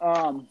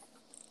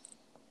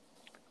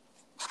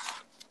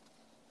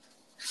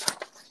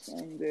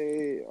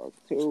 Sunday,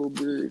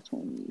 October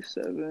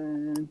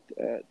 27th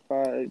at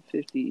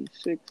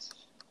 5:56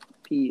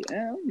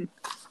 p.m.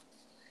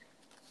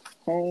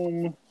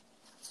 Home,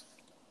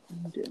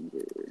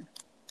 Denver.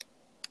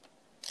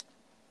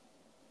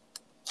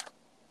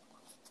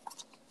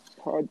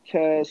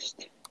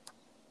 Podcast,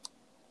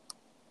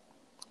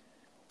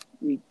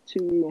 week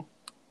 2,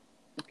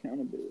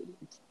 accountability.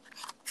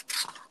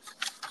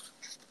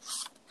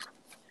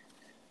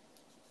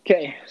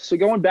 Okay, so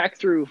going back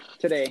through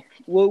today,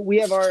 we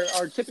have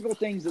our typical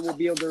things that we'll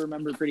be able to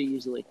remember pretty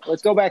easily.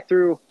 Let's go back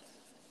through.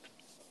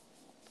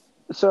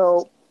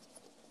 So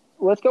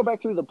let's go back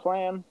through the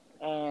plan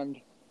and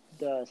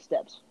the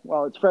steps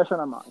while it's fresh on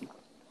our mind.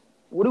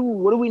 What do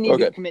we need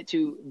to commit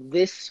to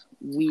this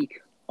week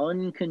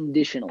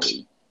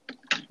unconditionally?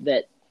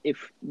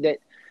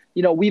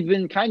 We've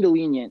been kind of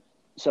lenient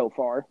so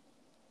far.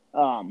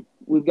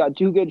 We've got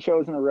 2 good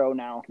shows in a row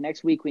now.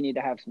 Next week we need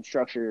to have some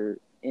structure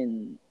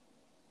in,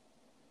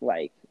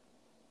 like,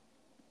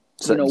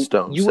 set in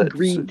stone. You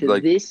agreed to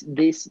this,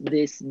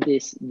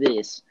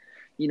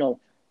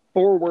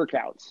 4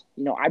 workouts.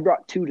 I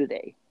brought 2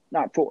 today,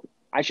 not 4.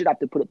 I should have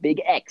to put a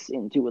big X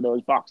in 2 of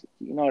those boxes.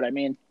 You know what I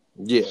mean?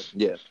 Yeah.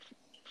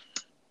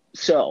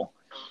 So,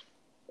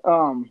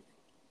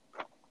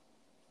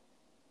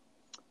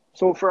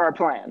 so for our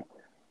plan,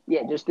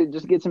 just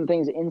get some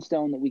things in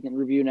stone that we can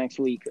review next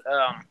week.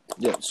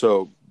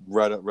 So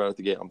right out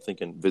the gate, I'm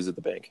thinking visit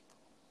the bank.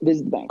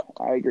 Visit the bank.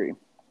 I agree.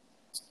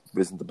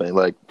 Visit the bank.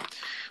 Like,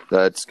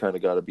 that's kind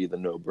of got to be the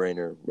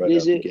no-brainer right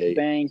visit out the gate.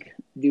 Bank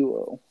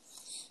duo.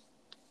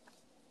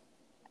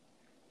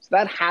 So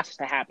that has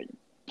to happen.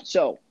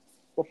 So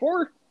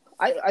before,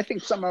 I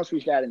think something else we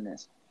should add in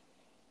this.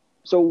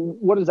 So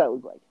what does that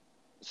look like?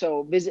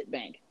 So visit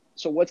bank.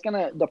 So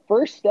the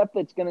first step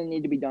that's going to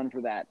need to be done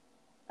for that,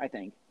 I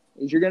think,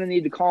 is you're going to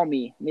need to call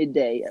me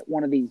midday at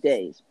one of these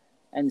days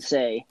and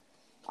say,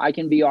 I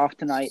can be off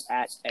tonight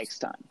at X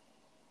time.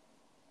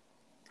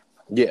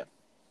 Yeah.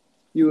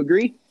 You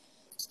agree?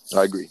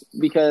 I agree.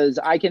 Because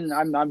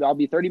I'll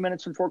be 30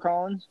 minutes from Fort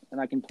Collins, and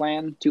I can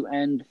plan to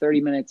end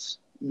 30 minutes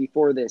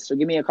before this. So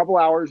give me a couple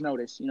hours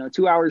notice.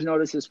 2 hours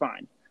notice is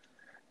fine.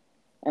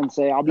 And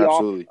say I'll be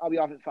off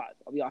at 5.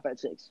 I'll be off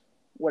at 6.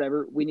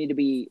 Whatever. We need to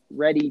be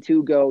ready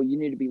to go. You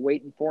need to be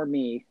waiting for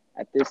me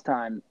at this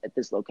time at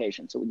this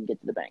location so we can get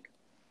to the bank.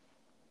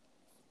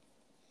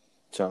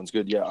 Sounds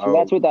good. Yeah. So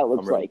that's what that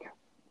looks like.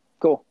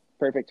 Cool.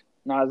 Perfect.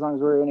 Now, as long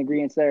as we're in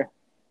agreement there.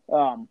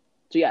 So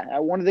yeah,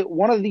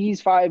 one of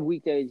these 5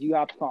 weekdays, you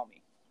have to call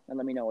me and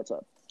let me know what's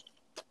up.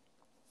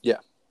 Yeah.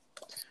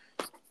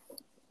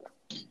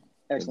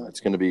 Excellent. It's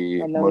going to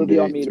be Monday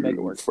on me to make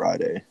it work.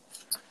 Friday.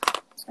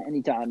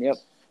 Anytime. Yep.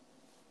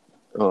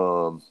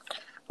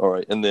 All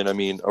right, and then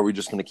are we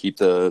just going to keep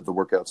the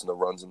workouts and the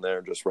runs in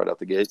there just right out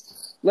the gate?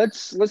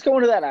 Let's go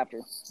into that after,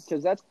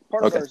 because that's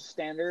part of our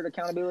standard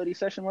accountability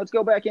session. Let's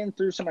go back in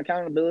through some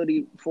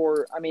accountability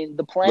for.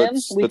 The plan.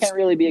 We can't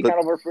really be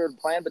accountable for the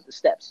plan, but the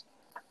steps.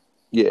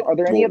 Yeah. Are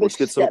there any other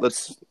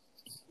steps?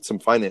 Some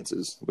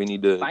finances. We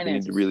need to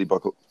really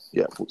buckle.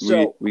 Yeah.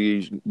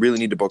 We really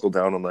need to buckle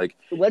down on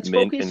Let's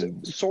focus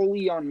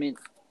solely on Mint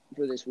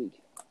for this week.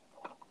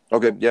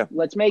 Okay. Yeah.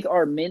 Let's make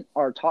our Mint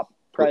our top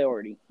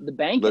priority. The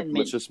bank and Mint.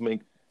 Let's just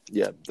make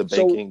the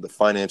banking, the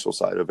financial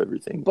side of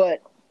everything.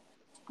 But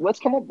let's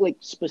come up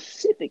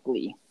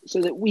specifically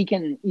so that we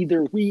can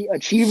either we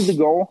achieved the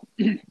goal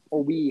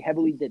or we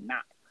heavily did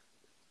not.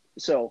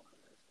 So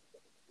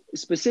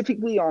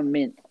specifically on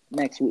Mint,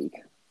 next week.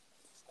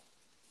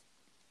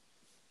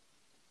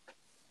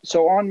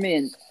 So on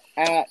Mint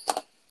at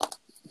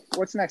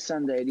what's next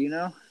Sunday? Do you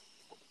know?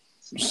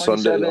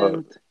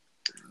 Sunday.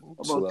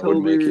 So that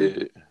would make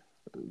it.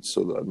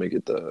 So that would make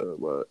it the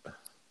what?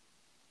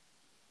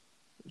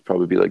 It'd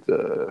probably be like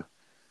the.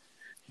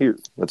 Here,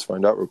 let's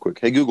find out real quick.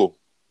 Hey Google,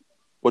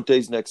 what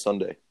day's next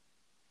Sunday?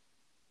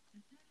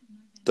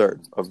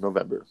 3rd of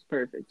November.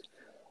 Perfect.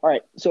 All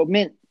right. So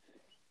Mint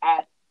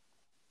at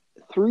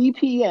 3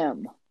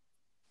 p.m.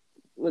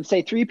 Let's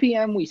say 3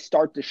 p.m. we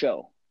start the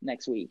show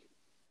next week.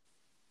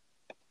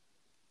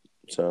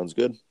 Sounds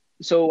good.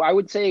 So I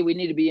would say we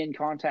need to be in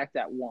contact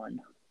at 1.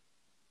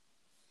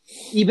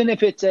 Even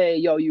if it's a,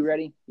 yo, you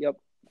ready? Yep.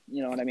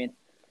 You know what I mean?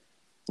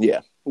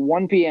 Yeah.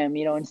 1 p.m.,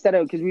 instead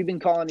of, because we've been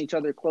calling each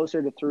other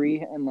closer to 3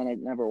 and then it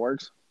never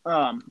works.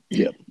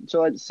 Yeah.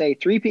 So let's say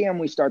 3 p.m.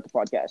 we start the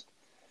podcast.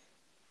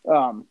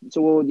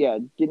 So we'll,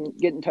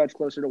 get in touch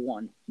closer to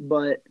 1,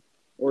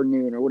 or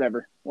noon or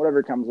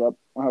whatever comes up,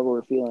 however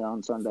we're feeling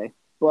on Sunday.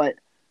 But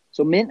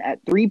so Mint at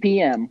 3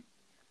 p.m.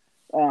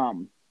 Are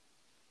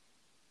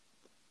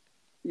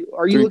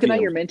you looking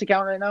at your Mint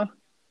account right now?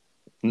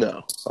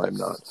 No, I'm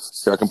not.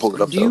 Yeah, I can pull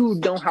it up. Do you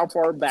know how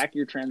far back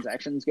your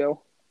transactions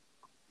go?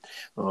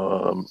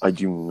 I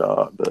do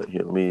not, but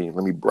here, let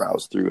me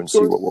browse through and see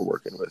what we're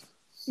working with.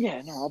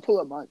 Yeah, no, I'll pull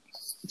up mine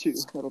too.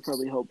 That'll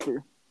probably help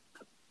for.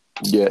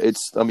 Yeah,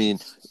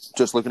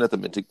 just looking at the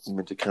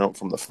Mint account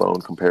from the phone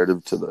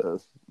comparative to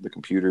the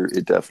computer,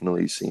 it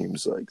definitely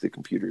seems like the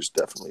computer's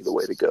definitely the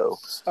way to go.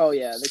 Oh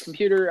yeah, the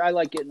computer. I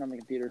like getting on the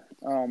computer.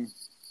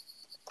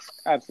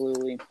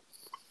 Absolutely.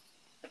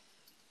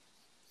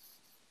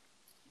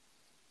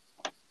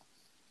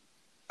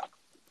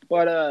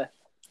 But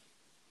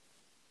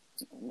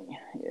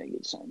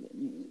get signed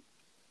in.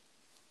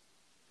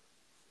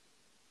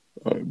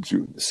 I'm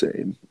doing the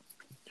same.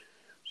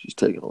 She's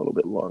taking a little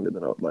bit longer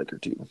than I would like her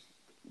to.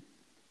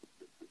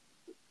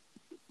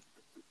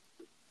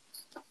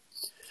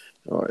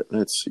 All right,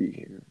 let's see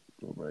here.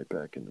 Go right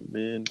back in the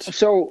Mint.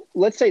 So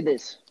let's say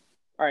this.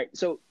 All right,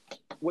 so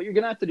what you're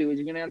going to have to do is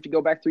you're going to have to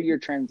go back through your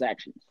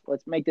transactions.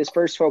 Let's make this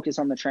first focus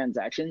on the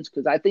transactions,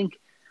 because I think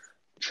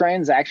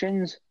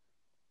transactions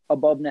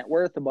above net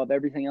worth, above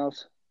everything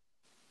else,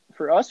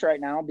 for us right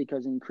now,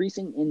 because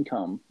increasing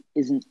income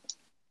isn't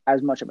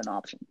as much of an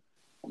option.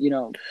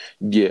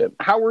 Yeah.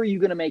 How are you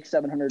going to make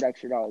 $700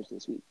 extra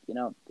this week?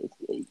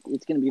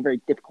 It's going to be very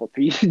difficult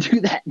for you to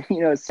do that.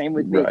 Same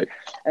with me. Right.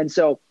 And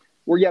so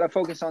we're got to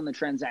focus on the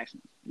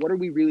transactions. What are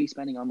we really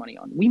spending our money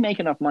on? We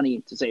make enough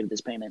money to save this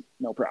payment,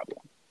 no problem.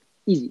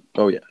 Easy.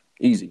 Oh yeah,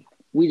 easy.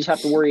 We just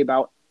have to worry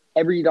about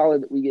every dollar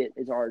that we get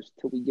is ours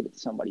till we give it to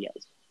somebody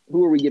else.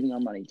 Who are we giving our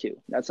money to?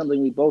 That's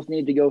something we both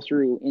need to go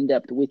through in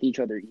depth with each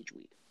other each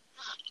week.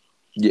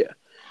 Yeah.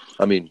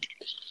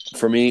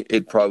 For me,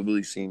 it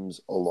probably seems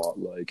a lot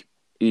like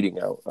eating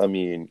out.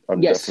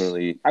 Yes,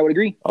 definitely. I would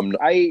agree. I'm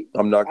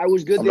not. I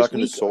was good I'm this not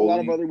week. A lot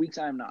of other weeks,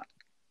 I am not.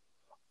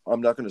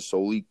 I'm not going to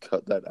solely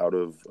cut that out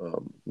of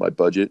my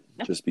budget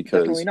just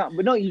because. Definitely not.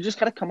 But no, you just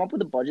got to come up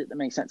with a budget that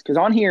makes sense. Because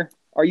on here,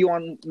 are you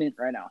on Mint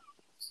right now?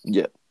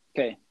 Yeah.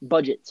 Okay,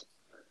 budgets.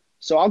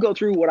 So I'll go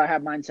through what I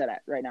have mine set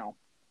at right now.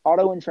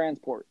 Auto and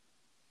transport,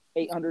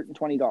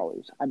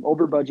 $820. I'm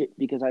over budget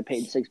because I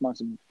paid 6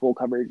 months of full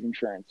coverage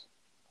insurance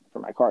for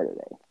my car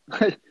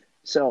today.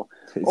 So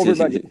over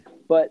budget.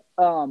 But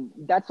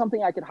that's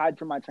something I could hide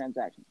from my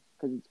transactions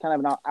because it's kind of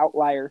an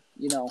outlier,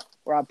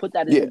 or I'll put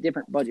that in a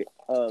different budget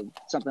of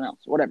something else,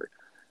 whatever.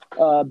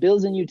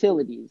 Bills and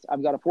utilities.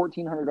 I've got a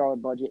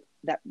 $1,400 budget.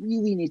 That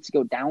really needs to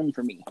go down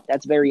for me.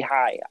 That's very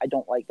high. I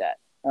don't like that.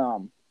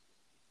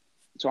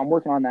 So I'm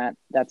working on that.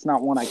 That's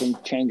not one I can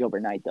change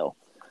overnight, though.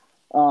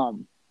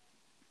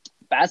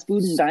 Fast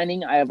food and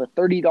dining, I have a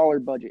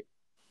 $30 budget.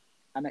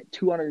 I'm at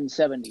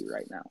 $270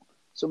 right now.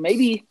 So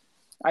maybe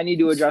I need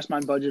to adjust my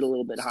budget a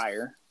little bit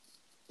higher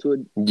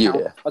to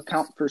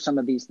account for some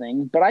of these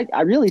things. But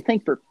I really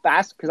think for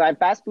because I have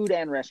fast food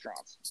and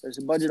restaurants. There's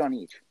a budget on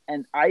each.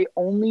 And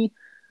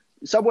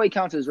Subway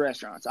counts as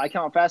restaurants. I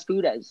count fast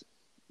food as,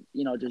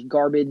 just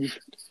garbage,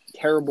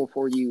 terrible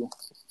for you.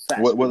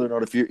 Whether or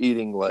not if you're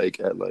eating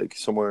at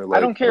somewhere like I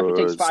don't care if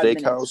it takes 5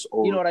 minutes.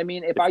 Or, you know what I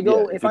mean? If I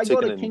go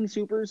to King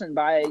Soopers and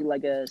buy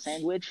like a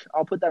sandwich,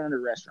 I'll put that under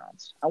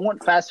restaurants. I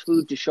want fast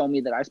food to show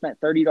me that I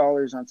spent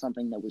 $30 on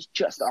something that was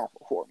just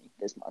awful for me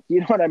this month. You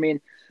know what I mean?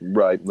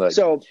 Right.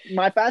 So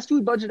my fast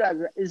food budget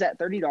is at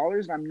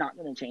 $30, and I'm not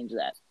going to change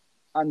that.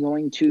 I'm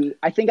going to.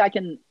 I think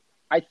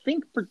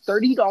for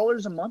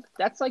 $30 a month,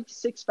 that's like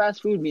 6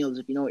 fast food meals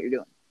if you know what you're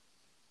doing.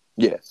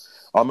 Yeah,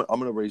 I'm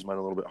going to raise mine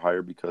a little bit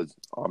higher because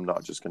I'm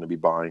not just going to be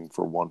buying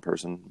for one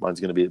person. I'm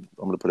going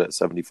to put it at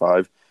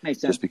 75.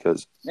 Makes sense. Just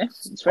because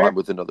it's fair. I'm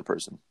with another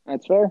person.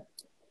 That's fair.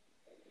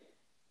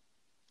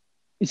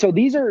 So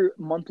these are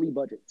monthly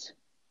budgets.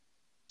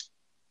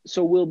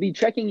 So we'll be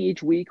checking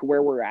each week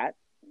where we're at,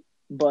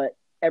 but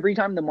every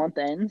time the month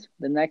ends,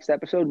 the next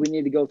episode, we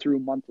need to go through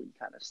monthly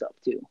kind of stuff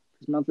too.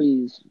 Because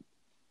monthlies,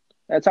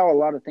 that's how a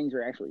lot of things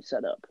are actually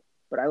set up.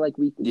 But I like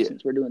weekly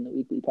since we're doing the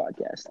weekly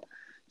podcast.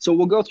 So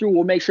we'll go through,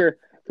 we'll make sure,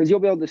 because you'll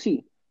be able to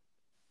see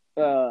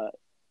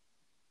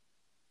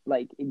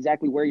like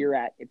exactly where you're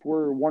at. If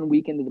we're 1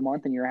 week into the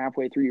month and you're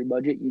halfway through your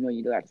budget,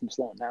 you got some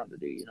slowing down to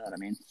do. You know what I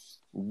mean?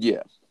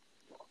 Yeah.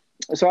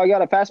 So I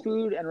got a fast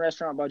food and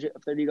restaurant budget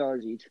of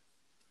 $30 each.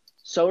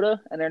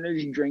 Soda and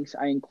energy drinks.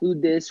 I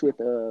include this with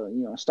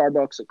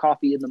Starbucks, a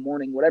coffee in the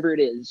morning, whatever it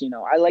is.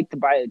 I like to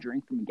buy a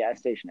drink from a gas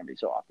station every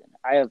so often.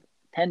 I have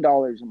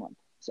 $10 a month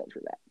set for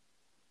that.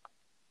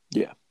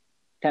 Yeah.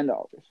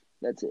 $10.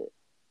 That's it.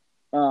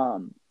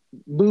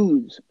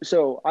 Booze.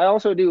 So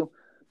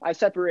I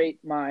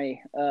separate my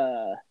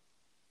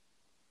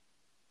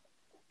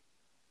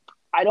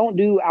I don't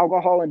do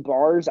alcohol in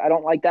bars. I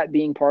don't like that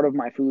being part of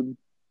my food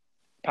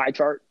pie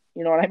chart.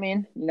 You know what I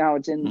mean?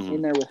 It's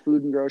in there with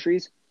food and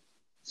groceries.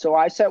 So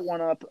I set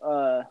one up,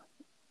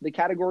 the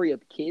category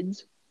of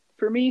kids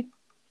for me.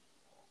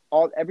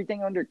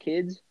 Everything under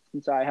kids,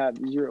 since I have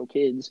 0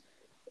 kids.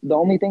 The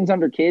only things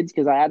under kids,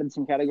 because I added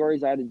some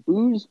categories, I added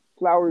booze,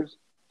 flowers,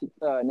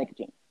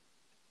 nicotine.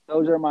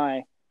 Those are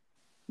my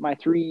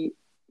 3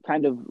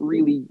 kind of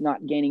really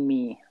not gaining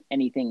me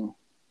anything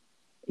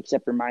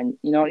except for mine.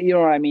 You know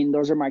what I mean?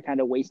 Those are my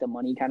kind of waste of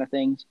money kind of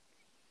things.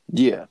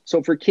 Yeah.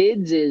 So for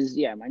kids is,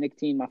 my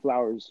nicotine, my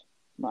flowers,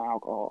 my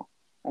alcohol.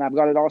 And I've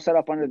got it all set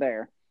up under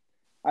there.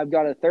 I've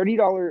got a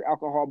 $30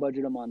 alcohol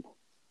budget a month,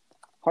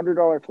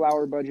 $100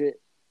 flower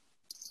budget,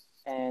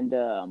 and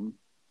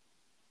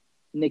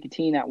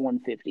nicotine at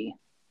 $150.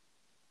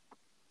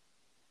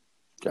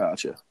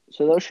 Gotcha.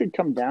 So those should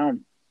come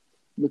down.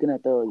 Looking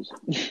at those,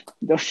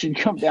 those should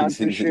come down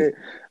for sure.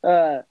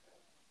 But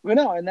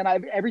no, and then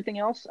everything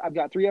else. I've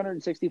got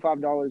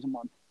 $365 a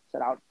month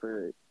set out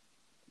for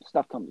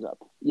stuff comes up.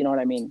 You know what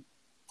I mean?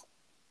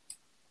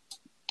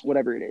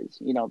 Whatever it is,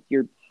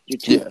 your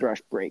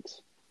toothbrush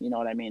breaks. You know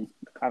what I mean?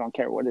 I don't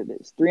care what it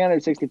is.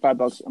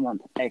 $365 a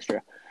month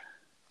extra.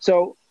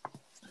 So,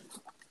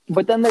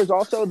 but then there's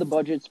also the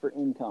budgets for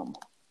income.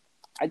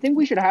 I think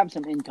we should have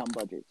some income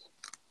budgets.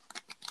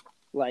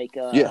 Like,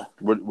 yeah.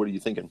 What are you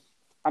thinking?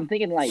 I'm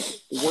thinking like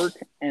work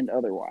and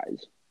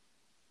otherwise.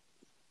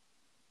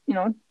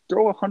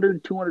 Throw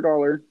 $100,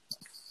 $200.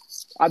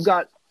 I've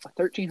got a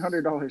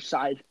 $1,300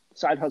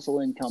 side hustle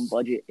income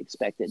budget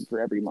expected for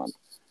every month.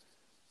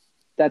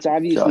 That's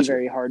obviously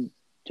very hard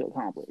to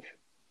accomplish.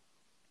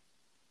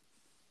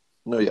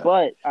 No, yeah.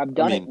 But I've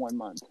done it 1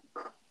 month.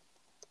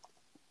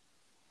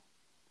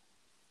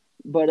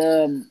 But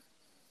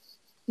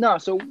no,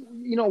 so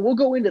we'll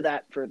go into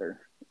that further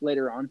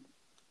later on.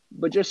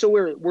 But just so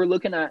we're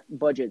looking at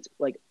budgets,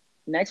 like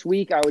next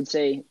week, I would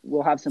say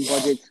we'll have some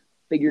budgets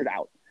figured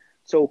out.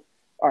 So,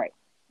 all right,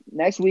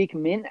 next week,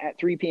 mint at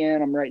 3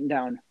 p.m. I'm writing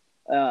down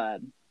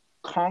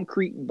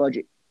concrete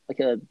budget, like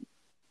a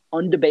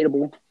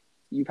undebatable.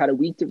 You've had a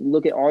week to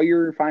look at all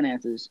your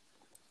finances,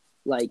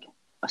 like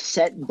a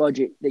set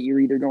budget that you're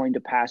either going to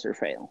pass or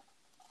fail.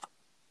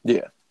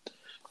 Yeah,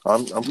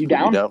 I'm you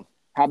down?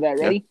 Have that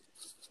ready?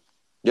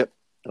 Yep.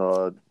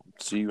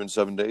 See you in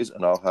 7 days,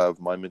 and I'll have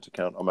my mint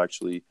account. I'm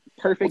actually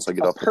perfect. Once I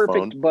get off the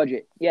phone.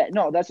 Budget. Yeah,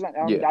 no, that's not.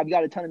 I've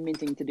got a ton of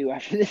minting to do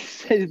after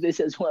this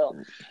as well.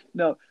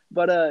 No,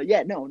 but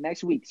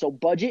next week. So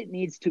budget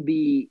needs to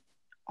be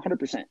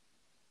 100%.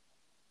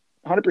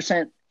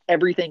 100%.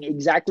 Everything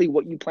exactly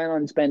what you plan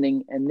on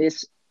spending, and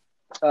this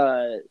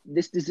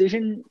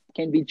decision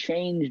can be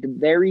changed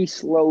very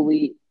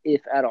slowly,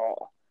 if at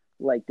all.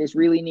 Like this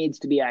really needs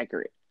to be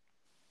accurate.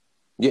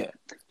 Yeah.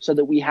 So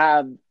that we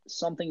have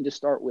something to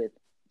start with.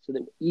 So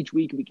that each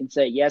week we can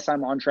say, yes,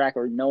 I'm on track,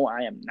 or no,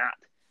 I am not.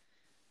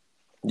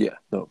 Yeah.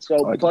 No.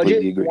 So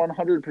budget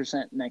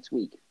 100% next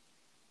week.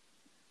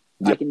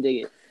 Yep. I can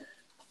dig it.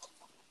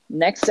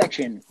 Next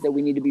section that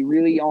we need to be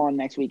really on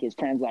next week is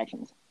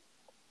transactions.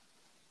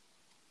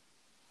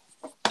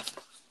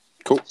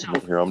 Cool. So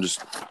here, I'm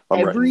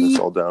writing this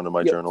all down in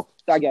my journal.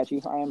 I got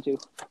you. I am too.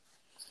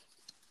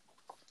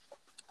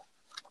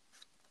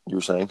 You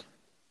were saying?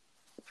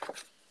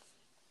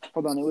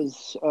 Hold on, it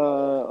was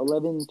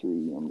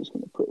 11:03. I'm just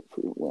going to put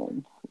for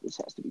when this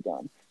has to be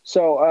done.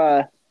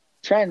 So,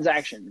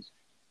 transactions.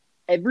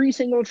 Every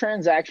single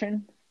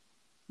transaction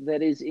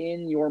that is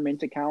in your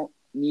Mint account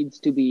needs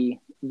to be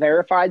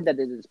verified that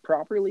it is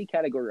properly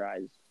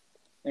categorized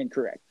and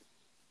correct.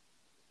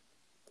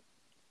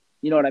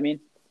 You know what I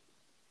mean?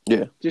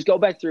 Yeah. Just go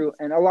back through,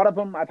 and a lot of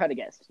them I've had to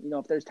guess.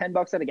 If there's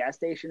 $10 at a gas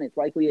station, it's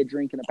likely a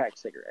drink and a pack of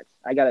cigarettes.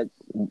 I got to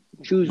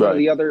choose one or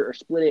the other or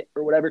split it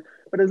or whatever.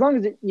 But as long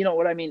as it, you know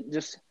what I mean,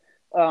 just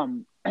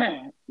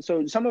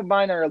so some of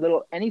mine are a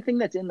little anything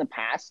that's in the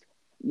past,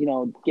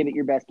 give it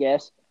your best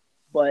guess.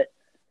 But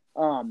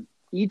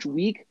each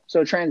week,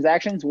 so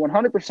transactions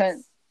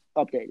 100%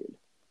 updated.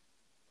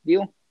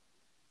 Deal?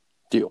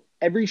 Deal.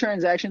 Every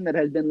transaction that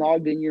has been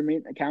logged in your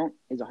Mint account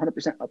is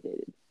 100%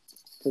 updated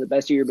to the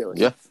best of your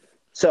ability. Yeah.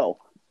 So,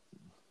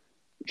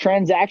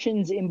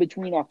 transactions in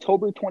between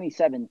October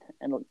 27th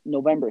and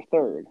November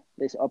 3rd,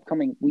 this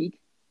upcoming week,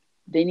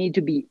 they need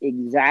to be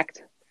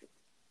exact.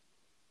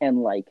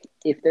 And,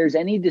 if there's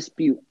any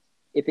dispute,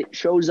 if it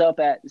shows up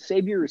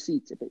save your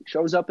receipts, if it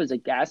shows up as a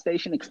gas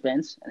station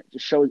expense and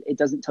it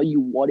doesn't tell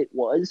you what it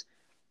was,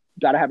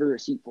 you got to have a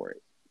receipt for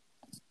it.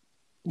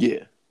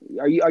 Yeah.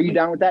 Are you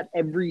down with that?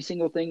 Every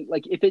single thing.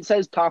 Like if it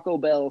says Taco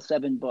Bell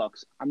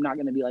 $7, I'm not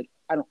gonna be like,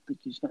 I don't think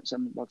you spent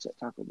 $7 at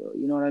Taco Bell.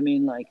 You know what I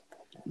mean? Like,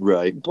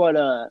 Right. but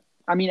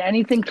I mean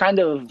anything kind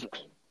of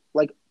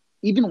like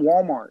even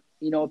Walmart.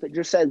 You know, if it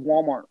just says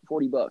Walmart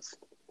 $40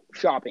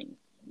 shopping,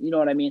 you know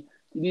what I mean?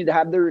 You need to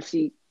have the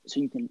receipt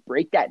so you can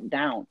break that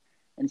down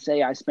and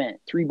say I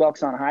spent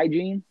 $3 on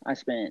hygiene. I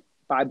spent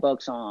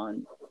 $5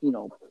 on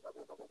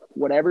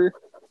whatever.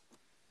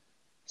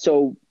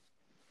 So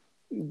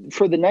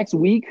for the next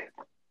week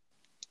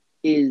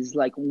is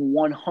like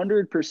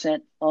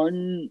 100%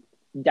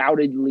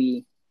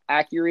 undoubtedly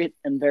accurate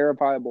and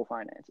verifiable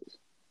finances.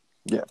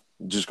 Yeah.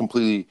 Just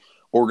completely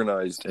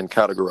organized and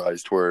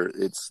categorized where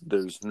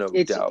there's no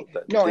doubt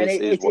that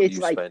this is what you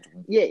spent.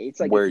 Yeah, it's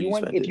like where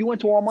if you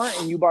went to Walmart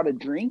and you bought a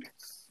drink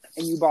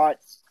and you bought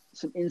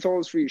some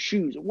insoles for your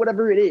shoes,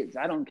 whatever it is,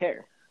 I don't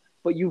care.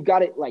 But you've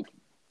got it like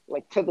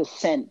to the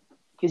cent,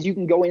 because you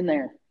can go in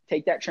there,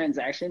 take that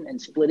transaction and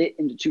split it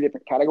into two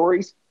different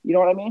categories. You know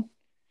what I mean?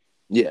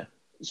 Yeah.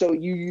 So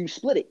you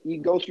split it.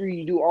 You go through,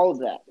 you do all of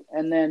that.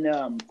 And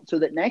then so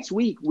that next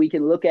week we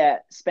can look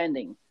at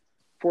spending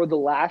for the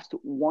last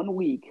 1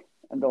 week,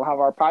 and they'll have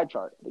our pie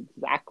chart of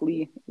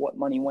exactly what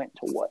money went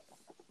to what.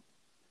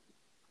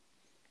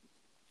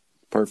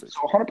 Perfect.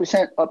 So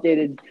 100%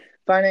 updated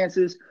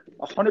finances,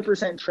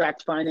 100%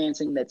 tracked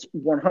financing that's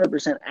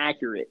 100%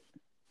 accurate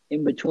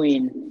in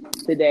between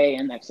today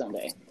and next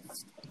Sunday.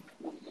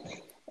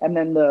 And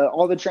then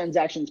all the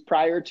transactions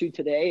prior to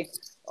today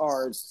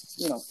are,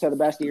 to the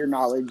best of your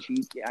knowledge.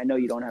 I know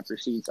you don't have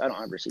receipts. I don't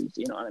have receipts.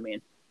 You know what I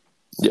mean?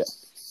 Yeah.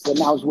 But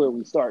now's where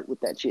we start with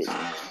that shit.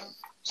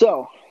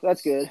 So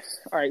that's good.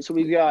 All right. So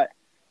we've got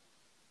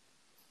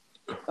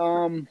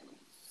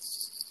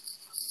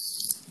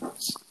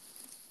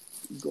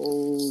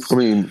goals,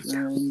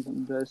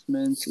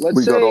 investments.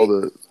 We got all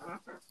the.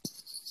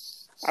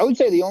 I would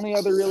say the only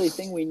other really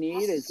thing we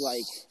need is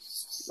like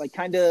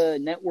kind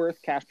of net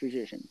worth, cash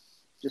position.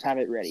 Just have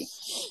it ready.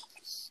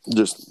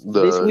 Just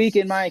this week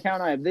in my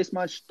account, I have this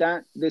much,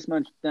 this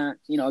much,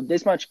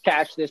 this much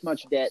cash, this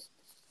much debt.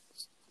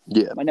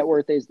 Yeah. My net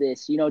worth is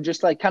this,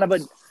 just like kind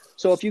of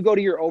so if you go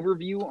to your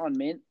overview on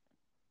Mint,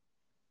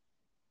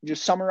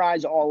 just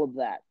summarize all of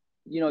that.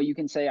 You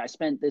can say I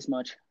spent this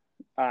much,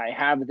 I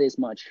have this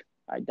much,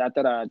 Yeah,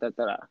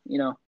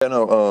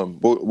 no,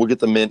 we'll get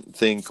the Mint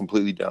thing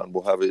completely down.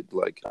 We'll have it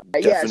like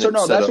yeah. So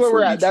no, that's where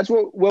we're at. That's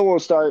where we'll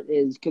start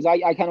is because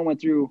I kind of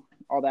went through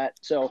all that.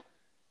 So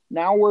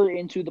now we're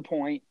into the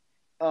point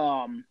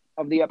of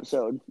the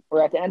episode.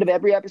 Or at the end of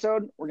every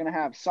episode, we're gonna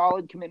have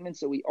solid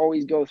commitments that we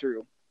always go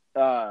through.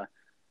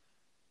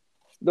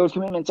 Those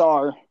commitments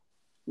are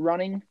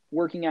running,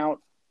 working out,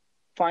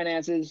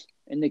 finances,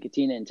 and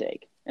nicotine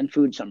intake, and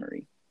food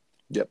summary.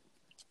 Yep.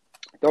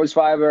 Those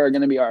 5 are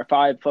going to be our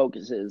 5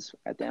 focuses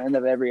at the end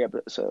of every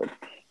episode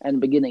and the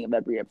beginning of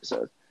every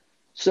episode.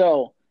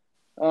 So,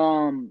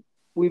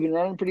 we've been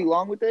running pretty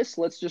long with this.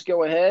 Let's just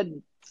go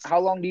ahead. How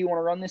long do you want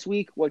to run this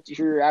week? What's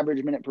your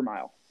average minute per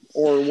mile?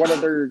 Or what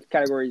other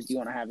categories do you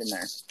want to have in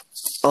there?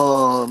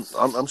 I'm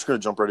just going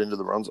to jump right into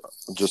the runs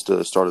just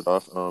to start it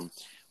off.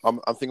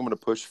 I think I'm going to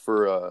push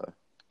for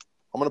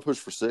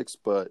 6,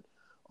 but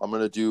I'm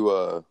going to do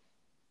a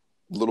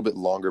little bit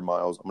longer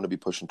miles. I'm going to be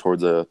pushing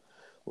towards a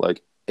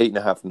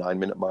 8.5, 9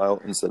 minute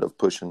mile instead of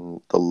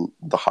pushing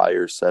the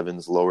higher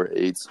 7s, lower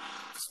 8s,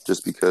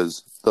 just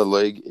because the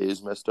leg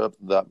is messed up.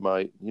 That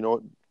might,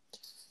 what?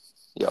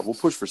 Yeah, we'll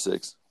push for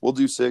 6. We'll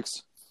do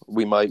 6.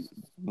 We might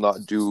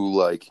not do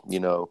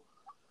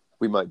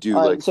we might do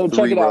right, so 3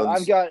 check it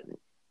runs. out.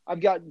 I've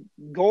got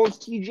goals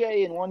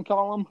TJ in one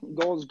column,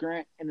 goals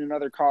Grant in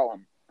another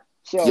column.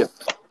 So yep.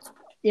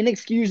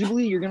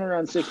 Inexcusably, you're going to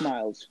run 6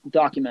 miles,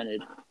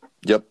 documented.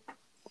 Yep.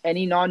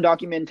 Any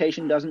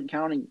non-documentation doesn't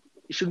count.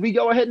 Should we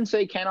go ahead and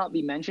say cannot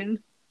be mentioned?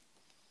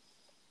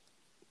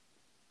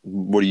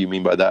 What do you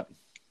mean by that?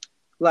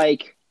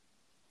 Like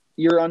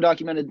your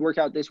undocumented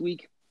workout this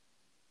week?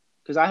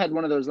 Because I had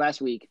one of those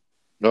last week.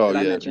 Oh,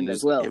 I mentioned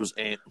as well. It was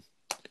Ant.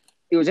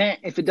 It was Ant.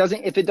 If it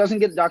doesn't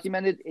get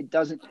documented, it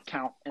doesn't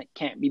count and it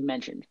can't be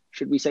mentioned.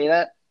 Should we say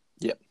that?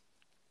 Yep.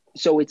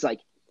 So it's like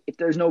if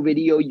there's no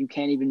video, you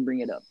can't even bring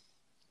it up.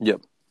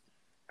 Yep.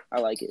 I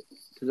like it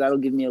because that'll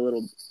give me a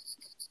little.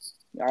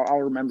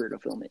 I'll remember to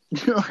film it.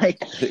 Okay,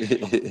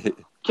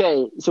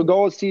 so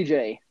goals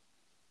TJ.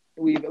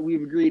 We've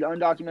agreed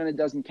undocumented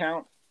doesn't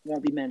count,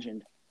 won't be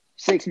mentioned.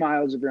 6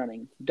 miles of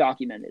running,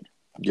 documented.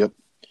 Yep.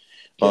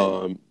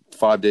 Okay.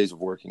 5 days of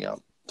working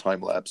out,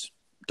 time lapse,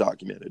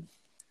 documented.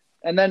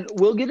 And then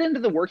we'll get into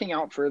the working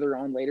out further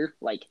on later,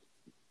 like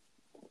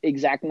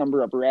exact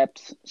number of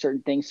reps,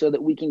 certain things, so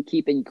that we can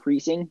keep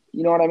increasing.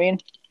 You know what I mean?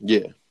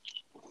 Yeah.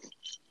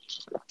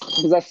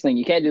 Because that's the thing.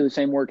 You can't do the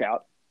same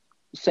workout,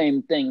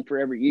 same thing for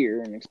every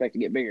year and expect to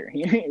get bigger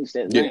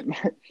instead of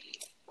that.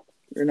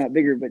 Or not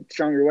bigger, but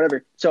stronger,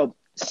 whatever. So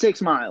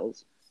 6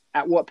 miles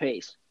at what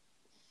pace?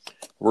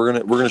 We're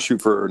gonna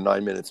shoot for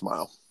 9 minutes a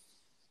mile.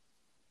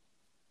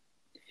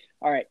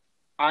 All right.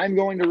 I'm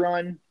going to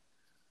run.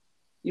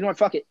 You know what?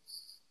 Fuck it.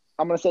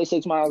 I'm going to say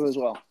 6 miles as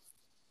well.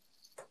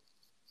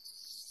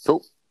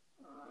 Cool.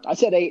 I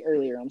said 8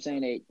 earlier. I'm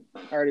saying 8.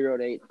 I already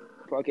wrote 8.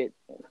 Fuck it.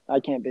 I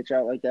can't bitch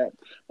out like that.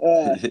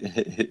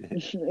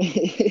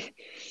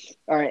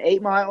 All right,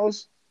 8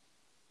 miles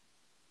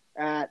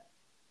at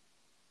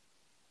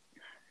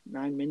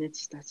 9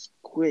 minutes. That's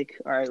quick.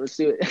 All right, let's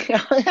do it.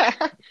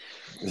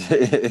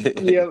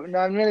 Yeah,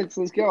 9 minutes.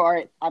 Let's go. All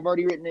right, I've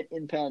already written it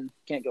in pen.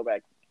 Can't go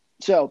back.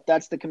 So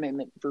that's the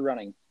commitment for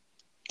running.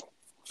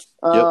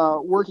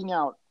 Working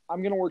out.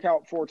 I'm going to work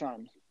out 4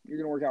 times. You're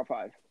going to work out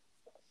 5.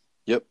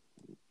 Yep.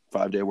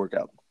 5-day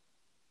workout.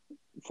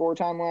 4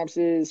 time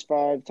lapses,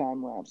 5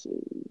 time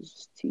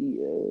lapses.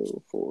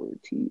 TO, 4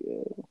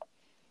 TO.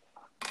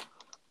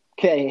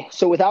 Okay,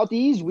 so without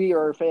these, we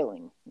are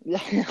failing.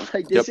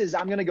 Like this is,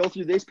 I'm going to go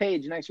through this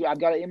page next week. I've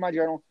got it in my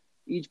journal.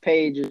 Each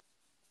page is,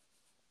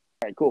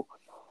 all right, cool.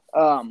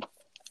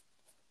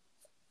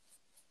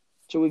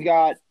 So we've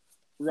got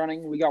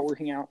running, we got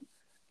working out.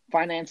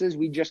 Finances,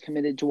 we just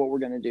committed to what we're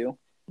going to do.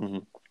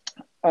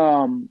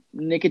 Mm-hmm.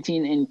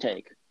 Nicotine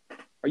intake.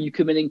 Are you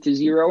committing to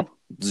 0?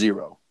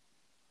 0.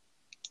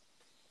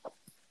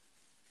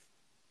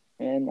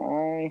 And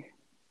I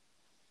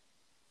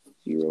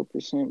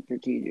 0% for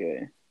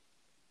TJ.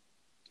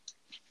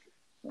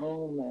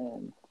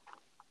 Oh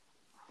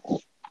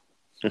man.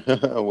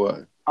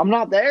 What? I'm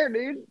not there,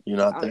 dude. You're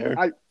not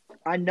there?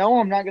 I know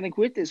I'm not going to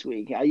quit this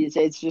week.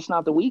 It's just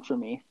not the week for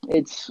me.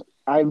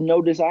 I have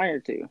no desire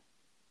to,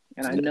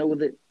 and I know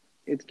that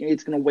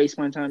it's going to waste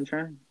my time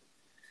trying.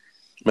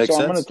 Makes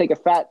sense. I'm going to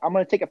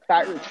take a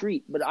fat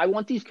retreat, but I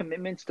want these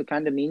commitments to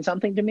kind of mean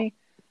something to me.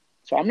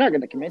 So I'm not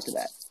going to commit to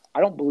that.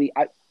 I don't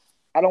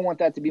want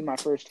that to be my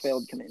first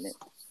failed commitment.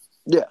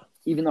 Yeah.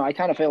 Even though I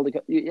kind of failed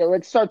to,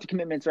 let's start the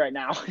commitments right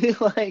now.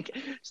 Like,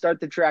 start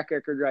the track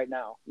record right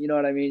now. You know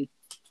what I mean?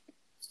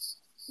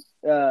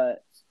 But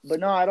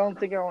no, I don't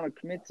think I want to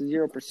commit to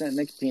 0%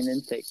 nicotine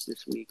intake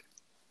this week.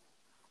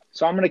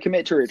 So I'm going to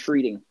commit to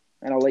retreating,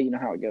 and I'll let you know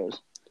how it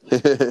goes.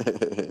 I'm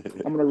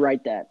going to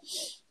write that.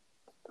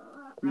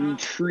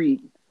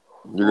 Retreat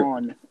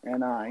on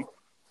NI.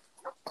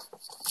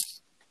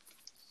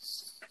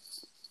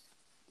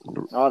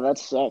 Oh, that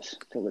sucks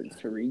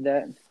to read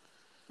that.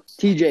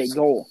 TJ,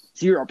 goal,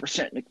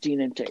 0%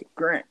 nicotine intake.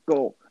 Grant,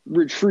 goal,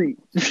 retreat.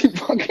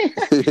 Level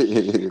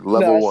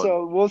 1.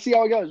 So we'll see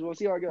how it goes.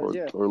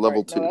 Or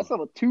level 2. No, that's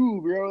level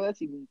 2, bro.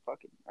 That's even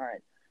fucking all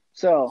right.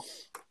 So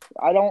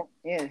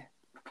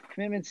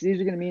commitments.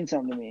 These are gonna mean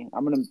something to me.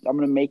 I'm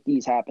gonna make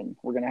these happen.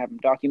 We're gonna have them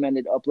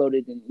documented,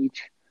 uploaded in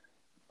each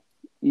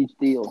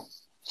deal.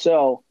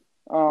 So,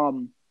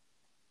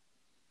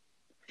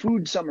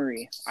 food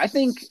summary. I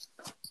think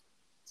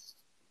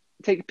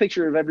take a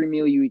picture of every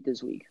meal you eat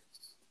this week.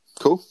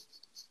 Cool.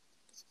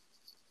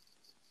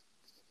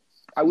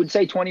 I would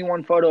say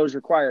 21 photos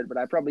required, but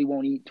I probably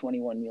won't eat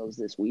 21 meals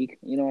this week.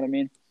 You know what I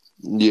mean?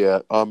 Yeah,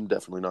 I'm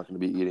definitely not going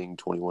to be eating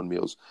 21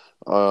 meals.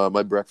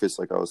 My breakfast,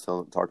 like I was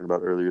talking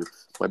about earlier,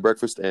 my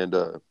breakfast and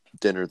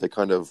dinner, they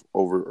kind of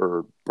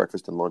or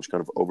breakfast and lunch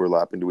kind of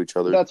overlap into each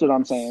other. That's what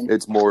I'm saying.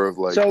 It's more of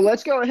like. So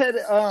let's go ahead.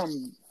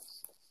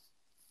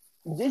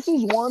 This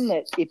is one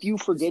that if you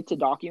forget to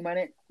document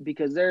it,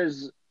 because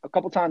there's a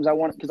couple times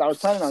because I was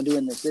planning on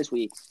doing this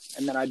week,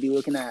 and then I'd be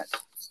looking at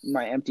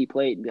my empty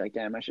plate and be like,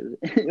 damn, I should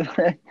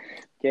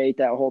ate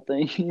that whole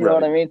thing. You know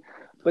what I mean?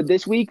 But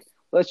this week,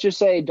 let's just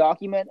say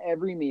document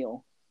every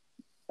meal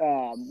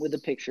with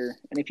a picture.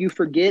 And if you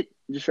forget,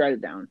 just write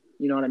it down.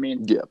 You know what I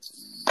mean? Yeah.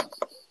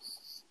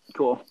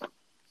 Cool.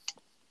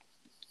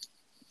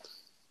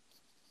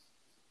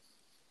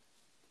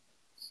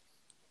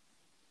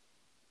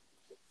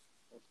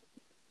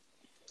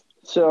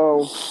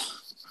 So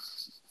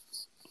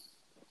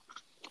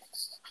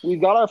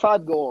we've got our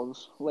 5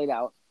 goals laid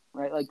out,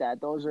 right? Like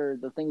that. Those are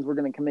the things we're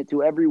going to commit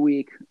to every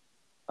week.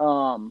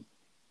 Do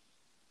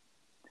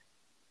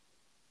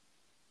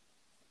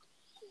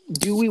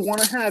we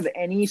want to have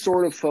any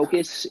sort of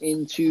focus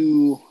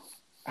into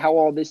how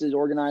all this is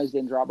organized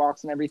in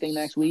Dropbox and everything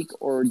next week?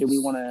 Or do we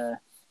want to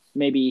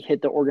maybe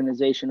hit the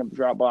organization of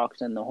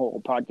Dropbox and the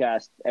whole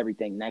podcast,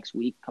 everything next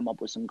week, come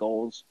up with some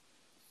goals?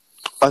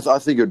 I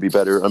think it would be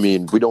better. I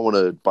mean, we don't want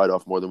to bite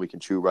off more than we can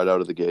chew right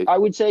out of the gate. I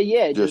would say,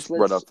 yeah. Just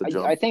right off the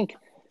jump. I think,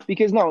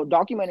 because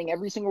documenting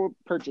every single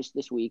purchase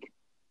this week,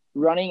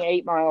 running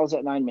 8 miles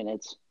at 9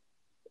 minutes,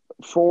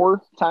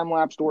 4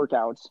 time-lapsed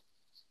workouts,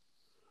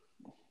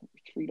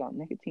 retreat on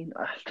nicotine.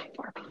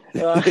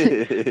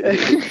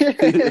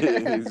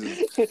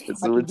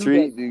 It's a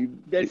retreat,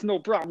 dude. That's no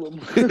problem.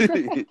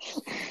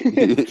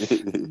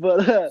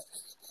 But,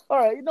 all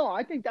right, no,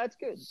 I think that's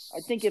good.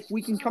 I think if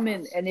we can come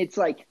in and it's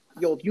like,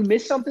 yo, if you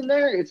miss something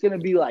there, it's going to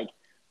be like,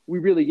 we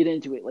really get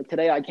into it. Like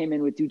today I came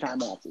in with 2 time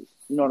lapses.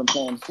 You know what I'm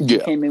saying? Yeah.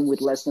 We came in with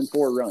less than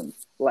 4 runs.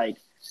 Like,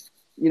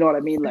 you know what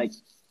I mean? Like,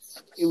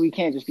 we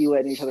can't just be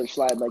letting each other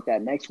slide like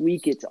that. Next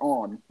week it's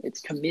on.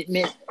 It's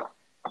commitment.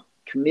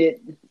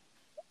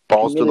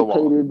 Balls to the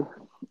wall.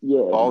 Yeah.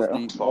 Balls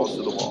deep, balls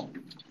to the wall.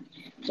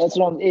 That's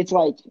what it's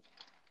like.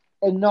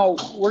 And no,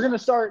 we're going to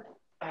start.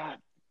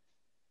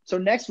 So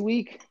next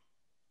week,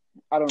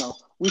 I don't know.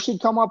 We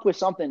should come up with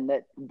something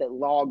that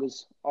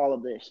logs all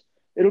of this.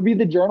 It'll be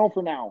the journal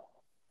for now.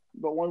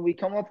 But when we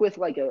come up with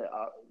like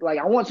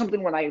I want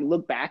something when I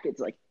look back, it's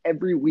like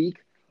every week,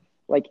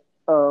 like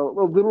a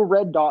little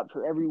red dot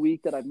for every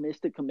week that I've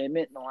missed a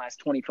commitment in the last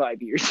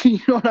 25 years. You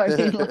know what I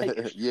mean?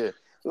 Like, yeah.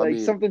 Like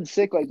something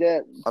sick like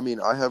that. I mean,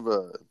 I have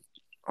an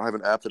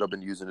app that I've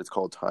been using. It's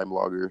called Time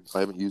Logger. I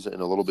haven't used it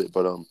in a little bit,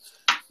 but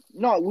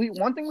No,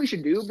 one thing we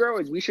should do, bro,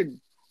 is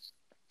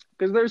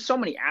because there's so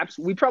many apps.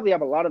 We probably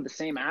have a lot of the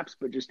same apps,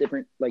 but just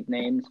different like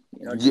names.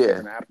 You know, just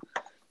different app.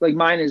 Like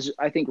mine is,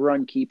 I think,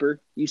 Run Keeper.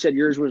 You said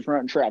yours was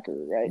Run Tracker,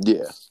 right?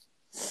 Yeah.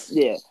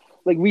 Yeah.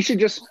 Like we should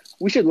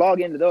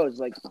log into those,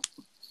 like,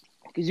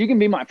 because you can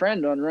be my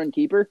friend on Run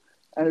Keeper,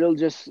 and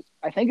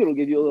I think it'll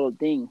give you a little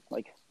ding,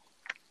 like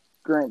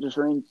Grant just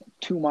ran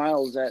 2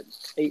 miles at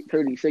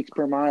 8:36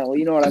 per mile.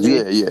 You know what I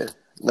mean? Yeah.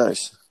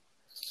 Nice.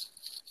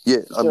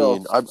 Yeah, I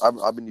mean,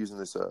 I've been using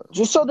this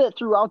just so that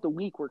throughout the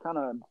week we're kind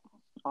of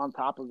on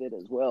top of it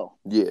as well.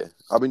 Yeah,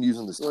 I've been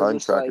using this time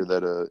tracker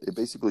that it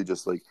basically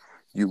just like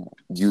you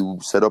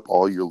set up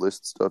all your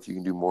list stuff. You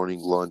can do morning,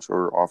 lunch,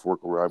 or off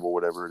work arrival,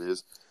 whatever it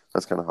is.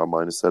 That's kind of how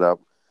mine is set up.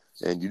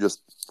 And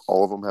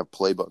all of them have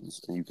play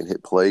buttons, and you can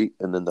hit play,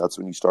 and then that's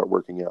when you start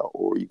working out,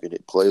 or you can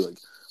hit play. Like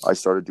I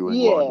started doing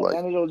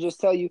and it'll just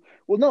tell you.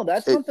 Well, no,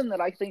 that's something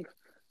that I think.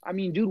 I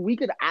mean, dude, we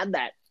could add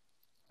that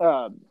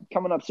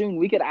coming up soon.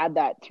 We could add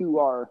that to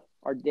our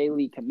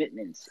daily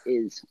commitments.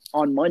 Is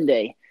on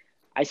Monday,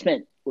 I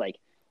spent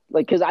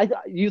because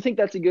you think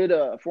that's a good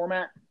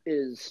format.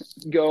 Is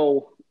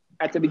go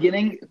at the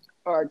beginning.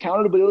 Our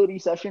accountability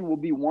session will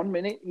be 1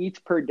 minute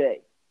each per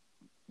day.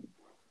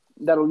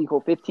 That'll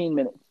equal 15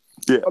 minutes.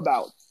 Yeah.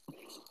 About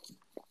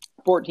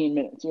 14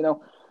 minutes, you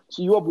know.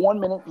 So you have 1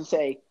 minute to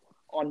say,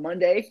 on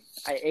Monday,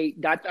 I ate ...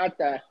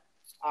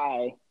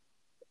 I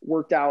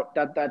worked out ...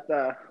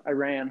 I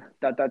ran ...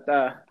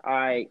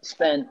 I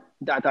spent ...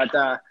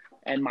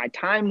 and my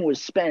time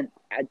was spent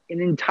at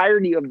an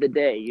entirety of the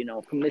day, you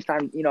know, from this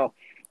time, you know,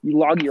 you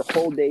log your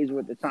whole day's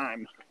worth of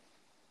time.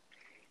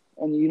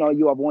 And, you know,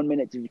 you have 1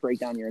 minute to just break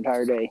down your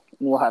entire day,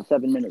 and we'll have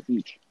 7 minutes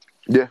each.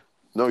 Yeah.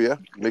 No, yeah.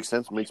 Makes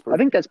sense. Makes perfect. I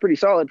think that's pretty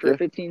solid for a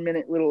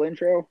 15-minute little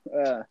intro.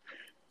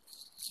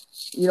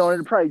 You know,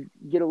 it'd probably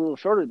get a little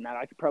shorter than that.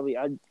 I'd probably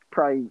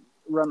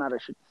run out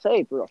of shit to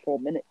say for a full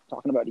minute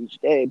talking about each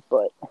day,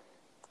 but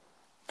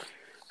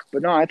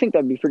no, I think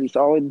that'd be pretty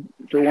solid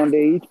for 1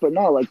 day each. But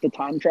no, like the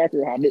time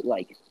tracker have it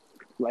like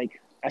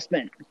I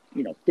spent,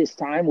 you know, this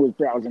time was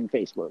browsing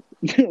Facebook.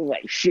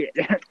 Like shit.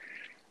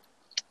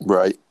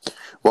 Right.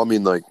 Well, I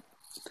mean, like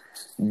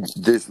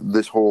this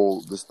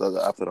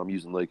the app that I'm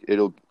using, like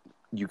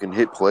you can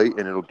hit play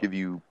and it'll give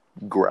you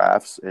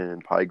graphs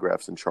and pie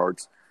graphs and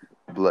charts,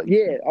 like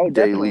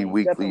daily,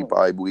 weekly,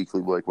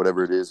 bi-weekly, like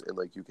whatever it is, and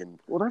like you can.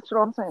 Well, that's what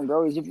I'm saying,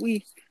 bro. Is if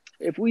we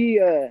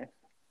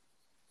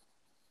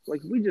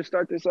just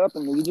start this up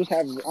and we just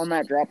have on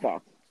that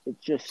Dropbox,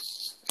 it's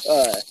just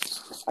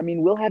I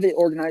mean, we'll have it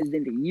organized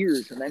into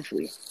years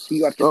eventually. So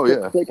you have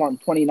to click on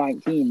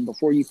 2019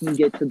 before you can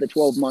get to the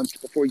 12 months,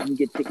 before you can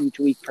get to each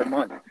week per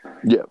month.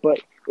 Yeah. But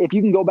if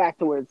you can go back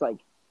to where it's like,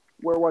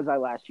 where was I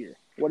last year?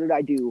 What did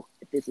I do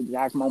at this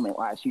exact moment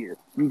last year?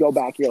 You go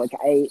back, you're like,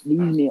 I ate these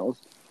meals.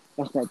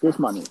 I spent this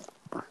money.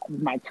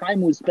 My time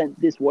was spent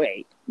this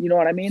way. You know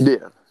what I mean?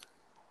 Yeah.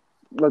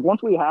 Like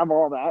once we have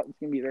all that, it's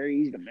gonna be very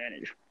easy to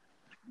manage.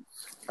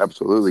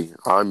 Absolutely,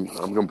 I'm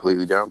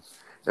completely down,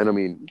 and I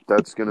mean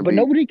that's gonna. But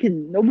nobody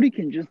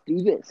can just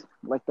do this.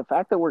 Like the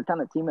fact that we're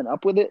kind of teaming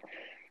up with it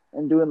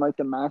and doing like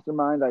the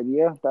mastermind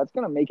idea, that's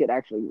gonna make it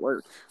actually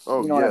work.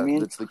 Oh, you know what I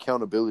mean? It's the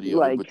accountability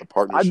of it with the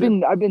partnership.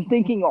 I've been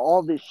thinking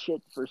all this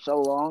shit for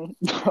so long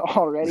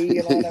already.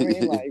 You know what I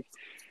mean? Like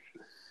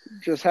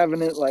just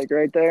having it like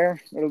right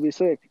there, it'll be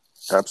sick.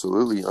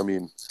 Absolutely. I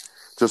mean,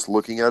 just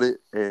looking at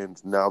it,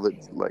 and now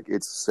that like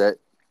it's set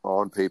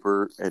on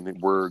paper, and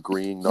we're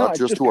agreeing not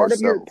just to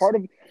ourselves.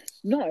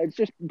 It's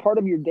just part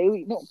of your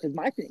daily. No, because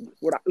my thing,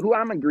 who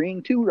I'm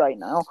agreeing to right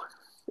now,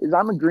 is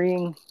I'm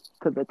agreeing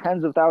to the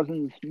tens of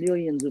thousands,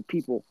 millions of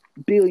people,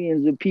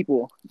 billions of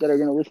people that are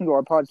going to listen to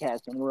our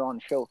podcast, and we're on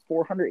show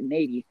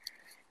 480,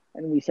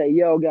 and we say,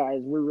 "Yo,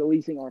 guys, we're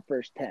releasing our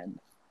first 10.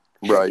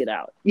 Check it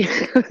out." You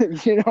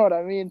know what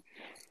I mean?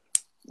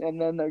 And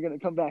then they're going to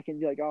come back and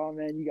be like, "Oh,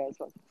 man, you guys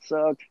fucking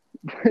suck."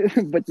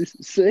 But this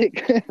is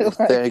sick.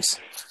 Thanks.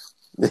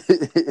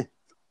 But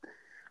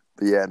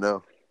yeah,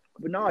 no.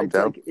 But no,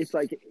 it's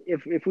like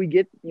if we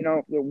get, you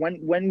know,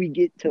 when we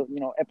get to, you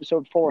know,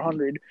 episode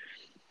 400,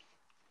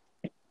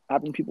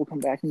 having people come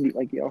back and be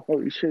like, "Yo,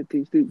 holy shit,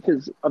 these dudes,"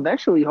 because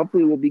eventually,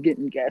 hopefully, we'll be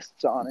getting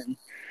guests on and,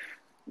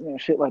 you know,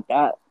 shit like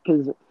that.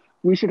 Because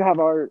we should have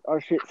our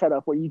shit set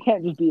up where you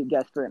can't just be a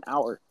guest for an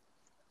hour.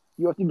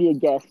 You have to be a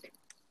guest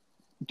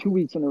 2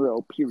 weeks in a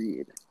row,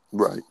 period.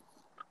 Right.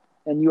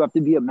 And you have to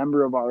be a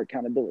member of our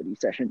accountability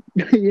session.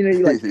 You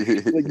know, like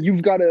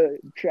you've got to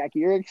track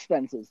your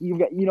expenses. You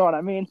know what I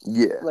mean?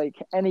 Yeah. Like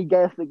any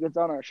guest that gets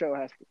on our show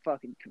has to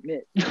fucking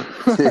commit.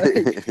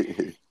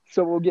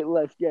 So we'll get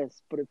less guests.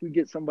 But if we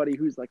get somebody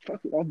who's like,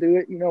 "Fuck it, I'll do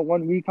it," you know,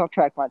 1 week I'll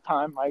track my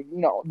time, like, you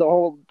know, the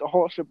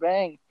whole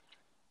shebang.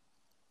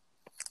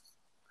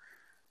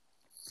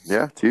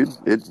 Yeah, dude.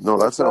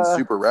 That sounds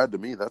super rad to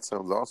me. That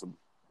sounds awesome.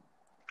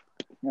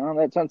 No,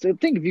 that sounds.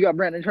 Think if you got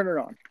Brandon Turner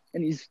on,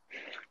 and he's,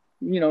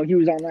 he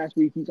was on last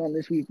week. He's on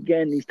this week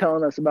again. He's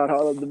telling us about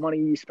how the money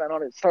he spent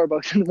on at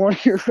Starbucks in the morning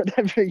or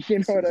whatever. You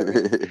know what I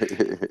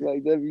mean?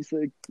 Like that'd be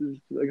sick.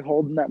 Just like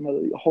holding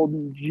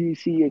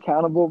GC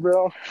accountable,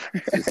 bro.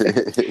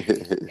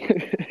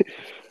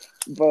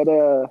 But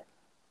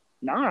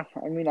nah.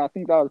 I mean, I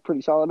think that was a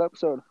pretty solid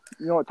episode.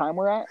 You know what time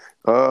we're at?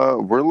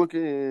 We're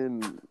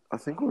looking. I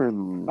think we're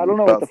in. I don't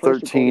know about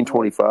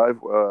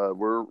 13:25.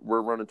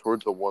 We're running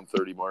towards the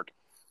 1:30 mark.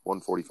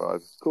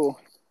 1:45. Cool.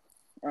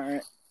 All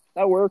right.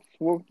 That works.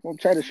 We'll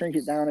try to shrink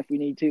it down if we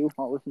need to.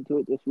 I'll listen to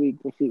it this week.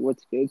 We'll see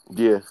what's good.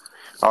 Yeah,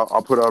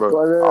 I'll put out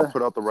I'll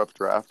put out the rough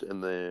draft,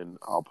 and then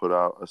I'll put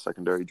out a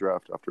secondary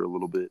draft after a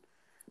little bit.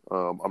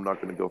 I'm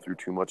not going to go through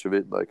too much of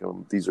it. Like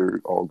these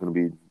are all going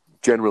to be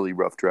generally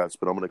rough drafts,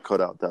 but I'm going to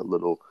cut out that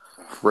little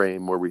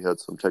frame where we had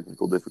some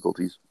technical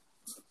difficulties.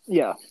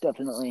 Yeah,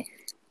 definitely.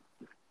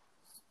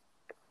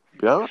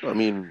 Yeah, I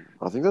mean,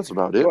 I think that's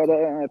about it. But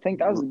I think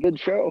that was a good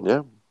show.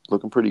 Yeah,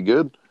 looking pretty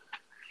good.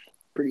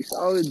 Pretty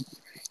solid.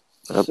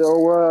 Yep.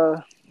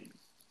 So,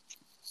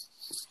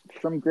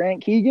 from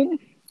Grant Keegan,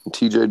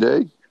 TJ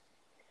Day,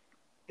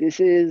 this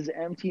is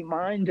Empty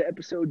Mind,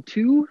 episode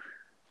 2.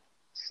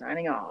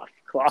 Signing off.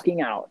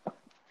 Clocking out.